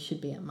 no, you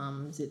should be at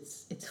mum's.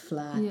 It's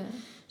flat. Yeah.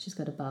 She's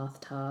got a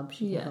bathtub.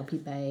 She can help you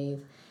bathe.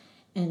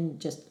 And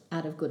just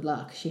out of good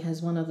luck, she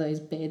has one of those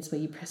beds where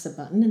you press a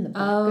button and the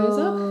back goes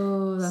up.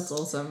 Oh, that's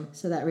awesome.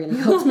 So that really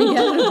helped me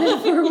get out of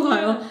bed for a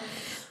while.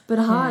 But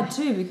hard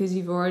too, because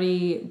you've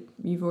already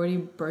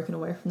broken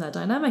away from that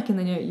dynamic, and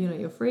then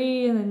you're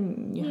free, and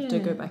then you have to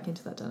go back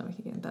into that dynamic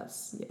again.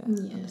 That's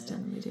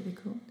understandably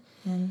difficult.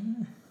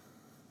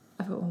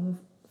 I've got one more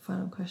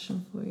final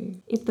question for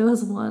you. If there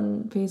was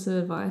one piece of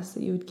advice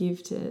that you would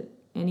give to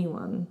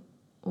anyone,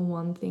 or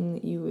one thing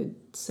that you would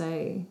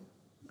say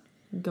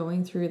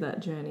going through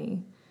that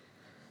journey,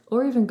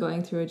 or even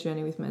going through a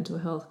journey with mental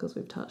health, because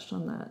we've touched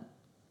on that,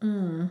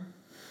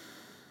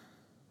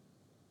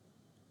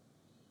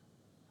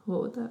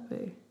 what would that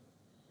be?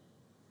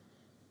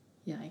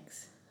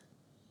 Yikes.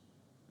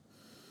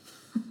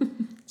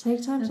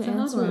 Take time to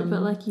answer it,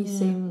 but like you Yeah.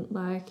 seem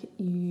like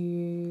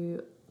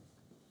you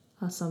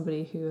are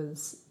somebody who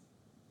has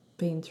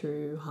been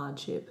through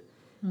hardship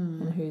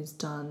and who's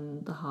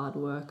done the hard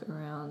work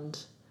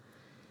around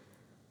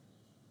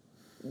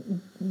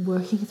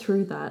working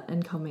through that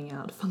and coming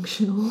out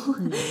functional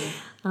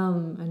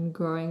and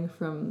growing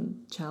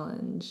from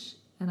challenge.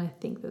 And I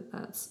think that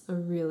that's a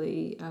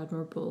really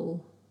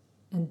admirable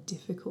and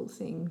difficult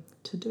thing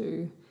to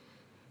do.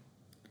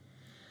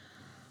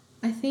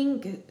 I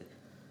think, and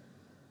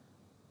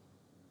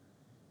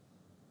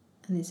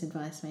this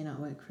advice may not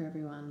work for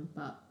everyone,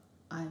 but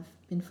I've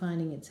been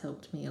finding it's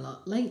helped me a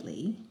lot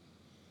lately.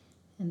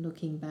 And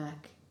looking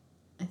back,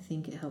 I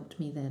think it helped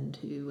me then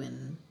too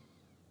when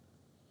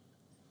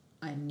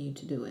I knew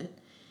to do it.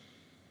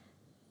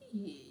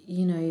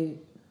 You know,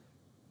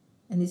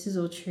 and this is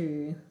all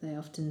true, they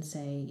often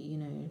say,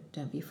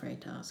 don't be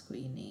afraid to ask what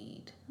you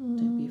need.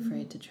 Don't be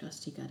afraid to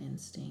trust your gut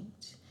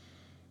instinct.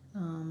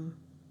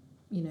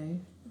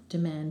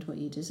 Demand what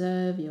you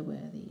deserve, you're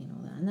worthy, and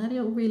all that. And that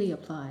all really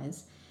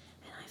applies.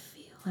 And I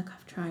feel like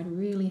I've tried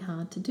really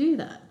hard to do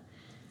that.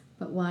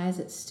 But why has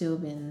it still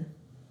been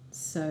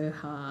so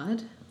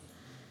hard?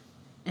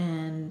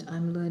 And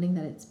I'm learning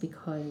that it's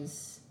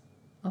because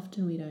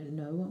often we don't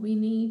know what we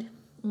need.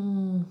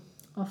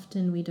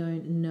 Often we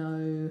don't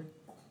know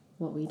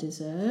what we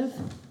deserve.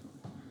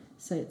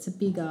 So it's a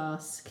big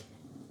ask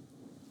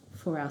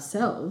for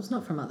ourselves,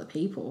 not from other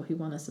people who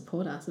want to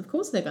support us. Of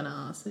course they're going to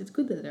ask. It's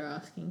good that they're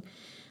asking.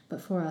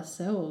 But for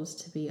ourselves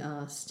to be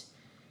asked,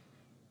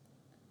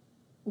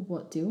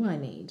 what do I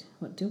need?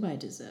 What do I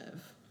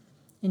deserve?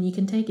 And you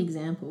can take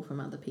example from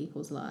other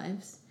people's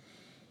lives.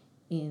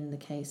 In the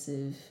case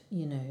of,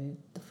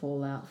 the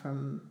fallout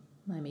from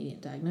my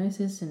immediate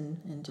diagnosis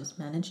and just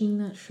managing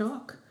that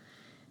shock.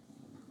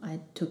 I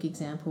took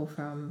example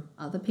from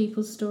other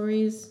people's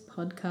stories,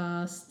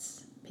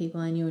 podcasts,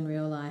 people I knew in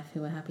real life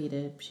who were happy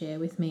to share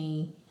with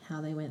me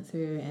how they went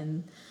through,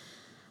 and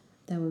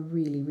they were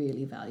really,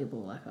 really valuable.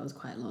 Like, I was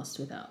quite lost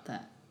without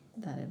that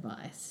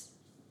advice.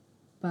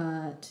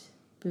 But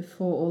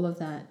before all of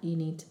that, you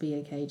need to be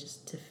okay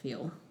just to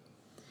feel.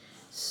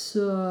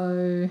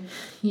 So,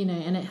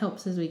 and it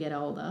helps as we get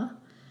older.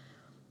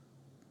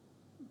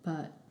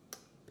 But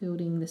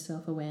building the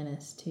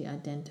self-awareness to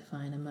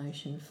identify an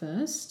emotion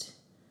first,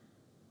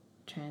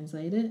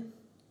 translate it,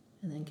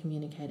 and then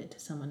communicate it to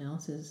someone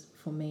else is,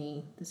 for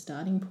me, the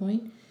starting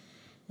point.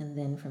 And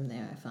then from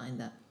there, I find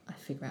that I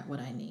figure out what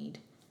I need.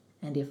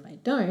 And if I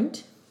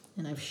don't,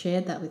 and I've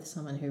shared that with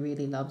someone who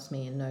really loves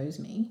me and knows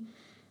me,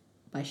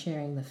 by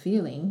sharing the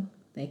feeling,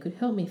 they could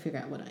help me figure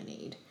out what I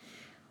need.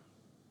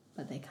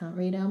 But they can't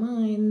read our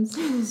minds.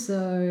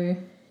 So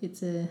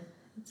it's a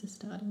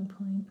starting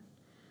point.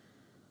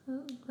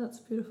 Oh, that's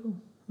beautiful.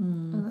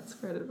 And that's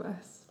great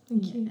advice.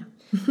 Thank you.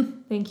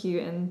 Thank you,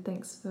 and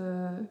thanks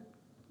for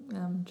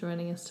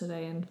joining us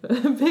today and for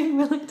being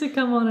willing to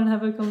come on and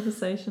have a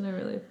conversation. I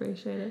really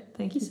appreciate it.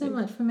 Thank you so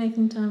much for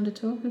making time to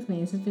talk with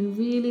me. This has been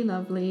really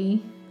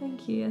lovely.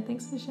 Thank you, and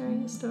thanks for sharing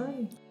your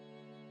story.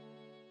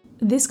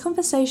 This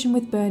conversation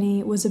with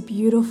Bernie was a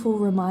beautiful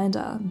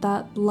reminder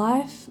that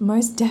life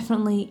most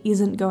definitely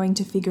isn't going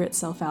to figure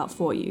itself out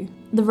for you.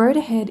 The road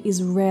ahead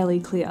is rarely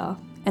clear,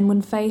 and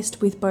when faced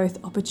with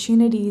both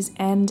opportunities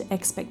and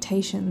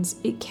expectations,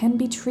 it can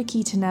be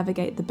tricky to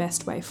navigate the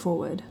best way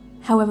forward.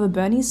 However,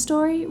 Bernie's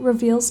story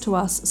reveals to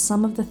us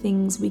some of the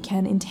things we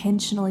can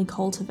intentionally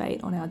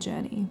cultivate on our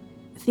journey.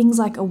 Things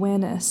like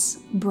awareness,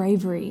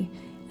 bravery,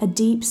 a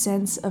deep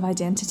sense of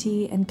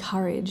identity and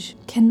courage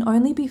can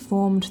only be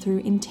formed through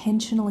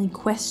intentionally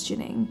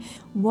questioning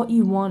what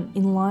you want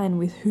in line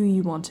with who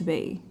you want to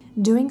be.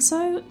 Doing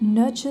so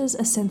nurtures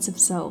a sense of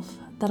self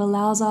that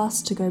allows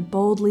us to go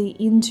boldly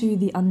into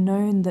the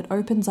unknown that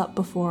opens up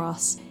before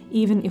us,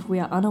 even if we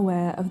are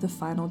unaware of the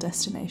final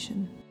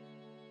destination.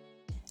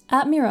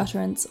 At Mere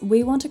Utterance,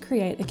 we want to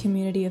create a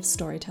community of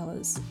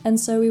storytellers, and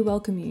so we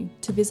welcome you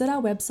to visit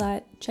our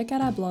website, check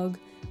out our blog,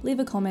 leave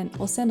a comment,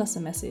 or send us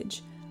a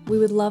message. We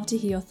would love to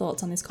hear your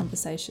thoughts on this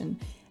conversation,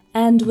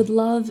 and would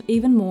love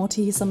even more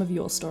to hear some of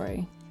your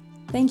story.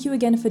 Thank you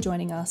again for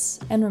joining us,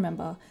 and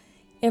remember,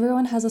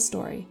 everyone has a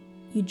story,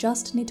 You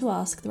just need to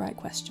ask the right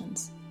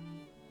questions.